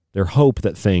 Their hope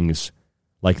that things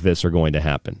like this are going to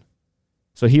happen.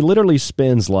 So he literally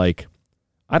spends like,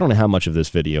 I don't know how much of this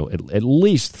video, at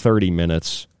least 30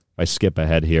 minutes. If I skip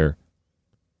ahead here.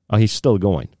 Oh, he's still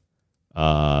going.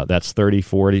 That's 30,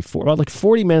 40, like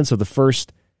 40 minutes of the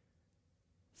first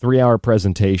 3-hour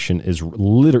presentation is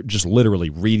literally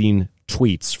reading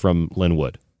tweets from Lin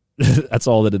Wood. That's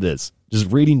all that it is.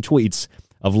 Just reading tweets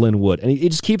of Lin Wood. And he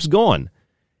just keeps going.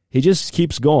 He just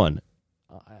keeps going.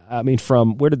 I mean,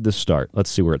 from where did this start? Let's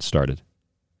see where it started.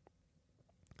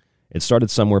 It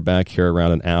started somewhere back here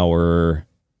around an hour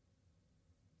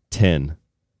 10.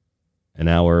 An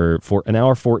hour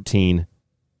 14.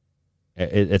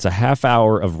 It's a half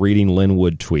hour of reading Lin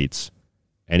Wood tweets.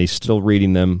 And he's still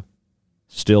reading them.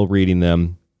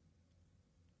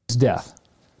 His death.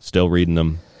 Still reading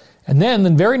them. And then the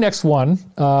very next one,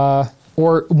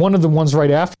 or one of the ones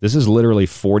right after. This is literally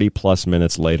 40 plus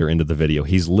minutes later into the video.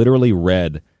 He's literally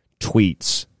read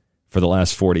tweets for the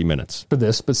last 40 minutes. For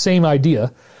this, but same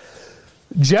idea.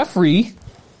 Jeffrey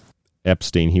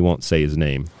Epstein, he won't say his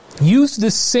name, used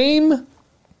the same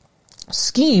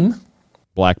scheme.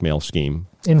 Blackmail scheme.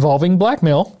 Involving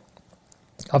blackmail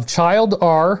of child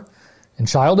R and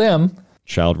child M.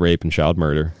 Child rape and child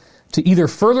murder. To either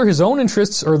further his own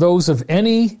interests or those of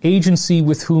any agency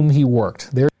with whom he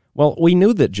worked. Well, we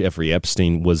knew that Jeffrey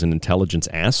Epstein was an intelligence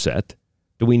asset.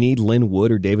 Do we need Lin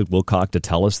Wood or David Wilcock to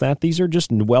tell us that? These are just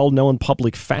well-known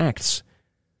public facts.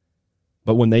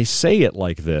 But when they say it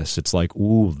like this, it's like,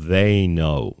 ooh, they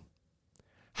know.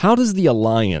 How does the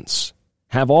alliance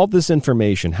have all this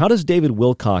information? How does David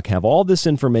Wilcock have all this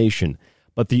information,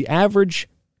 but the average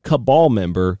cabal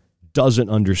member doesn't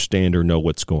understand or know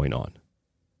what's going on?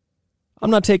 I'm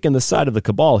not taking the side of the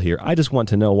cabal here. I just want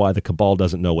to know why the cabal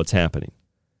doesn't know what's happening.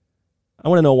 I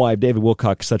want to know why David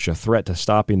Wilcock is such a threat to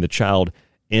stopping the child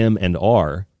M and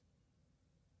R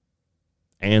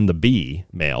and the B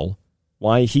male.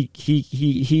 Why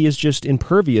he is just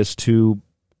impervious to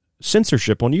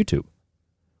censorship on YouTube.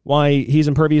 Why he's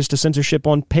impervious to censorship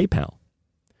on PayPal.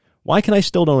 Why can I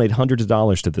still donate hundreds of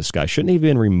dollars to this guy? Shouldn't he have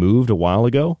been removed a while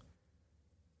ago?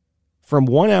 From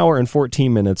 1 hour and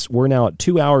 14 minutes, we're now at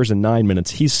 2 hours and 9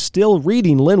 minutes. He's still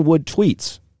reading Lin Wood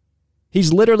tweets.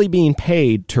 He's literally being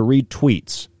paid to read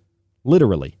tweets.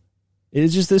 Literally.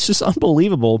 It's just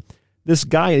unbelievable. This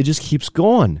guy, it just keeps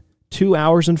going. 2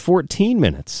 hours and 14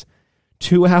 minutes.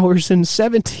 2 hours and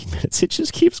 17 minutes. It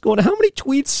just keeps going. How many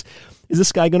tweets is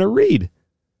this guy going to read?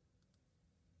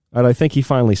 All right, I think he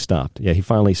finally stopped. Yeah, he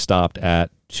finally stopped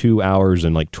at 2 hours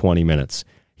and like 20 minutes.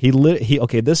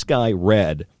 This guy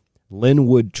read Lin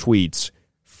Wood tweets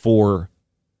for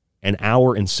an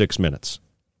hour and 6 minutes.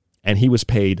 And he was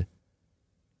paid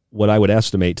what I would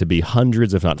estimate to be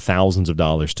hundreds, if not thousands of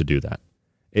dollars to do that.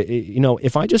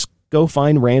 If I just go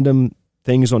find random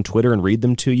things on Twitter and read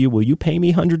them to you, will you pay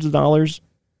me hundreds of dollars?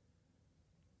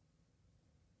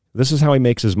 This is how he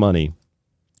makes his money,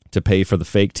 to pay for the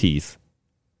fake teeth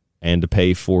and to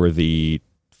pay for the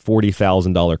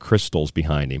 $40,000 crystals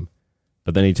behind him.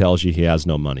 But then he tells you he has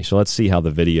no money. So let's see how the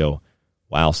video,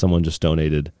 wow, someone just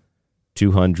donated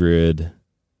 200,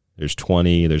 there's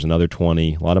 20, there's another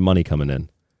 20, a lot of money coming in.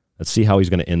 Let's see how he's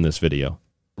going to end this video.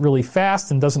 Really fast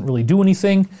and doesn't really do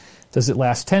anything. Does it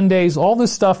last 10 days? All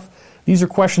this stuff, these are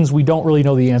questions we don't really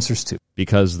know the answers to.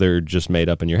 Because they're just made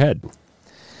up in your head.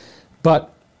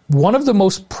 But one of the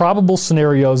most probable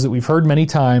scenarios that we've heard many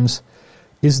times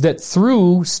is that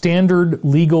through standard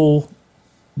legal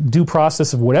due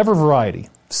process of whatever variety,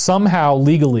 somehow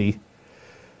legally,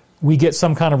 we get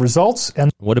some kind of results.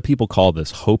 And what do people call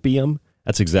this? Hopium?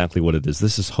 That's exactly what it is.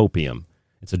 This is hopium.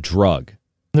 It's a drug.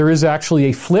 There is actually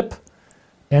a flip,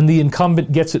 and the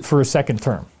incumbent gets it for a second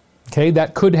term. Okay,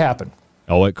 that could happen.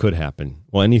 Oh, it could happen.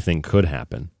 Well, anything could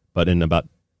happen. But in about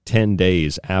 10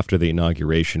 days after the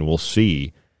inauguration, we'll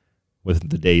see, with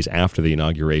the days after the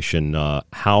inauguration,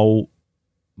 how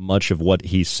much of what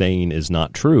he's saying is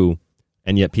not true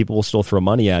And yet people will still throw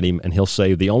money at him, and he'll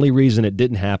say the only reason it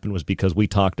didn't happen was because we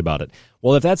talked about it.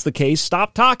 Well, if that's the case,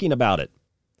 stop talking about it.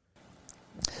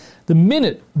 The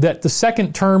minute that the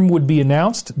second term would be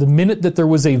announced, the minute that there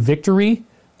was a victory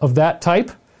of that type,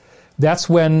 that's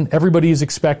when everybody is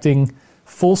expecting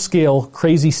full-scale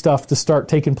crazy stuff to start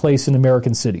taking place in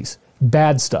American cities.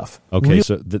 Bad stuff. Okay,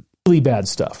 really bad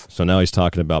stuff. So now he's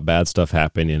talking about bad stuff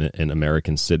happening in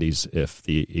American cities if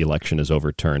the election is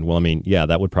overturned. Well, I mean, yeah,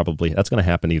 that's going to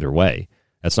happen either way.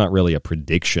 That's not really a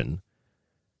prediction.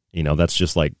 That's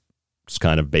just like, it's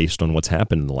kind of based on what's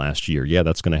happened in the last year. Yeah,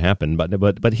 that's going to happen.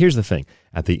 But here's the thing.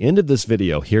 At the end of this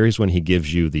video, here's when he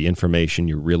gives you the information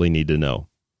you really need to know.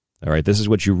 All right, this is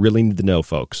what you really need to know,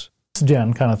 folks.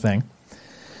 Gen kind of thing.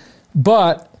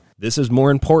 But this is more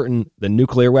important than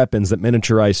nuclear weapons that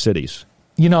miniaturize cities.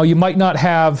 You might not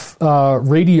have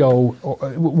radio.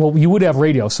 Well, you would have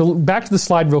radio. So back to the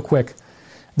slide real quick.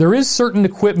 There is certain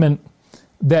equipment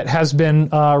that has been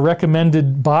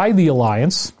recommended by the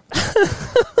Alliance.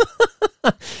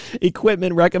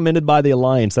 Equipment recommended by the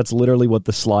Alliance. That's literally what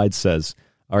the slide says.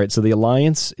 All right, so the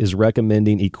Alliance is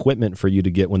recommending equipment for you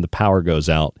to get when the power goes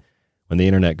out, when the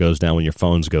internet goes down, when your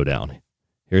phones go down.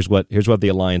 Here's what the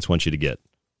Alliance wants you to get.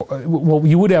 Well,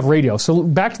 you would have radio. So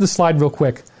back to the slide real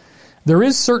quick. There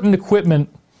is certain equipment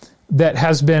that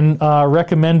has been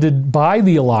recommended by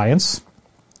the Alliance,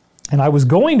 and I was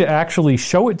going to actually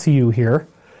show it to you here.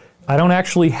 I don't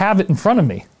actually have it in front of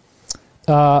me.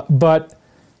 But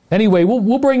anyway,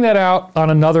 we'll bring that out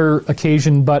on another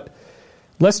occasion, but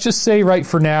let's just say right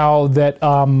for now that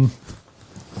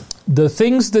the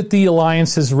things that the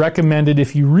Alliance has recommended,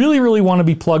 if you really, really want to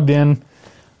be plugged in,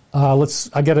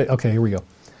 okay, here we go.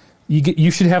 You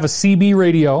should have a CB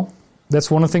radio. That's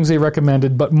one of the things they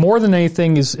recommended, but more than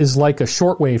anything is like a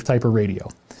shortwave type of radio.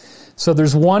 So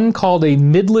there's one called a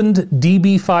Midland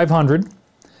DB500.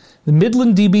 The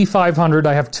Midland DB500,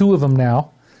 I have two of them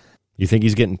now. You think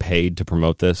he's getting paid to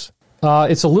promote this?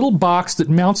 It's a little box that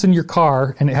mounts in your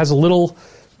car, and it has a little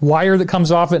wire that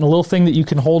comes off it and a little thing that you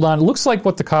can hold on. It looks like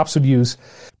what the cops would use.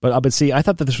 But see, I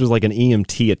thought that this was like an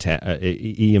EMP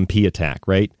attack,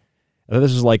 right? I thought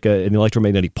this was like an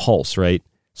electromagnetic pulse, right?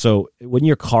 So wouldn't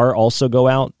your car also go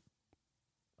out?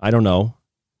 I don't know.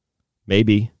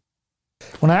 Maybe.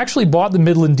 When I actually bought the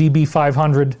Midland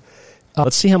DB500...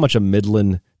 let's see how much a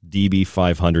Midland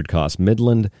DB500 costs.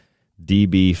 Midland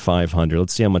DB500.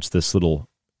 Let's see how much this little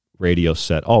radio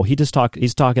set... Oh, he's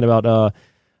talking about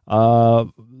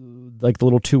like the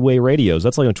little two-way radios.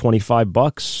 That's like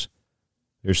 $25.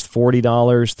 There's $40,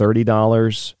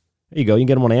 $30. There you go. You can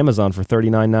get them on Amazon for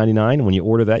 $39.99. And when you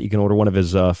order that, you can order one of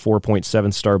his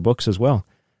 4.7-star books as well.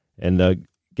 And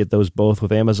get those both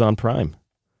with Amazon Prime.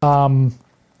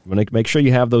 Make sure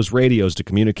you have those radios to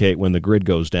communicate when the grid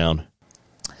goes down.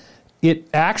 You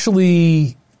have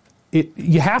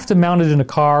to mount it in a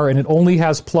car, and it only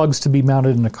has plugs to be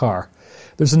mounted in a car.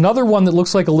 There's another one that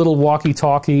looks like a little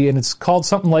walkie-talkie, and it's called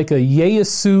something like a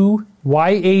Yaesu,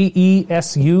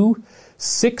 Yaesu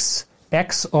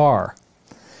 6XR.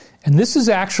 And this is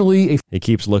actually He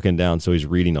keeps looking down, so he's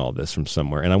reading all this from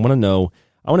somewhere. And I want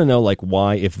to know like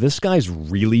why, if this guy's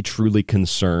really truly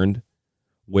concerned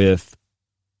with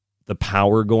the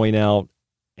power going out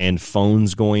and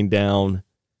phones going down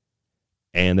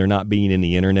and there not being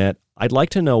any internet, I'd like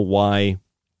to know why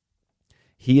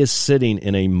he is sitting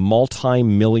in a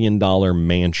multi-million-dollar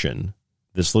mansion.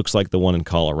 This looks like the one in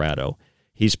Colorado.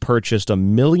 He's purchased $1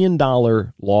 million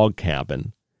log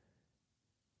cabin.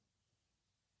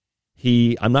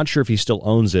 I'm not sure if he still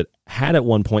owns it, had at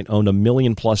one point owned $1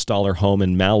 million+ home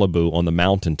in Malibu on the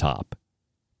mountaintop.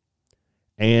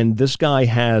 And this guy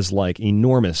has like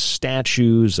enormous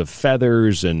statues of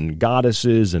feathers and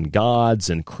goddesses and gods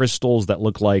and crystals that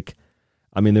look like,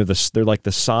 they're like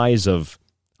the size of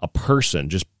a person,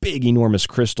 just big, enormous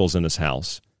crystals in his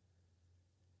house.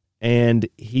 And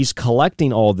he's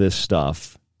collecting all this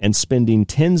stuff and spending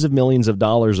tens of millions of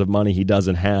dollars of money he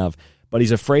doesn't have, but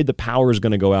he's afraid the power is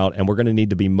going to go out and we're going to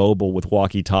need to be mobile with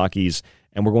walkie-talkies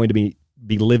and we're going to be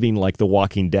living like The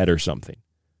Walking Dead or something.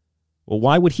 Well,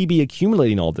 why would he be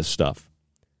accumulating all this stuff?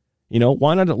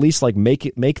 Why not at least like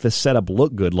make the setup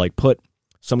look good, like put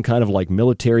some kind of like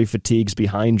military fatigues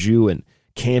behind you and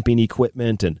camping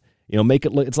equipment and make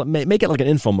it look make it like an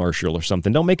infomercial or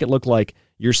something. Don't make it look like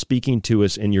you're speaking to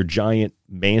us in your giant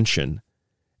mansion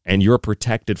and you're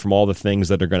protected from all the things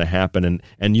that are going to happen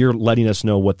and you're letting us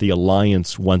know what the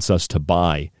Alliance wants us to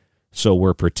buy so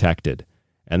we're protected.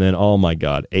 And then, oh my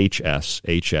God, HS,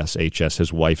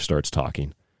 his wife starts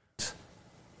talking.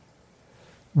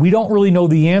 We don't really know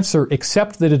the answer,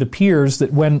 except that it appears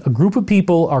that when a group of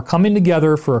people are coming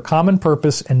together for a common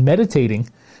purpose and meditating,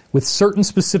 with certain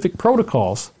specific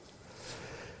protocols,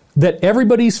 that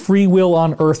everybody's free will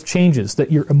on Earth changes,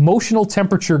 that your emotional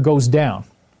temperature goes down.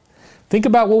 Think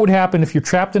about what would happen if you're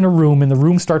trapped in a room and the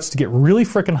room starts to get really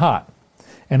frickin' hot,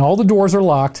 and all the doors are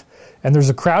locked, and there's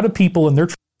a crowd of people, and they're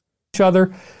trying to each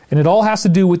other, and it all has to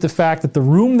do with the fact that the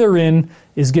room they're in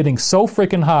is getting so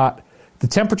frickin' hot, the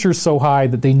temperature is so high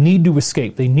that they need to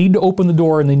escape. They need to open the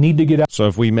door, and they need to get out. So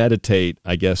if we meditate,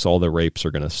 I guess all the rapes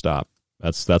are going to stop.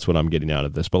 That's what I'm getting out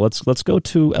of this. But let's go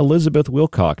to Elizabeth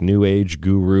Wilcock, New Age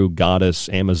guru, goddess,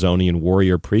 Amazonian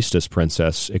warrior, priestess,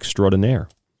 princess extraordinaire.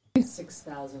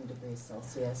 6,000 degrees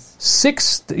Celsius.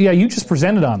 You just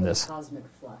presented on this. Cosmic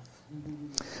fluff. Mm-hmm.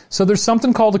 So there's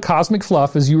something called a cosmic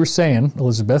fluff, as you were saying,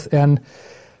 Elizabeth, and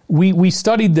we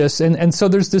studied this, and so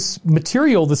there's this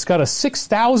material that's got a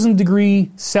 6,000 degree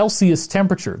Celsius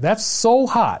temperature. That's so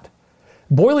hot.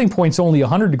 Boiling point's only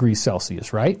 100 degrees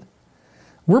Celsius, right?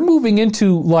 We're moving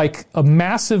into like a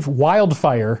massive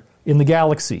wildfire in the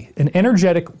galaxy, an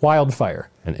energetic wildfire.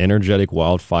 An energetic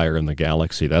wildfire in the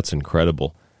galaxy. That's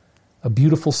incredible. A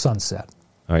beautiful sunset.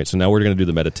 All right, so now we're going to do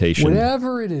the meditation.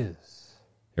 Whatever it is.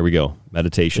 Here we go.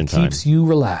 Meditation time. Keeps you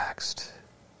relaxed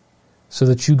so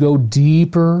that you go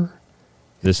deeper.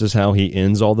 This is how he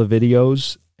ends all the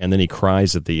videos, and then he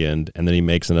cries at the end, and then he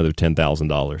makes another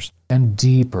 $10,000. And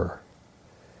deeper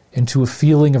into a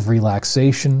feeling of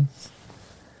relaxation,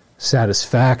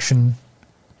 satisfaction,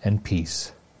 and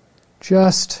peace.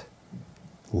 Just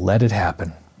let it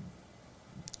happen.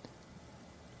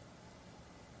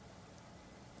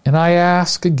 And I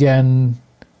ask again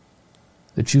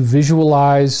that you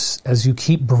visualize as you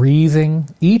keep breathing,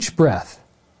 each breath,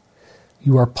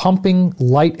 you are pumping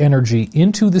light energy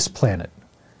into this planet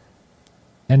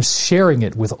and sharing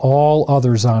it with all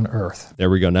others on Earth.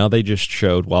 There we go. Now they just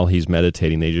showed, while he's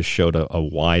meditating, they just showed a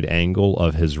wide angle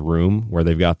of his room where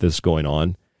they've got this going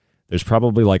on. There's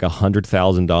probably like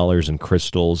 $100,000 in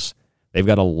crystals. They've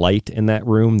got a light in that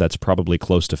room that's probably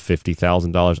close to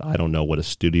 $50,000. I don't know what a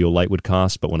studio light would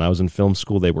cost, but when I was in film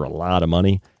school, they were a lot of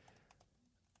money.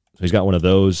 So he's got one of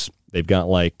those. They've got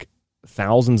like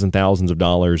thousands and thousands of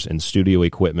dollars in studio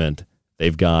equipment.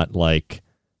 They've got like,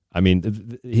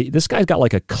 this guy's got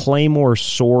like a claymore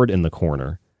sword in the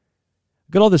corner.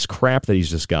 Look at all this crap that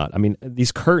he's just got. I mean,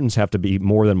 these curtains have to be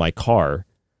more than my car.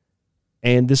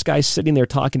 And this guy's sitting there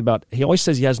talking about, he always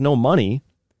says he has no money.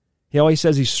 He always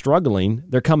says he's struggling.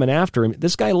 They're coming after him.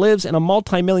 This guy lives in a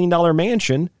multi-million-dollar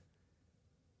mansion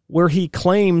where he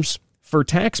claims for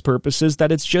tax purposes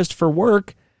that it's just for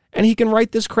work, and he can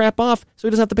write this crap off so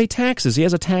he doesn't have to pay taxes. He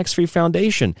has a tax-free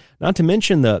foundation. Not to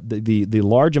mention the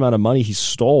large amount of money he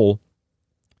stole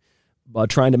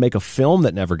trying to make a film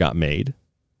that never got made.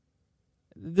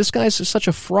 This guy's such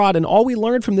a fraud, and all we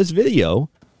learned from this video,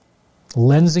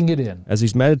 lensing it in as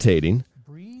he's meditating,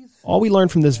 all we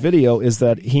learned from this video is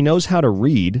that he knows how to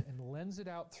read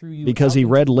because he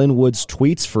read Lin Wood's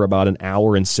tweets for about an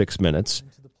hour and 6 minutes,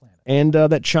 and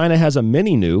that China has a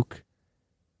mini nuke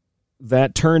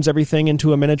that turns everything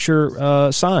into a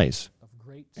miniature size,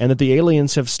 and that the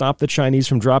aliens have stopped the Chinese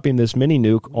from dropping this mini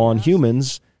nuke on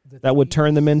humans that would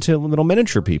turn them into little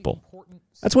miniature people.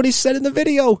 That's what he said in the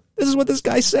video. This is what this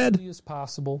guy said. And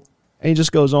he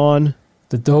just goes on.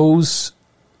 That those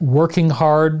working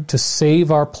hard to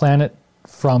save our planet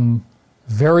from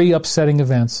very upsetting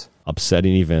events.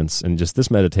 And just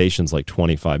this meditation's like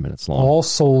 25 minutes long. All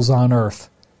souls on Earth,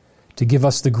 to give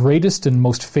us the greatest and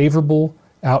most favorable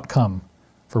outcome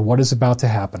for what is about to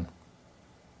happen.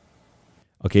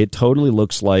 Okay, it totally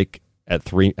looks like at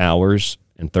 3 hours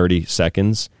and 30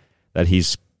 seconds that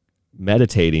he's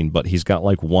meditating, but he's got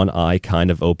like one eye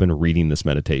kind of open reading this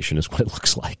meditation is what it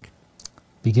looks like.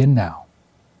 Begin now.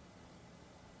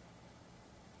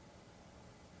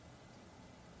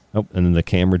 Oh, and then the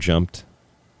camera jumped.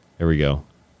 There we go.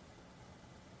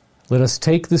 Let us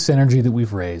take this energy that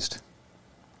we've raised.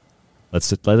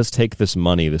 Let us take this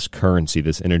money, this currency,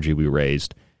 this energy we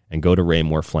raised, and go to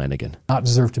Raymore Flanagan. Not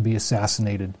deserve to be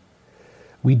assassinated.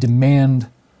 We demand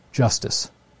justice.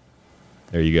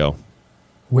 There you go.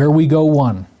 Where we go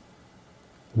one,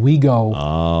 we go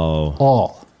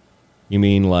all. You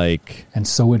mean like... And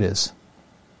so it is.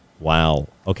 Wow.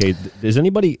 Okay, is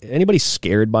anybody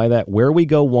scared by that? Where we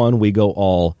go one, we go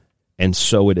all, and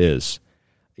so it is.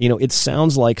 You know, it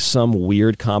sounds like some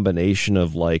weird combination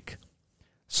of like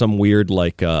some weird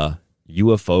like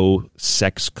UFO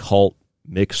sex cult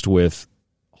mixed with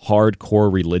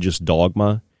hardcore religious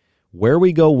dogma. Where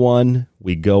we go one,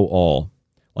 we go all.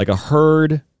 Like a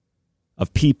herd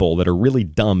of people that are really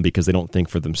dumb because they don't think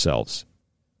for themselves.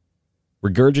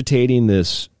 Regurgitating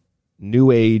this new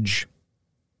age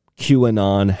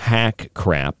QAnon hack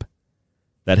crap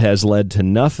that has led to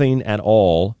nothing at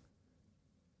all,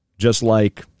 just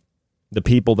like the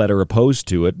people that are opposed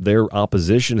to it, their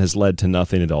opposition has led to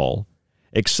nothing at all,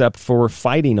 except for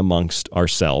fighting amongst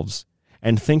ourselves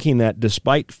and thinking that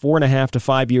despite 4.5 to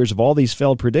 5 years of all these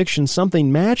failed predictions,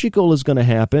 something magical is going to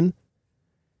happen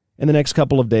in the next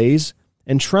couple of days,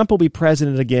 and Trump will be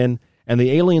president again, and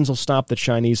the aliens will stop the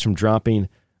Chinese from dropping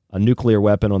a nuclear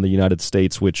weapon on the United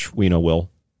States, which we know will,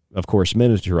 of course,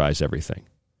 miniaturize everything.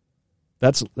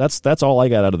 That's all I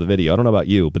got out of the video. I don't know about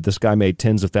you, but this guy made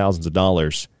tens of thousands of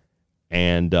dollars,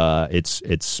 and it's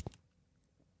I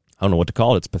don't know what to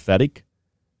call it. It's pathetic.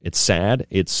 It's sad.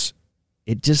 It's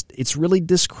really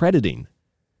discrediting.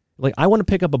 Like, I want to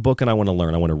pick up a book and I want to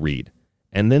learn. I want to read,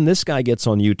 and then this guy gets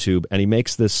on YouTube and he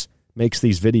makes these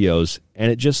videos,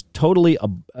 and it just totally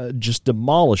just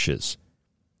demolishes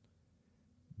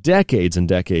decades and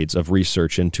decades of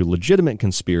research into legitimate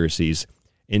conspiracies,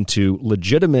 into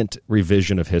legitimate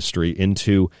revision of history,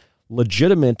 into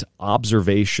legitimate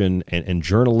observation and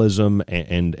journalism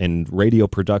and radio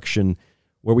production,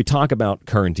 where we talk about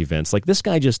current events. Like, this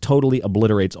guy just totally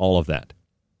obliterates all of that.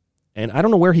 And I don't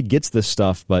know where he gets this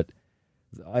stuff, but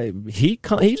he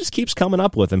just keeps coming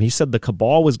up with them. He said the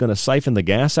cabal was going to siphon the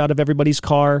gas out of everybody's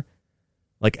car.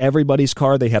 Like, everybody's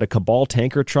car, they had a cabal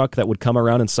tanker truck that would come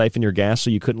around and siphon your gas so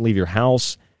you couldn't leave your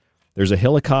house. There's a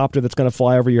helicopter that's going to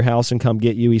fly over your house and come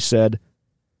get you, he said.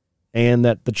 And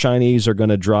that the Chinese are going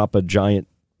to drop a giant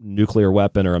nuclear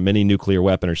weapon or a mini nuclear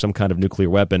weapon or some kind of nuclear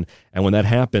weapon. And when that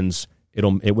happens,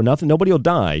 nobody will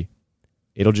die.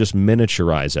 It'll just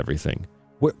miniaturize everything.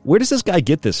 Where does this guy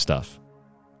get this stuff?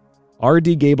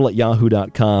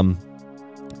 rdgable@yahoo.com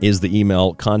is the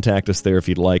email. Contact us there if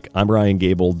you'd like. I'm Ryan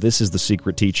Gable. This is The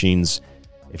Secret Teachings.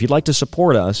 If you'd like to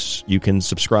support us, you can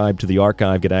subscribe to the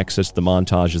archive, get access to the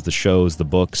montages, the shows, the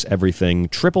books, everything.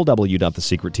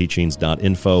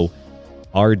 www.thesecretteachings.info,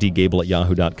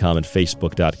 rdgable@yahoo.com, and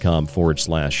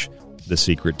facebook.com/The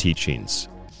Secret Teachings.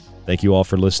 Thank you all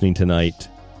for listening tonight.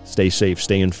 Stay safe,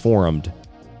 stay informed.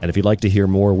 And if you'd like to hear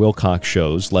more Wilcox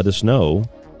shows, let us know,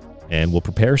 and we'll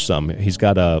prepare some. He's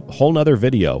got a whole nother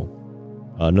video,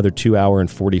 another 2 hour and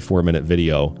 44-minute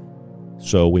video.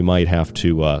 So we might have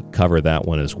to cover that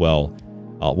one as well.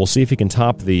 We'll see if he can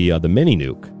top the mini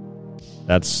nuke.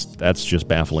 That's just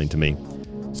baffling to me.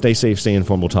 Stay safe, stay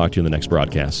informed. We'll talk to you in the next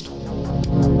broadcast.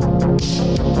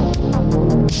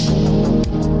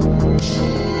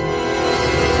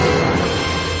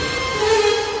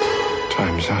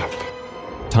 Time's up.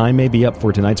 Time may be up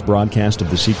for tonight's broadcast of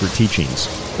The Secret Teachings,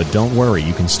 but don't worry,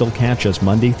 you can still catch us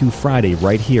Monday through Friday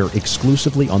right here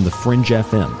exclusively on the Fringe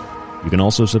FM. You can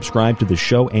also subscribe to the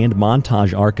show and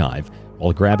montage archive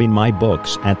while grabbing my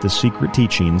books at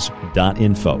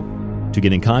thesecretteachings.info. To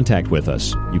get in contact with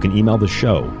us, you can email the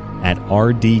show at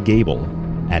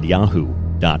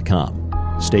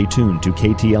rdgable@yahoo.com. Stay tuned to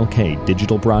KTLK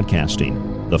Digital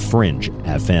Broadcasting, The Fringe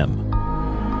FM.